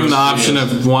 I'm sure given the option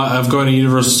of going to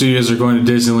Universal Studios or going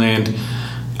to Disneyland.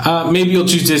 Maybe you'll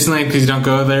choose Disneyland because you don't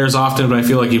go there as often, but I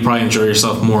feel like you probably enjoy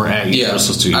yourself more at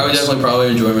Universal Studios. I would definitely probably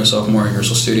enjoy myself more at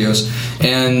Universal Studios.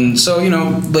 And so,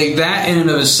 like that in and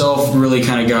of itself really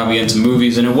kind of got me into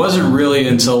movies. And it wasn't really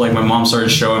until like my mom started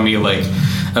showing me like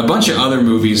a bunch of other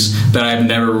movies that I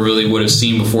never really would have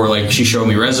seen before. Like she showed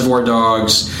me Reservoir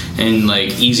Dogs and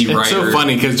like Easy Rider. It's so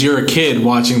funny because you're a kid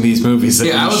watching these movies.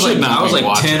 I was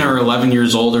like 10 or 11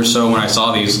 years old or so when I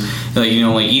saw these. Like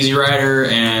Easy Rider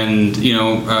and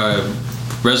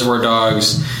Reservoir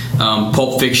Dogs,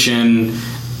 Pulp Fiction,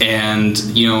 and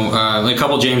like a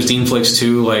couple James Dean flicks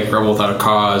too, like Rebel Without a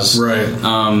Cause, right?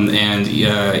 And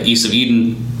East of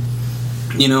Eden.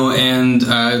 And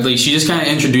like she just kind of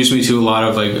introduced me to a lot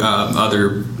of like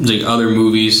other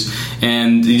movies,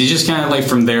 and it just kind of like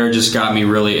from there just got me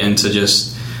really into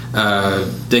just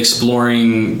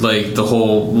exploring like the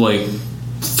whole like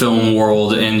film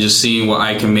world and just seeing what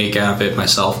I can make out of it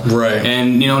myself. Right.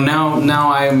 And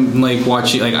now I'm like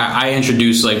watching, like I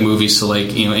introduce like movies to like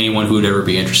anyone who would ever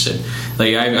be interested.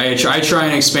 Like I try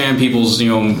and expand people's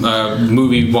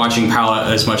movie watching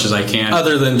palette as much as I can.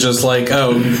 Other than just like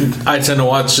I tend to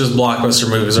watch just blockbuster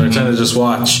movies, or I tend to just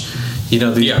watch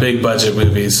these big budget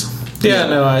movies. Yeah,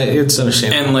 no, it's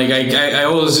understandable. And like I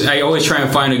always try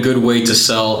and find a good way to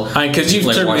sell. Because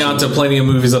you've turned me on to plenty of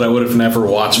movies that I would have never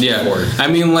watched before. I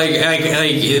mean, like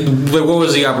what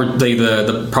was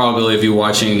the probability of you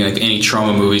watching like any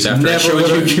trauma movies after I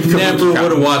showed you? Never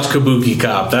would have watched Kabuki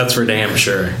Cop. That's for damn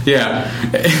sure. Yeah,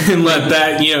 and let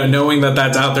that knowing that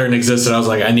that's out there and existed, I was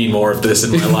like, I need more of this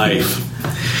in my life.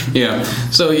 Yeah.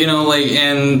 So,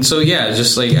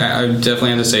 just like I definitely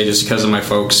have to say, just because of my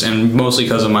folks and mostly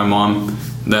because of my mom,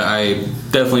 that I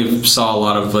definitely saw a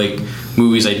lot of like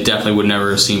movies I definitely would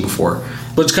never have seen before.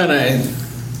 Which kind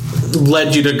of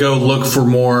led you to go look for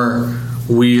more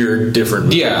weird, different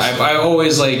movies. Yeah. I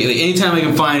always like anytime I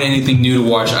can find anything new to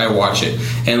watch, I watch it.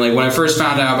 And like when I first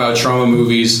found out about trauma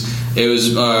movies, it was,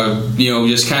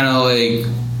 just kind of like,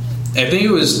 I think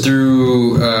it was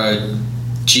through,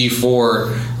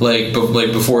 G4, like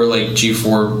before like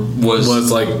G4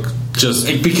 was like just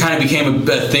it kind of became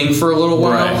a thing for a little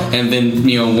while, right. And then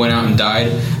went out and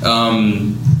died.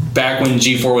 Back when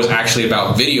G4 was actually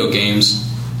about video games,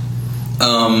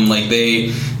 like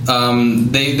they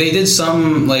did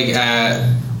some like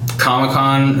at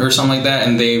Comic-Con or something like that,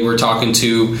 and they were talking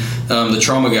to the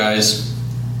Trauma guys,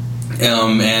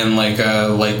 and like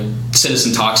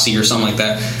Citizen Toxie or something like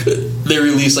that. They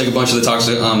released like a bunch of the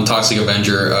Toxic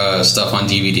Avenger stuff on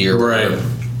DVD or whatever. Right.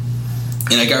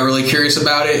 And I got really curious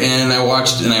about it, and I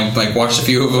watched a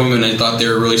few of them, and I thought they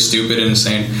were really stupid and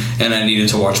insane, and I needed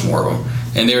to watch more of them.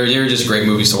 And they were just great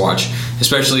movies to watch,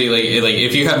 especially like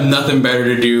if you have nothing better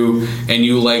to do and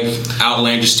you like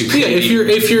outlandish stupidity. Yeah,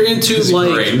 if you're into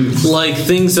like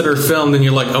things that are filmed and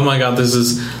you're like, oh my god, this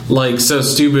is like so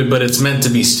stupid, but it's meant to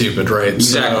be stupid, right?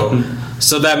 Exactly.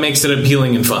 So that makes it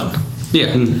appealing and fun.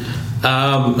 Yeah.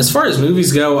 As far as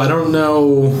movies go, I don't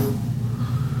know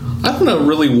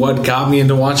really what got me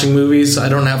into watching movies. I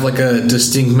don't have like a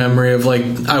distinct memory of like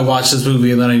I watched this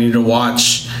movie and then I need to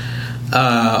watch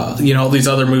all these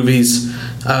other movies.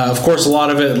 Of course, a lot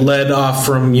of it led off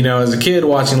from as a kid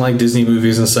watching like Disney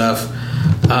movies and stuff,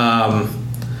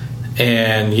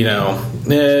 and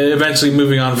eventually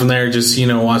moving on from there, just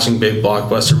watching big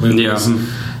blockbuster movies. Yeah.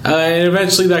 And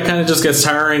eventually that kind of just gets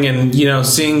tiring, and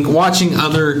watching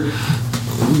other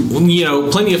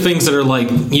plenty of things that are like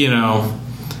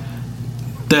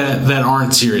that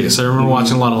aren't serious. I remember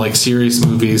watching a lot of like serious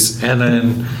movies, and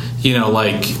then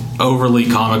like overly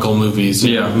comical movies,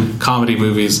 comedy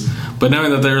movies, but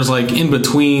knowing that there's like in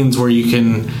betweens where you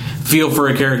can feel for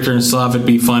a character and still have it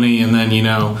be funny, and then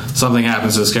something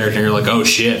happens to this character and you're like, oh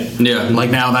shit,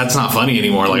 like now that's not funny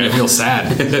anymore, like I feel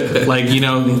sad. Like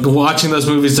watching those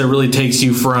movies that really takes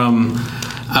you from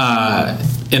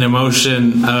an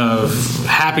emotion of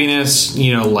happiness,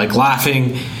 like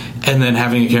laughing, and then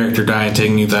having a character die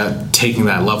and taking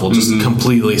that level just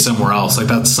completely somewhere else. Like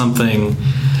that's something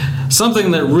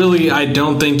that really I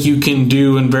don't think you can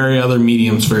do in very other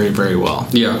mediums very, very well.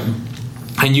 Yeah.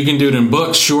 And you can do it in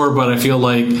books, sure, but I feel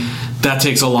like that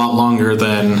takes a lot longer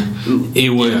than it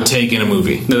would take in a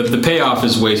movie. The payoff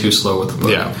is way too slow with the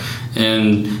book. Yeah.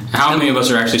 And how many of us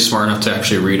are actually smart enough to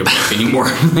actually read a book anymore?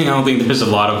 I don't think there's a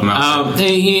lot of them out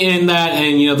there. And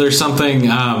there's something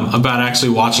about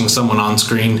actually watching someone on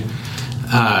screen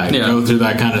go through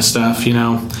that kind of stuff,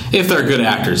 if they're good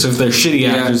actors. If they're shitty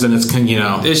actors, then it's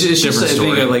it's just different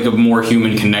story. I think like a more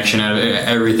human connection out of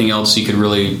everything else you could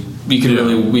really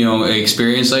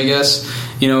experience, I guess,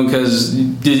 because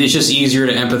it's just easier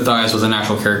to empathize with an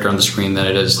actual character on the screen than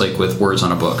it is like with words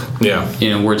on a book.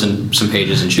 Words in some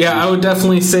pages and shit. I would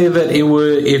definitely say that it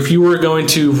would, if you were going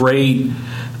to rate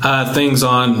things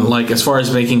on like as far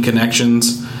as making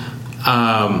connections,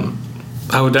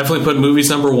 I would definitely put movies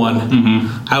number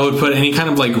one. I would put any kind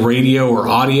of like radio or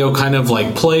audio kind of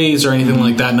like plays or anything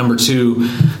like that number two,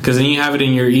 because then you have it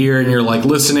in your ear and you're like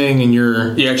listening and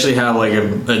you actually have like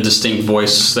a distinct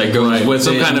voice that goes with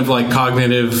some kind of like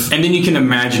cognitive, and then you can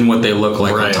imagine what they look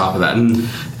like on top of that.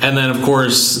 And then of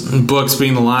course books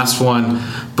being the last one,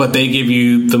 but they give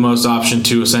you the most option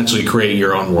to essentially create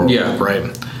your own world.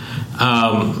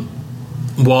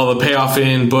 While the payoff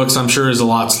in books, I'm sure, is a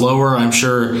lot slower, I'm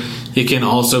sure it can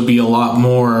also be a lot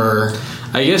more...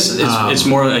 I guess it's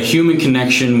more a human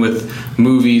connection with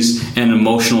movies and an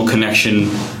emotional connection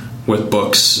with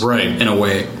books, in a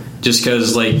way. Just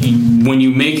because, like, when you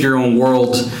make your own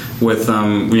world with,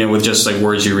 with just like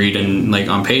words you read and like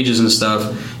on pages and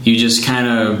stuff, you just kind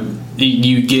of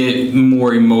you get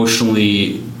more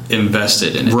emotionally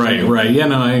invested in it. Right. Yeah,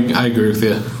 no, I agree with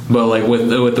you. But like with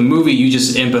the movie, you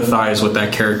just empathize with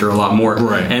that character a lot more.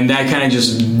 Right. And that kind of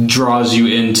just draws you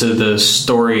into the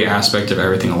story aspect of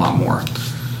everything a lot more.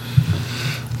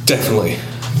 Definitely.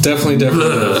 Best way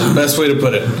to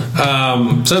put it.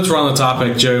 Since we're on the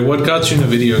topic, Joey, what got you into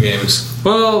video games?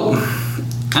 Well,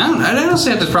 I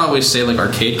honestly have to probably say like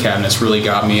arcade cabinets really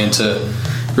got me into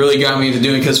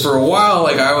doing, because for a while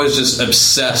like I was just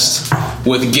obsessed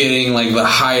with getting like the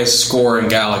highest score in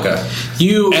Galaga.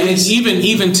 And it's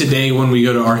even today when we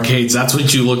go to arcades, that's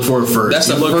what you look for first. That's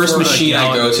the first machine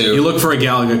I go to. You look for a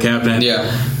Galaga cabinet.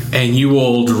 Yeah. And you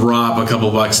will drop a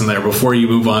couple bucks in there before you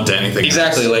move on to anything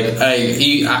exactly else.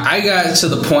 Like I got to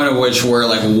the point of which where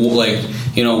like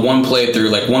one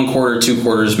playthrough, like 1 quarter, 2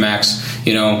 quarters max,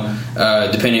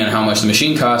 depending on how much the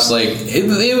machine costs, like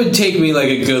it would take me like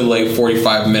a good like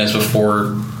 45 minutes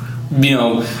before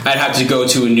I'd have to go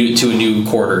to a new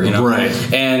quarter, right.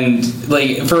 And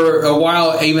like for a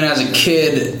while, even as a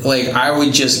kid, like I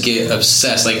would just get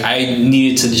obsessed. Like I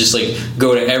needed to just like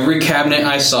go to every cabinet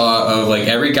I saw of like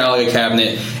every Galaga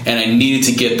cabinet, and I needed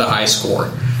to get the high score.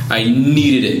 I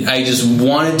needed it. I just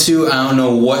wanted to. I don't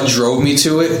know what drove me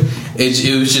to it.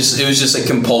 It was just a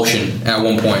compulsion at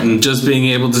one point. And just being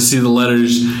able to see the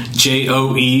letters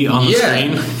JOE on the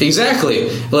screen. Exactly.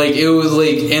 Like, it was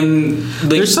like, and like,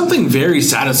 there's something very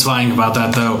satisfying about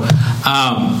that, though.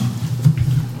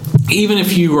 Even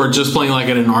if you are just playing like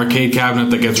at an arcade cabinet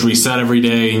that gets reset every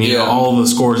day, and you know all of the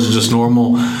scores are just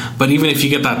normal, but even if you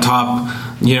get that top,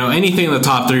 you know, anything in the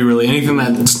top 3, really, anything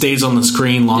that stays on the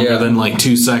screen longer than like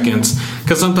 2 seconds,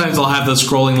 because sometimes I'll have the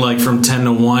scrolling like from 10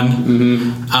 to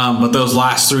 1, but those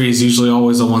last 3 is usually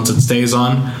always the ones it stays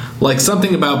on. Like,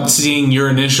 something about seeing your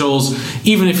initials,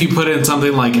 even if you put in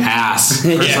something like ass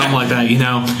or something like that, you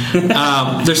know,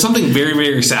 there's something very,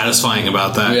 very satisfying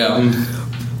about that.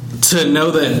 To know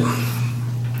that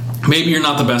maybe you're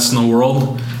not the best in the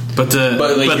world, but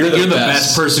you're the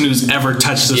best person who's ever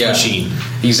touched this machine.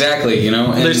 Exactly, you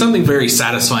know. And there's something very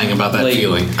satisfying about that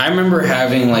feeling. I remember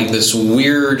having like this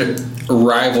weird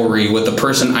rivalry with the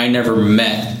person I never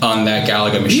met on that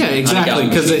Galaga machine. Yeah, exactly.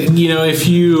 Because you know,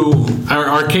 our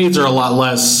arcades are a lot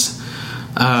less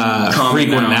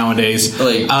frequent nowadays.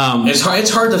 Like, it's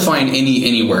hard to find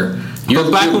anywhere. But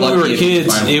back when we were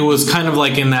kids, it was kind of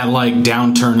like in that like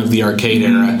downturn of the arcade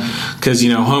era, because,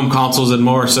 you know, home consoles had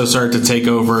more so started to take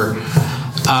over.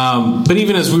 But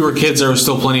even as we were kids, there was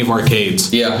still plenty of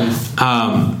arcades.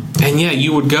 And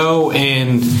you would go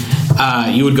and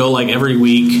you would go like every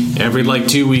week, every like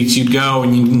 2 weeks, you'd go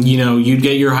and you'd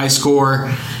get your high score,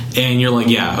 and you're like,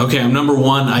 okay, I'm number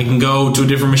 1. I can go to a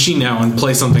different machine now and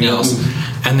play something else.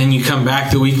 And then you come back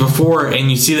the week before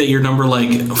and you see that you're number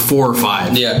like 4 or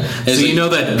 5. So you know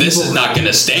that this is not going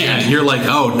to stand. You're like,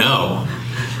 oh no.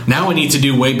 Now I need to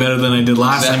do way better than I did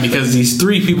last time, because these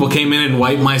 3 people came in and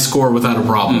wiped my score without a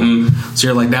problem. So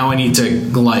you're like, now I need to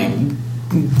like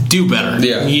do better.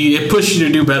 It pushed you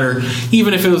to do better,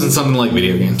 even if it wasn't something like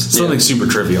video games. It's something super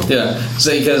trivial.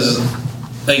 So because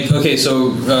like, okay,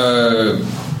 so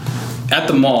at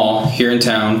the mall here in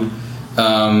town,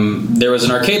 there was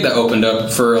an arcade that opened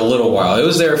up for a little while. It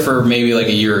was there for maybe like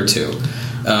a year or 2,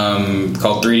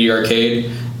 called 3D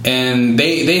Arcade, and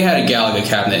they had a Galaga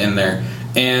cabinet in there.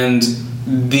 And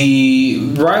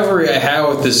the rivalry I had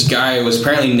with this guy was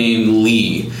apparently named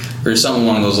Lee or something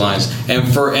along those lines.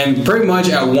 And pretty much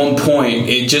at one point,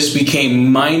 it just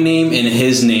became my name and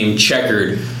his name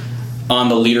checkered on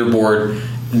the leaderboard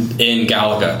in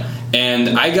Galaga.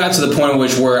 And I got to the point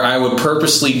where I would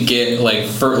purposely get like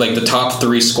the top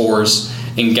 3 scores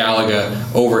in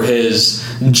Galaga over his,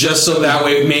 just so that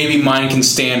way maybe mine can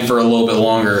stand for a little bit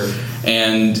longer.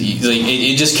 And like,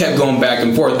 it just kept going back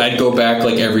and forth. I'd go back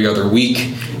like every other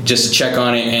week just to check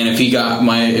on it, and if he got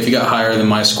higher than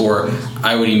my score,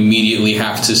 I would immediately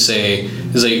have to say,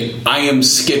 it's like, I am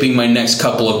skipping my next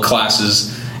couple of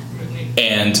classes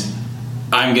and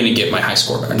I'm going to get my high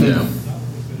score back.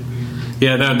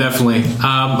 Yeah, no, definitely.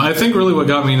 I think really what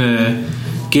got me into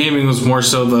gaming was more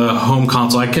so the home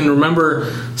console. I can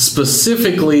remember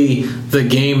specifically the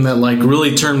game that like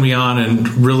really turned me on and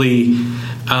really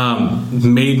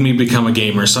made me become a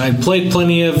gamer. So I'd played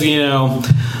plenty of,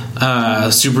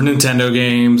 Super Nintendo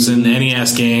games and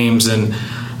NES games and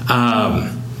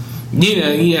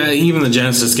even the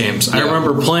Genesis games. I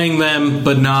remember playing them,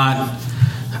 but not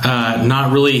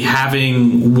really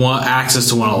having access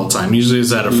to one all the time. Usually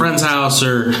it's at a friend's house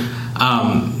or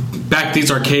back these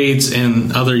arcades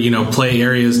and other play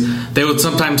areas. They would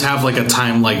sometimes have like a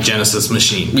time like Genesis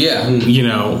machine.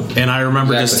 And I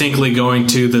remember distinctly going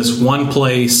to this one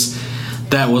place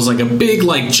that was like a big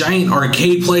like giant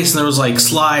arcade place, and there was like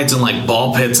slides and like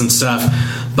ball pits and stuff,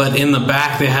 but in the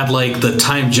back they had like the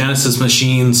timed Genesis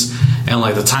machines and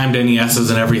like the timed NESs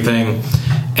and everything.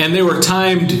 And they were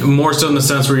timed more so in the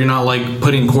sense where you're not like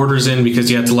putting quarters in, because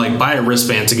you had to like buy a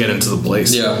wristband to get into the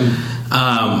place.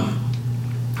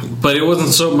 But it wasn't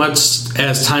so much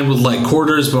as timed with like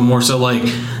quarters, but more so like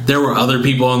there were other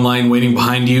people in line waiting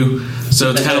behind you. So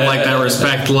it's kind of like that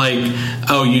respect, like,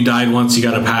 oh, you died once, you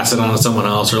got to pass it on to someone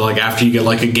else, or like after you get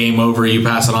like a game over, you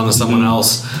pass it on to someone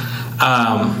else.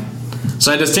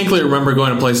 So I distinctly remember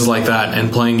going to places like that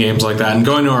and playing games like that and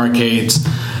going to arcades.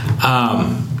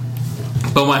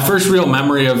 But my first real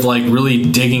memory of like really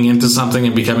digging into something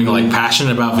and becoming like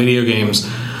passionate about video games,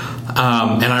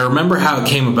 and I remember how it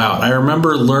came about. I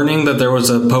remember learning that there was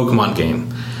a Pokemon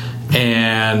game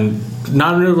and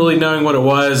not really knowing what it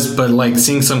was, but like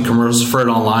seeing some commercials for it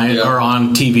online or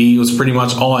on TV was pretty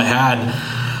much all I had.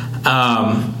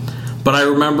 But I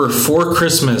remember for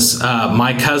Christmas,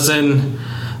 my cousin,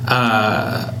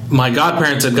 my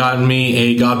godparents had gotten me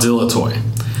a Godzilla toy.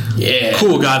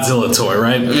 cool Godzilla toy,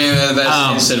 right? Yeah,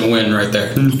 that's instant win right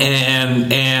there.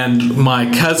 And my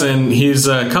cousin, he's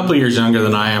a couple years younger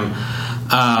than I am.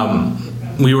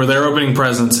 We were there opening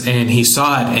presents, and he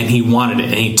saw it, and he wanted it,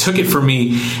 and he took it from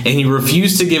me, and he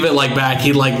refused to give it back.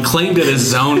 He claimed it as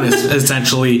his own,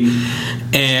 essentially,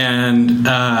 and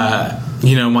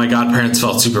my godparents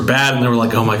felt super bad, and they were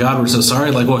like, "Oh my God, we're so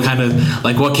sorry. What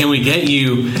can we get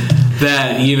you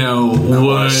that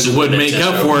would make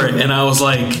up for it?" And I was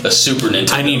like, "A Super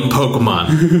Nintendo. I need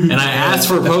Pokemon," and I asked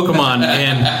for Pokemon,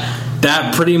 and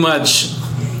that pretty much.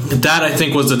 That, I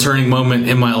think, was the turning moment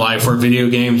in my life where video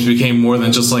games became more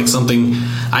than just something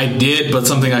I did, but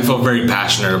something I felt very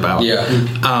passionate about. Yeah.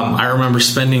 I remember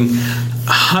spending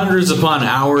hundreds upon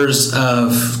hours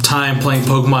of time playing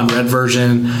Pokemon Red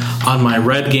version on my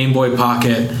red Game Boy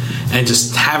Pocket, and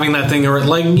just having that thing, I'm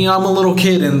a little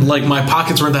kid, and my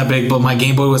pockets weren't that big, but my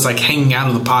Game Boy was hanging out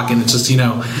of the pocket. It's just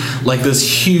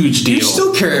this huge deal. You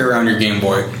still carry around your Game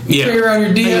Boy. Yeah, carry around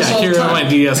your DS. I carry around my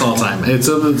DS all the time.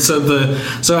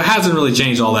 So it hasn't really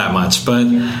changed all that much, but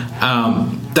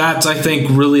that's, I think,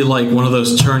 really one of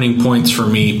those turning points for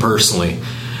me personally,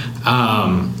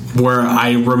 where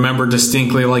I remember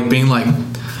distinctly being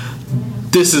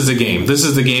this is a game. This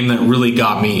is the game that really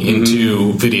got me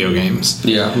into video games.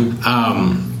 Yeah.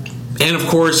 And of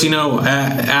course,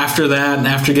 after that, and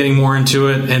after getting more into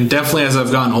it, and definitely as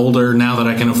I've gotten older, now that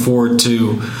I can afford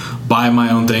to buy my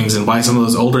own things and buy some of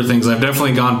those older things, I've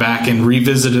definitely gone back and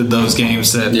revisited those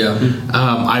games that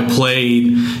I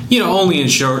played, only in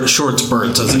short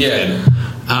spurts as a kid.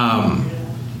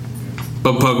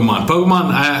 But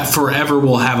Pokemon forever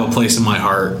will have a place in my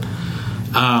heart.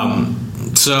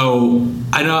 So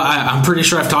I know I'm pretty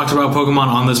sure I've talked about Pokemon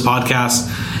on this podcast.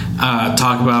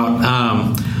 Talk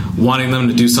about wanting them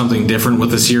to do something different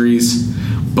with the series,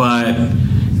 but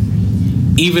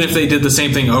even if they did the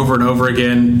same thing over and over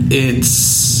again,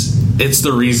 it's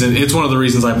the reason. It's one of the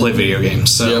reasons I play video games.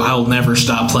 So I'll never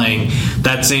stop playing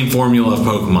that same formula of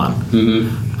Pokemon.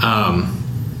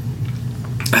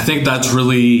 I think that's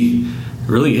really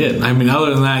it. I mean,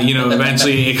 other than that,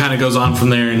 eventually it kind of goes on from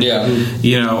there. And,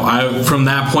 from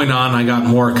that point on, I got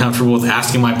more comfortable with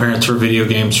asking my parents for video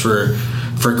games for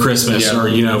Christmas or,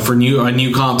 for a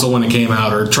new console when it came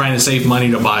out, or trying to save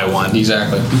money to buy one.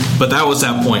 Exactly. But that was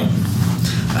that point.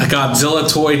 A Godzilla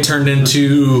toy turned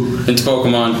into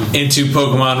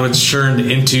Pokemon, which turned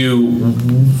into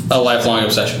a lifelong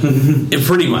obsession.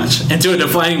 Pretty much. Into a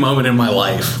defining moment in my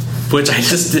life, which I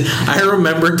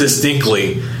remember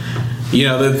distinctly.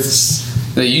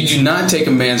 That you do not take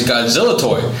a man's Godzilla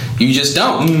toy. You just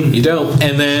don't. You don't.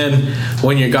 And then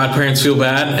when your godparents feel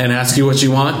bad and ask you what you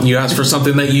want, you ask for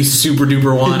something that you super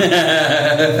duper want.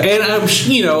 And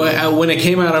I'm, when it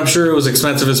came out, I'm sure it was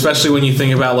expensive, especially when you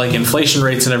think about inflation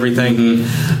rates and everything.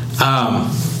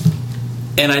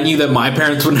 And I knew that my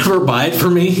parents would never buy it for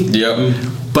me. Yep.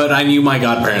 But I knew my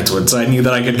godparents would, so I knew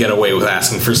that I could get away with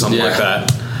asking for something like that.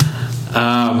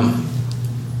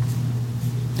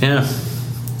 Yeah.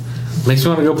 Makes me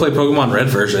want to go play Pokemon Red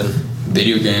version.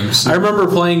 Video games. I remember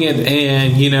playing it,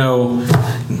 and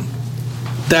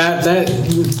that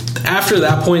after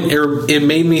that point, it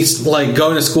made me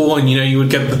going to school, and you would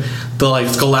get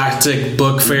the Galactic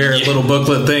Book Fair little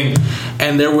booklet thing,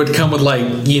 and there would come with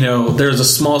there's a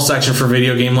small section for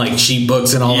video game cheat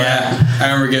books and all that.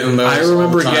 I remember getting those. I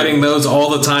remember getting those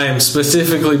all the time,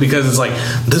 specifically because it's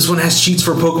this one has cheats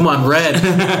for Pokemon Red,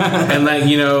 and that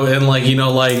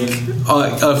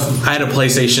I had a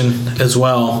PlayStation as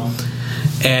well,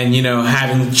 and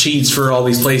having cheats for all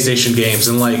these PlayStation games,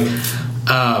 and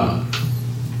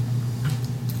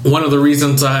one of the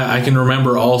reasons I can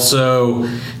remember also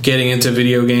getting into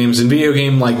video games and video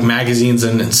game magazines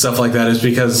and stuff like that is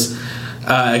because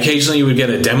occasionally you would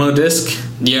get a demo disc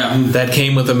that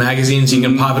came with the magazine, so you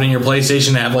can pop it in your PlayStation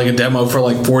and have a demo for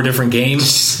 4 different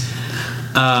games.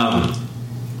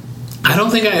 I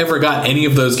don't think I ever got any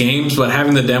of those games, but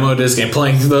having the demo disc and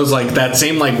playing through those that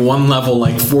same one level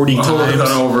 40 times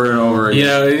over and over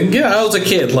again. I was a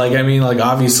kid.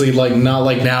 Obviously not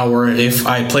like now where if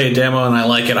I play a demo and I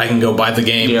like it, I can go buy the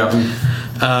game.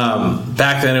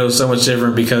 Back then it was so much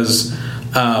different because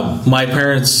my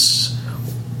parents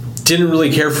didn't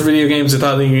really care for video games. They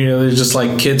thought they're just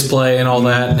kids play and all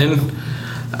that, and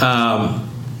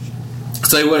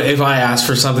so if I asked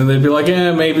for something, they'd be like,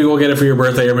 maybe we'll get it for your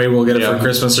birthday, or maybe we'll get it for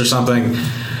Christmas or something.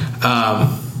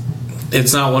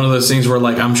 It's not one of those things where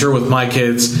I'm sure with my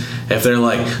kids, if they're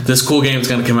this cool game's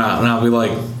going to come out, and I'll be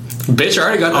like, Bitch, I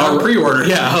already got that on pre-order.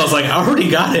 Yeah, I was like, I already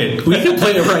got it. We can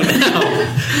play it right now.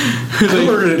 I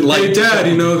ordered it like, hey, Dad,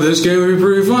 this game would be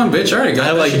pretty fun. Bitch, I already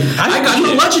got it. I got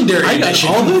the Legendary Edition. I got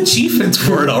all the achievements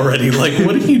for it already. Like,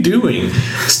 what are you doing?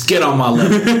 Just get on my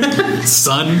level,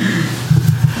 son.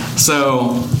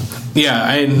 So,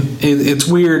 yeah, it's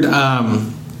weird.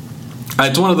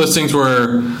 It's one of those things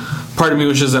where part of me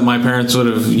wishes that my parents would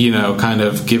have, kind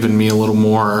of given me a little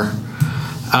more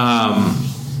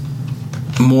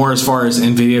as far as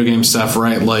in video game stuff,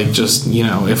 right? Like, just,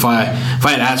 if I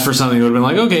had asked for something, it would have been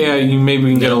like, okay, yeah, maybe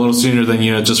we can get a little sooner than,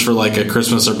 just for like a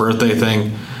Christmas or birthday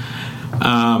thing.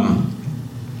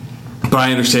 But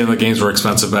I understand the games were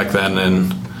expensive back then,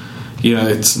 and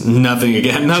it's nothing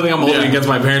I'm holding against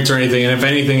my parents or anything. And if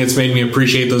anything, it's made me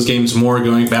appreciate those games more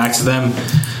going back to them.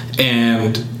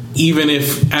 And even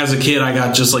if as a kid I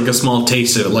got just like a small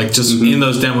taste of it, like just in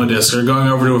those demo discs or going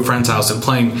over to a friend's house and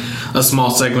playing a small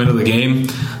segment of the game,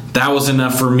 that was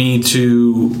enough for me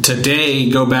to today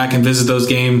go back and visit those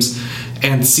games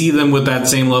and see them with that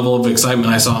same level of excitement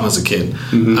I saw them as a kid.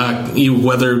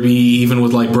 Whether it be even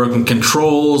with like broken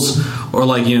controls or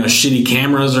like, shitty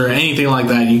cameras or anything like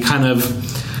that, you kind of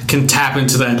can tap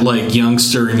into that like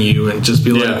youngster in you and just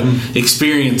be like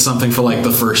experience something for like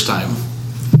the first time.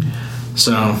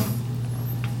 So,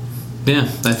 yeah,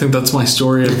 I think that's my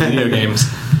story of video games.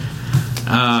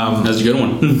 That's a good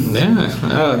one. Yeah,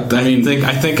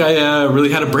 I think I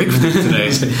really had a break from it today.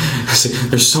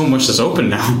 There's so much that's open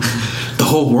now. The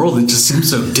whole world, it just seems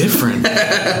so different.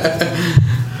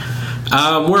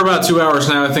 We're about 2 hours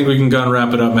now. I think we can go and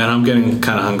wrap it up, man. I'm getting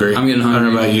kind of hungry. I'm getting hungry. I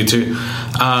don't know about you too.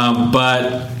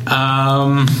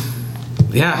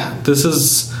 Yeah, this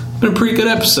is been a pretty good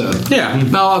episode. Yeah,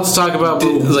 not a lot to talk about,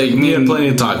 but we had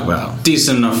plenty to talk about.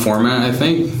 Decent enough format, I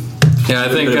think. Yeah, I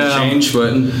think change,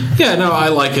 but yeah, no, I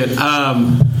like it.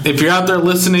 If you're out there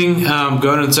listening, go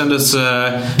ahead and send us.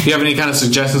 If you have any kind of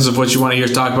suggestions of what you want to hear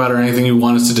us talk about or anything you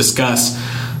want us to discuss,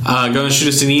 go ahead and shoot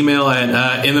us an email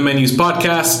at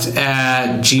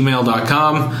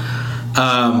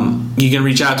inthemenuspodcast@gmail.com. You can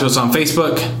reach out to us on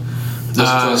Facebook.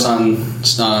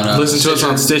 Listen to us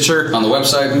on Stitcher. On the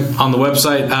website.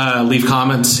 Leave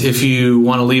comments if you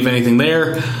want to leave anything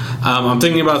there. I'm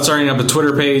thinking about starting up a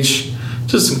Twitter page.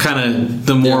 Just kind of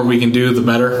the more we can do, the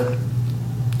better.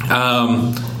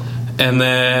 And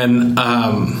then,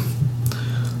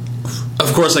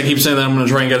 of course, I keep saying that I'm going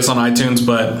to try and get us on iTunes,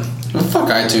 but fuck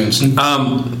iTunes.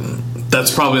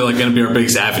 That's probably like going to be our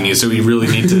biggest avenue. So we really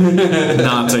need to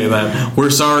not say that. We're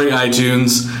sorry,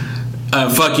 iTunes.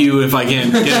 Fuck you if I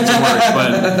can't get it to work,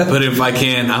 but if I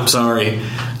can, I'm sorry.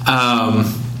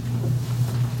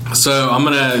 So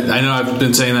I know I've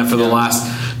been saying that for the last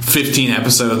 15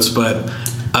 episodes, but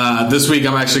this week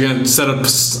I'm actually going to set up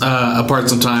apart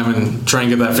some time and try and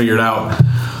get that figured out.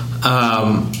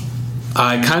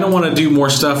 I kind of want to do more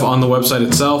stuff on the website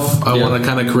itself. I want to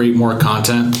kind of create more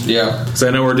content. Yeah. Because I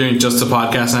know we're doing just a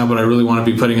podcast now, but I really want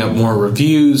to be putting up more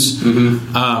reviews,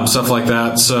 stuff like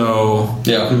that. So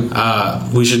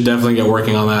we should definitely get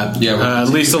working on that. Yeah.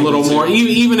 At least a little more,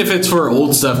 even if it's for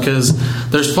old stuff, because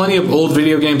there's plenty of old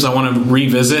video games I want to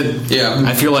revisit. Yeah.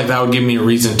 I feel like that would give me a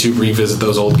reason to revisit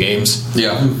those old games.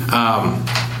 Yeah.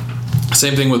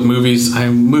 Same thing with movies.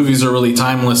 Movies are really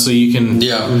timeless, so you can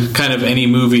kind of any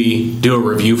movie do a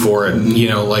review for it.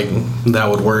 Like that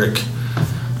would work.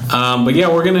 But yeah,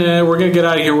 we're gonna get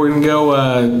out of here. We're gonna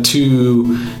go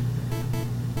to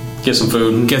get some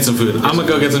food. I'm gonna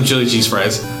go get some chili cheese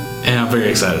fries, and I'm very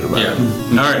excited about it.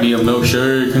 All right, me a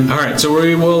milkshake. All right, so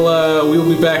we will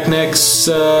be back next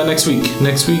week.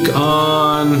 Next week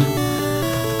on.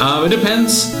 It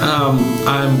depends. I'm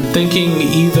thinking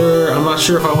I'm not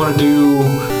sure if I want to do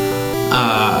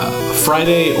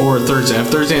Friday or Thursday. I have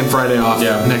Thursday and Friday off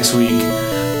next week.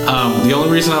 The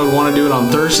only reason I would want to do it on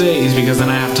Thursday is because then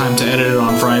I have time to edit it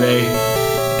on Friday,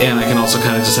 and I can also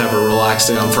kind of just have a relaxed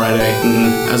day on Friday,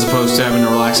 as opposed to having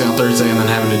a relaxed day on Thursday and then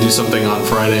having to do something on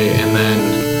Friday and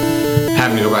then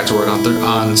having to go back to work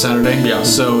on Saturday. Yeah.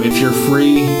 So if you're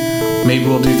free, maybe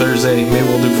we'll do Thursday, maybe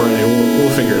we'll do Friday.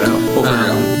 We'll figure it out. We'll figure it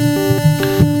out.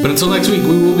 But until next week,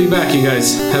 we will be back, you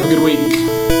guys. Have a good week.